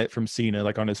Kevin won it from Cena,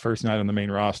 like on his first night on the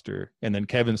main roster, and then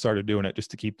Kevin started doing it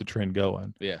just to keep the trend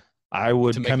going. Yeah. I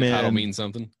would to make come the in. Title mean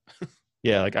something.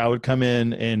 Yeah, like I would come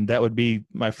in, and that would be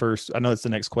my first. I know it's the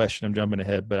next question, I'm jumping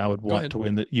ahead, but I would want to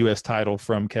win the U.S. title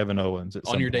from Kevin Owens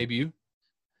on your debut.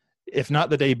 If not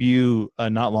the debut,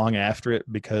 not long after it,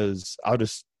 because I'll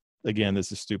just, again,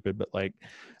 this is stupid, but like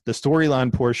the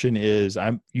storyline portion is,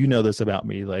 you know this about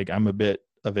me, like I'm a bit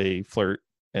of a flirt,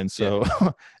 and so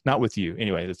not with you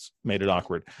anyway. That's made it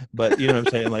awkward, but you know what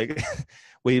I'm saying. Like,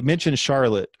 we mentioned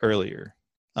Charlotte earlier.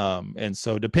 And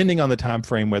so depending on the time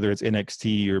frame, whether it's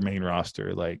NXT or main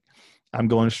roster, like I'm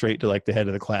going straight to like the head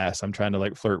of the class. I'm trying to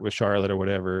like flirt with Charlotte or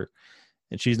whatever,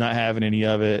 and she's not having any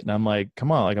of it. And I'm like,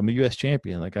 come on, like I'm the US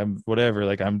champion. Like I'm whatever.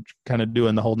 Like I'm kind of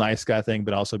doing the whole nice guy thing,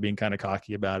 but also being kind of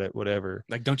cocky about it, whatever.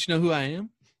 Like, don't you know who I am?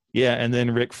 Yeah. And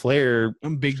then Ric Flair.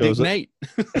 I'm Big Dick Nate.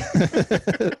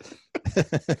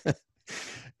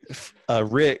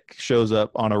 Rick shows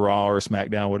up on a Raw or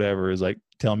SmackDown, whatever, is like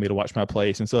telling me to watch my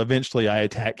place. And so eventually I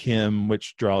attack him,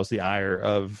 which draws the ire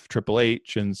of Triple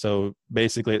H. And so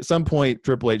basically at some point,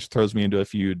 Triple H throws me into a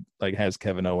feud, like has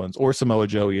Kevin Owens or Samoa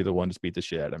Joe, either one, just beat the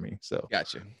shit out of me. So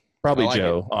gotcha. Probably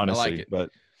Joe, honestly. But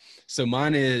so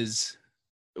mine is,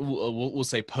 we'll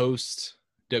say post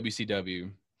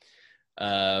WCW.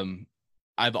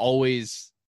 I've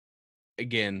always,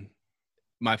 again,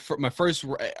 my first,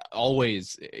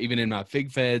 always, even in my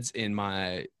Fig Feds, in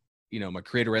my, my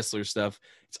creator wrestler stuff,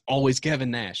 it's always Kevin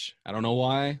Nash. I don't know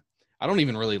why. I don't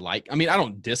even really I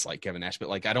don't dislike Kevin Nash, but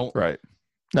like I don't. Right.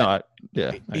 No.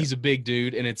 He's a big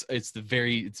dude, and it's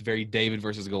very David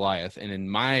versus Goliath. And in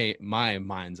my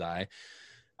mind's eye,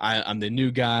 I'm the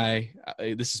new guy.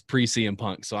 This is pre CM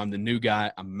Punk, so I'm the new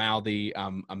guy. I'm mouthy.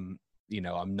 I'm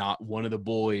not one of the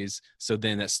boys. So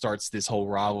then that starts this whole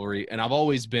rivalry, and I've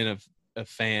always been a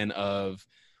fan of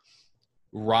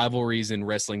rivalries in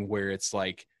wrestling where it's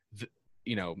like,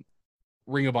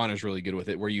 Ring of Honor is really good with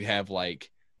it, where you have like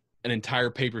an entire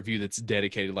pay-per-view that's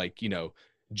dedicated, like,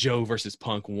 Joe versus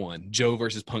Punk 1, Joe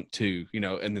versus Punk 2,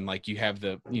 and then like you have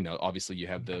the, obviously you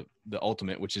have the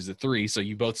Ultimate, which is the 3. So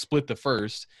you both split the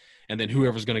first, and then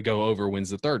whoever's going to go over wins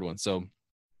the third one. So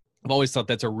I've always thought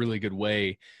that's a really good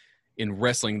way in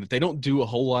wrestling that they don't do a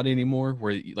whole lot anymore,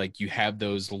 where like you have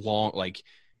those long, like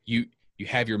you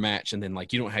have your match, and then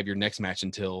like you don't have your next match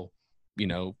until,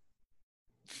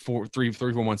 4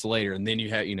 months later, and then you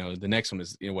have, the next one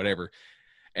is, whatever.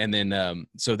 And then,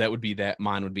 so that would be that.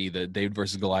 Mine would be the David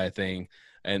versus Goliath thing.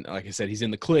 And like I said, he's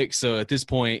in the clique. So at this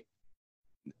point,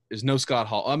 there's no Scott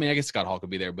Hall. I mean, I guess Scott Hall could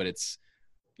be there, but it's,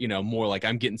 more like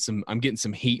I'm getting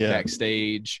some heat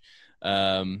backstage,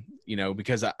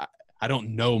 because I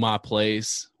don't know my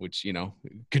place, which,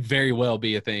 could very well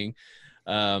be a thing.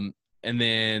 And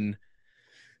then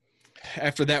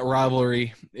after that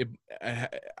rivalry,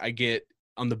 I get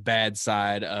on the bad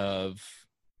side of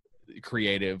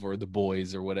creative or the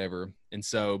boys or whatever. And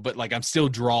so, but like I'm still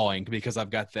drawing because I've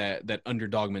got that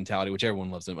underdog mentality, which everyone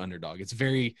loves an underdog. It's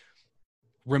very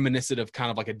reminiscent of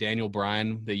kind of like a Daniel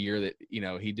Bryan, the year that,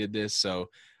 he did this. So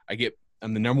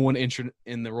I'm the number one entrant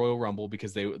in the Royal Rumble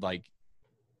because they would like,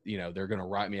 they're going to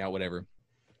write me out, whatever.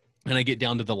 And I get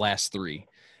down to the last 3.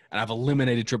 And I've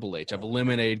eliminated Triple H. I've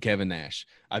eliminated Kevin Nash.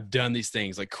 I've done these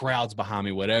things, like crowds behind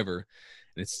me, whatever.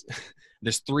 And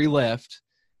there's 3 left.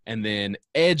 And then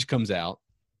Edge comes out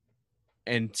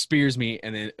and spears me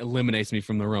and then eliminates me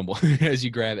from the Rumble as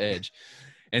you grab Edge.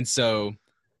 And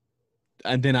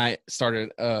then I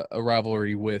started a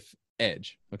rivalry with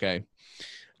Edge. Okay.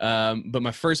 But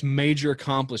my first major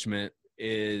accomplishment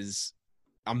is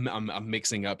I'm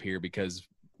mixing up here because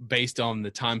based on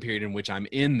the time period in which I'm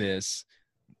in this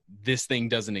thing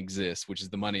doesn't exist, which is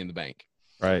the Money in the Bank.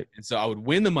 Right. And so I would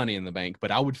win the Money in the Bank,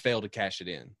 but I would fail to cash it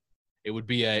in. It would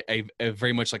be a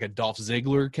very much like a Dolph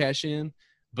Ziggler cash in,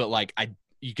 but like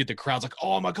you get the crowds like,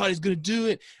 oh my God, he's going to do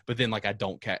it. But then like I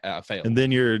don't fail. And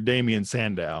then you're Damian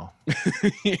Sandow.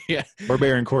 Yeah. Or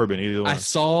Baron Corbin, either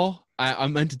one. I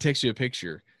meant to text you a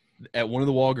picture. At one of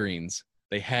the Walgreens,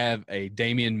 they have a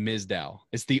Damian Mizdow.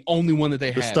 It's the only one that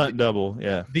they have. The stunt double,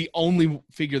 yeah. The only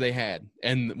figure they had,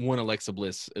 and one Alexa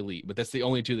Bliss Elite. But that's the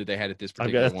only two that they had at this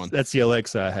particular one. That's the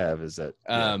Alexa I have, is that.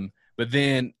 Yeah. But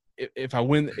then if I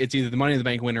win, it's either the Money in the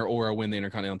Bank winner or I win the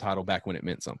Intercontinental title back when it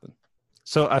meant something.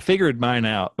 So I figured mine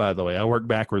out, by the way. I worked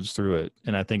backwards through it,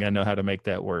 and I think I know how to make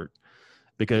that work.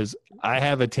 Because I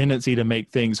have a tendency to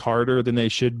make things harder than they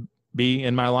should be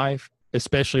in my life,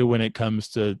 especially when it comes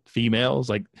to females.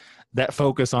 Like, that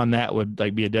focus on that would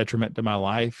like be a detriment to my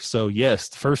life. So yes,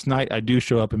 the first night I do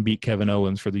show up and beat Kevin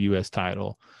Owens for the U.S.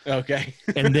 title. Okay.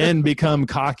 And then become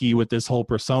cocky with this whole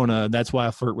persona. That's why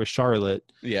I flirt with Charlotte.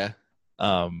 Yeah.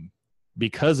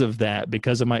 Because of that,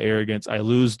 because of my arrogance, I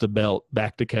lose the belt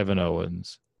back to Kevin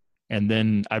Owens. And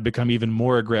then I become even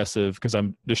more aggressive because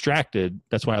I'm distracted.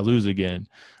 That's why I lose again,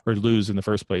 or lose in the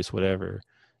first place, whatever.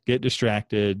 Get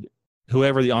distracted.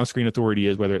 Whoever the on-screen authority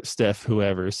is, whether it's Steph,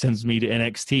 whoever, sends me to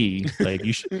NXT. Like,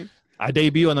 you should, I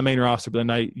debut on the main roster, but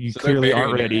then you clearly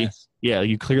aren't ready. Yeah,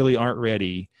 you clearly aren't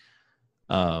ready.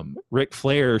 Ric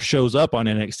Flair shows up on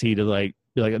NXT to like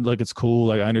be like, look, it's cool.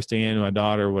 Like, I understand my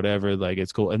daughter, whatever. Like,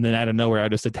 it's cool. And then out of nowhere, I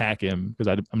just attack him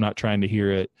because I'm not trying to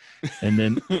hear it.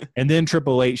 And then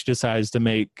Triple H decides to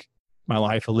make my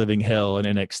life a living hell in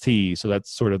NXT. So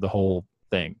that's sort of the whole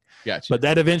thing. Gotcha. But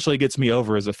that eventually gets me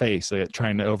over as a face, like,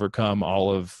 trying to overcome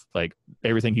all of like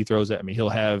everything he throws at me. He'll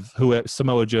have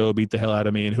Samoa Joe beat the hell out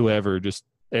of me and whoever just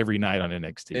every night on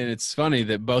NXT. And it's funny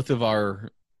that both of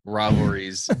our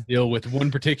rivalries deal with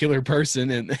one particular person,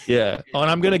 and yeah. Oh,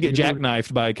 and I'm gonna get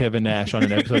jackknifed by Kevin Nash on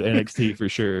an episode of NXT for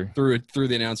sure through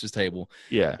the announcer's table.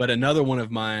 Yeah. But another one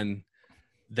of mine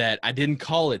that I didn't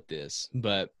call it this,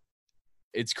 but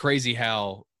it's crazy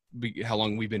how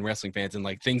long we've been wrestling fans, and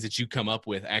like things that you come up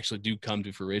with actually do come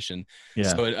to fruition. Yeah.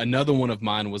 So another one of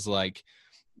mine was like,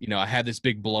 I had this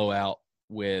big blowout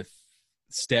with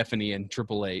Stephanie and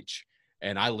Triple H,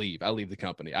 and I leave the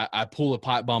company. I pull a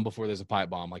pipe bomb before there's a pipe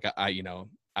bomb. Like I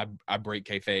break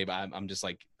kayfabe. I'm just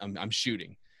like, I'm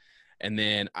shooting. And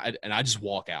then I just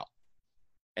walk out.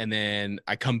 And then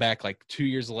I come back like 2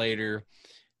 years later,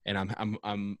 and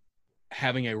I'm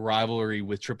having a rivalry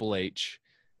with Triple H,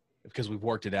 because we've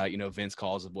worked it out, Vince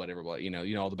calls it whatever, but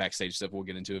all the backstage stuff we'll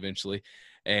get into eventually.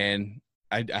 And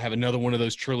I have another one of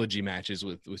those trilogy matches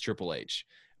with Triple H.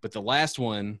 But the last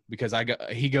one, because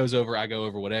he goes over, I go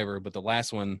over, whatever. But the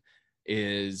last one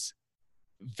is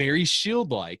very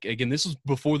Shield-like. Again, this was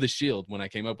before the Shield when I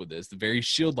came up with this. The very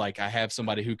Shield-like. I have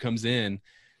somebody who comes in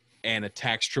and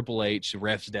attacks Triple H,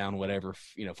 refs down, whatever,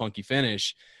 funky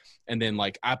finish. And then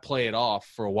like I play it off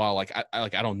for a while, like I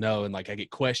don't know, and like I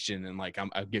get questioned, and like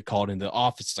I get called into the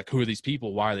office. It's like, who are these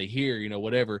people? Why are they here?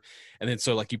 Whatever. And then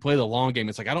so like you play the long game.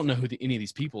 It's like I don't know who any of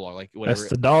these people are. Like whatever.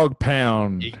 That's the dog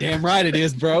pound. You're damn right it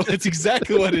is, bro. That's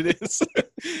exactly what it is.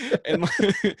 And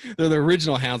they're the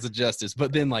original Hounds of Justice.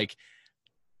 But then like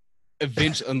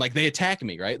eventually, and like they attack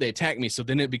me, right? They attack me. So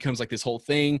then it becomes like this whole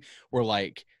thing where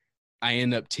like I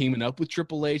end up teaming up with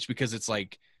Triple H, because it's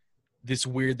like this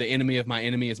weird, the enemy of my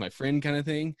enemy is my friend kind of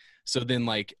thing. So then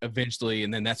like eventually,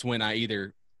 and then that's when I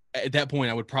at that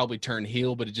point I would probably turn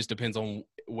heel, but it just depends on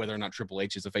whether or not Triple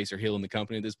H is a face or heel in the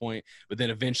company at this point. But then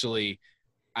eventually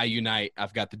I unite,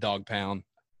 I've got the dog pound,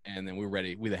 and then we're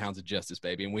ready. We're the Hounds of Justice,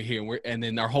 baby. And we're here, and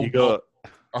then our whole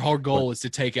goal is to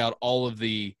take out all of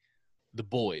the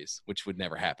boys, which would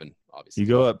never happen, obviously. You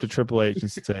go up to Triple H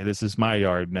and say, this is my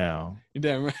yard now. You're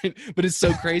damn right. But it's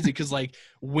so crazy because like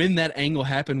when that angle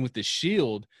happened with the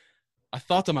Shield, I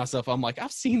thought to myself, I'm like,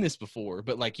 I've seen this before.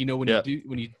 But like,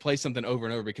 when you play something over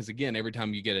and over, because again, every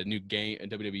time you get a new game, a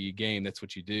WWE game, that's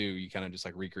what you do. You kind of just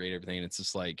like recreate everything. And it's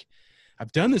just like,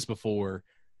 I've done this before,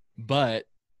 but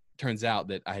turns out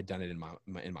that I had done it in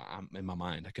my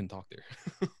mind. I couldn't talk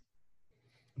there.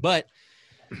 But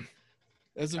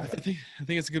I think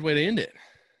it's a good way to end it.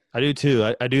 I do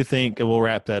too. I do think, and we'll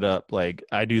wrap that up. Like,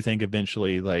 I do think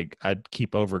eventually, like, I'd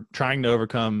keep trying to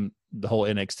overcome the whole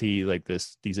NXT, like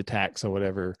these attacks or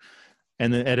whatever.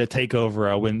 And then at a takeover,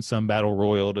 I win some battle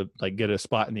royal to like get a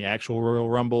spot in the actual Royal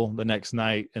Rumble the next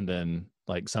night, and then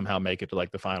like somehow make it to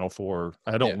like the final four.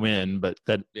 I don't win, but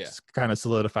that kind of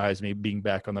solidifies me being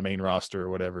back on the main roster or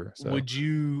whatever. So would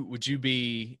you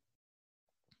be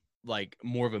like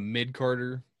more of a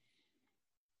mid-carder?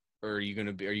 Or are you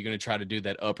gonna try to do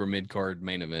that upper mid card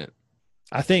main event?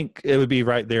 I think it would be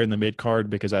right there in the mid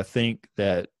card, because I think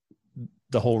that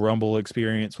the whole Rumble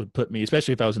experience would put me,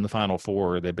 especially if I was in the final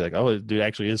four, they'd be like, oh, dude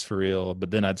actually is for real. But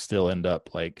then I'd still end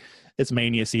up like, it's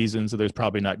Mania season, so there's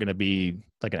probably not going to be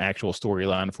like an actual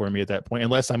storyline for me at that point,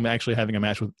 unless I'm actually having a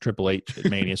match with Triple H at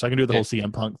Mania. So I can do the whole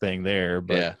CM Punk thing there.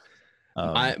 But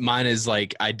mine is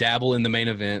like, I dabble in the main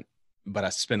event, but I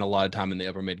spend a lot of time in the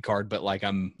upper mid card. But like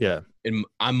I'm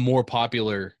more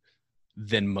popular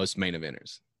than most main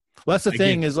eventers. Well, that's the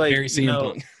thing is like, very CM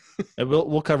Punk. And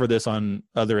we'll cover this on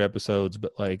other episodes,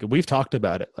 but like we've talked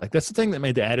about it. Like that's the thing that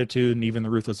made the Attitude and even the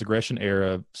Ruthless Aggression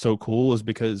era so cool, is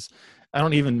because I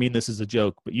don't even mean this as a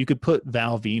joke, but you could put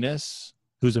Val Venus,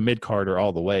 who's a mid-carder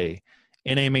all the way,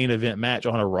 in a main event match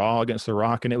on a Raw against The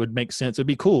Rock, and it would make sense. It'd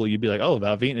be cool. You'd be like, oh,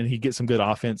 Val Venus, and he'd get some good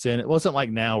offense in. It wasn't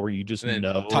like now where you just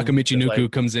know. Takamichi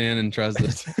Nuku comes in and tries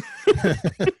this.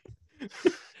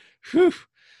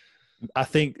 I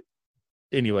think,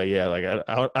 anyway, yeah, like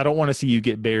I don't want to see you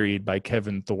get buried by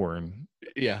Kevin Thorne.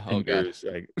 Yeah. Oh, God.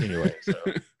 Like, anyway, so.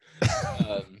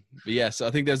 But yeah, so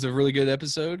I think that's a really good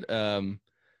episode.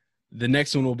 The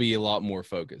next one will be a lot more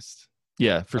focused.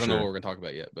 Yeah, for sure. I don't know what we're going to talk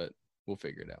about yet, but we'll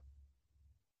figure it out.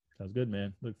 Sounds good,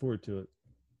 man. Look forward to it.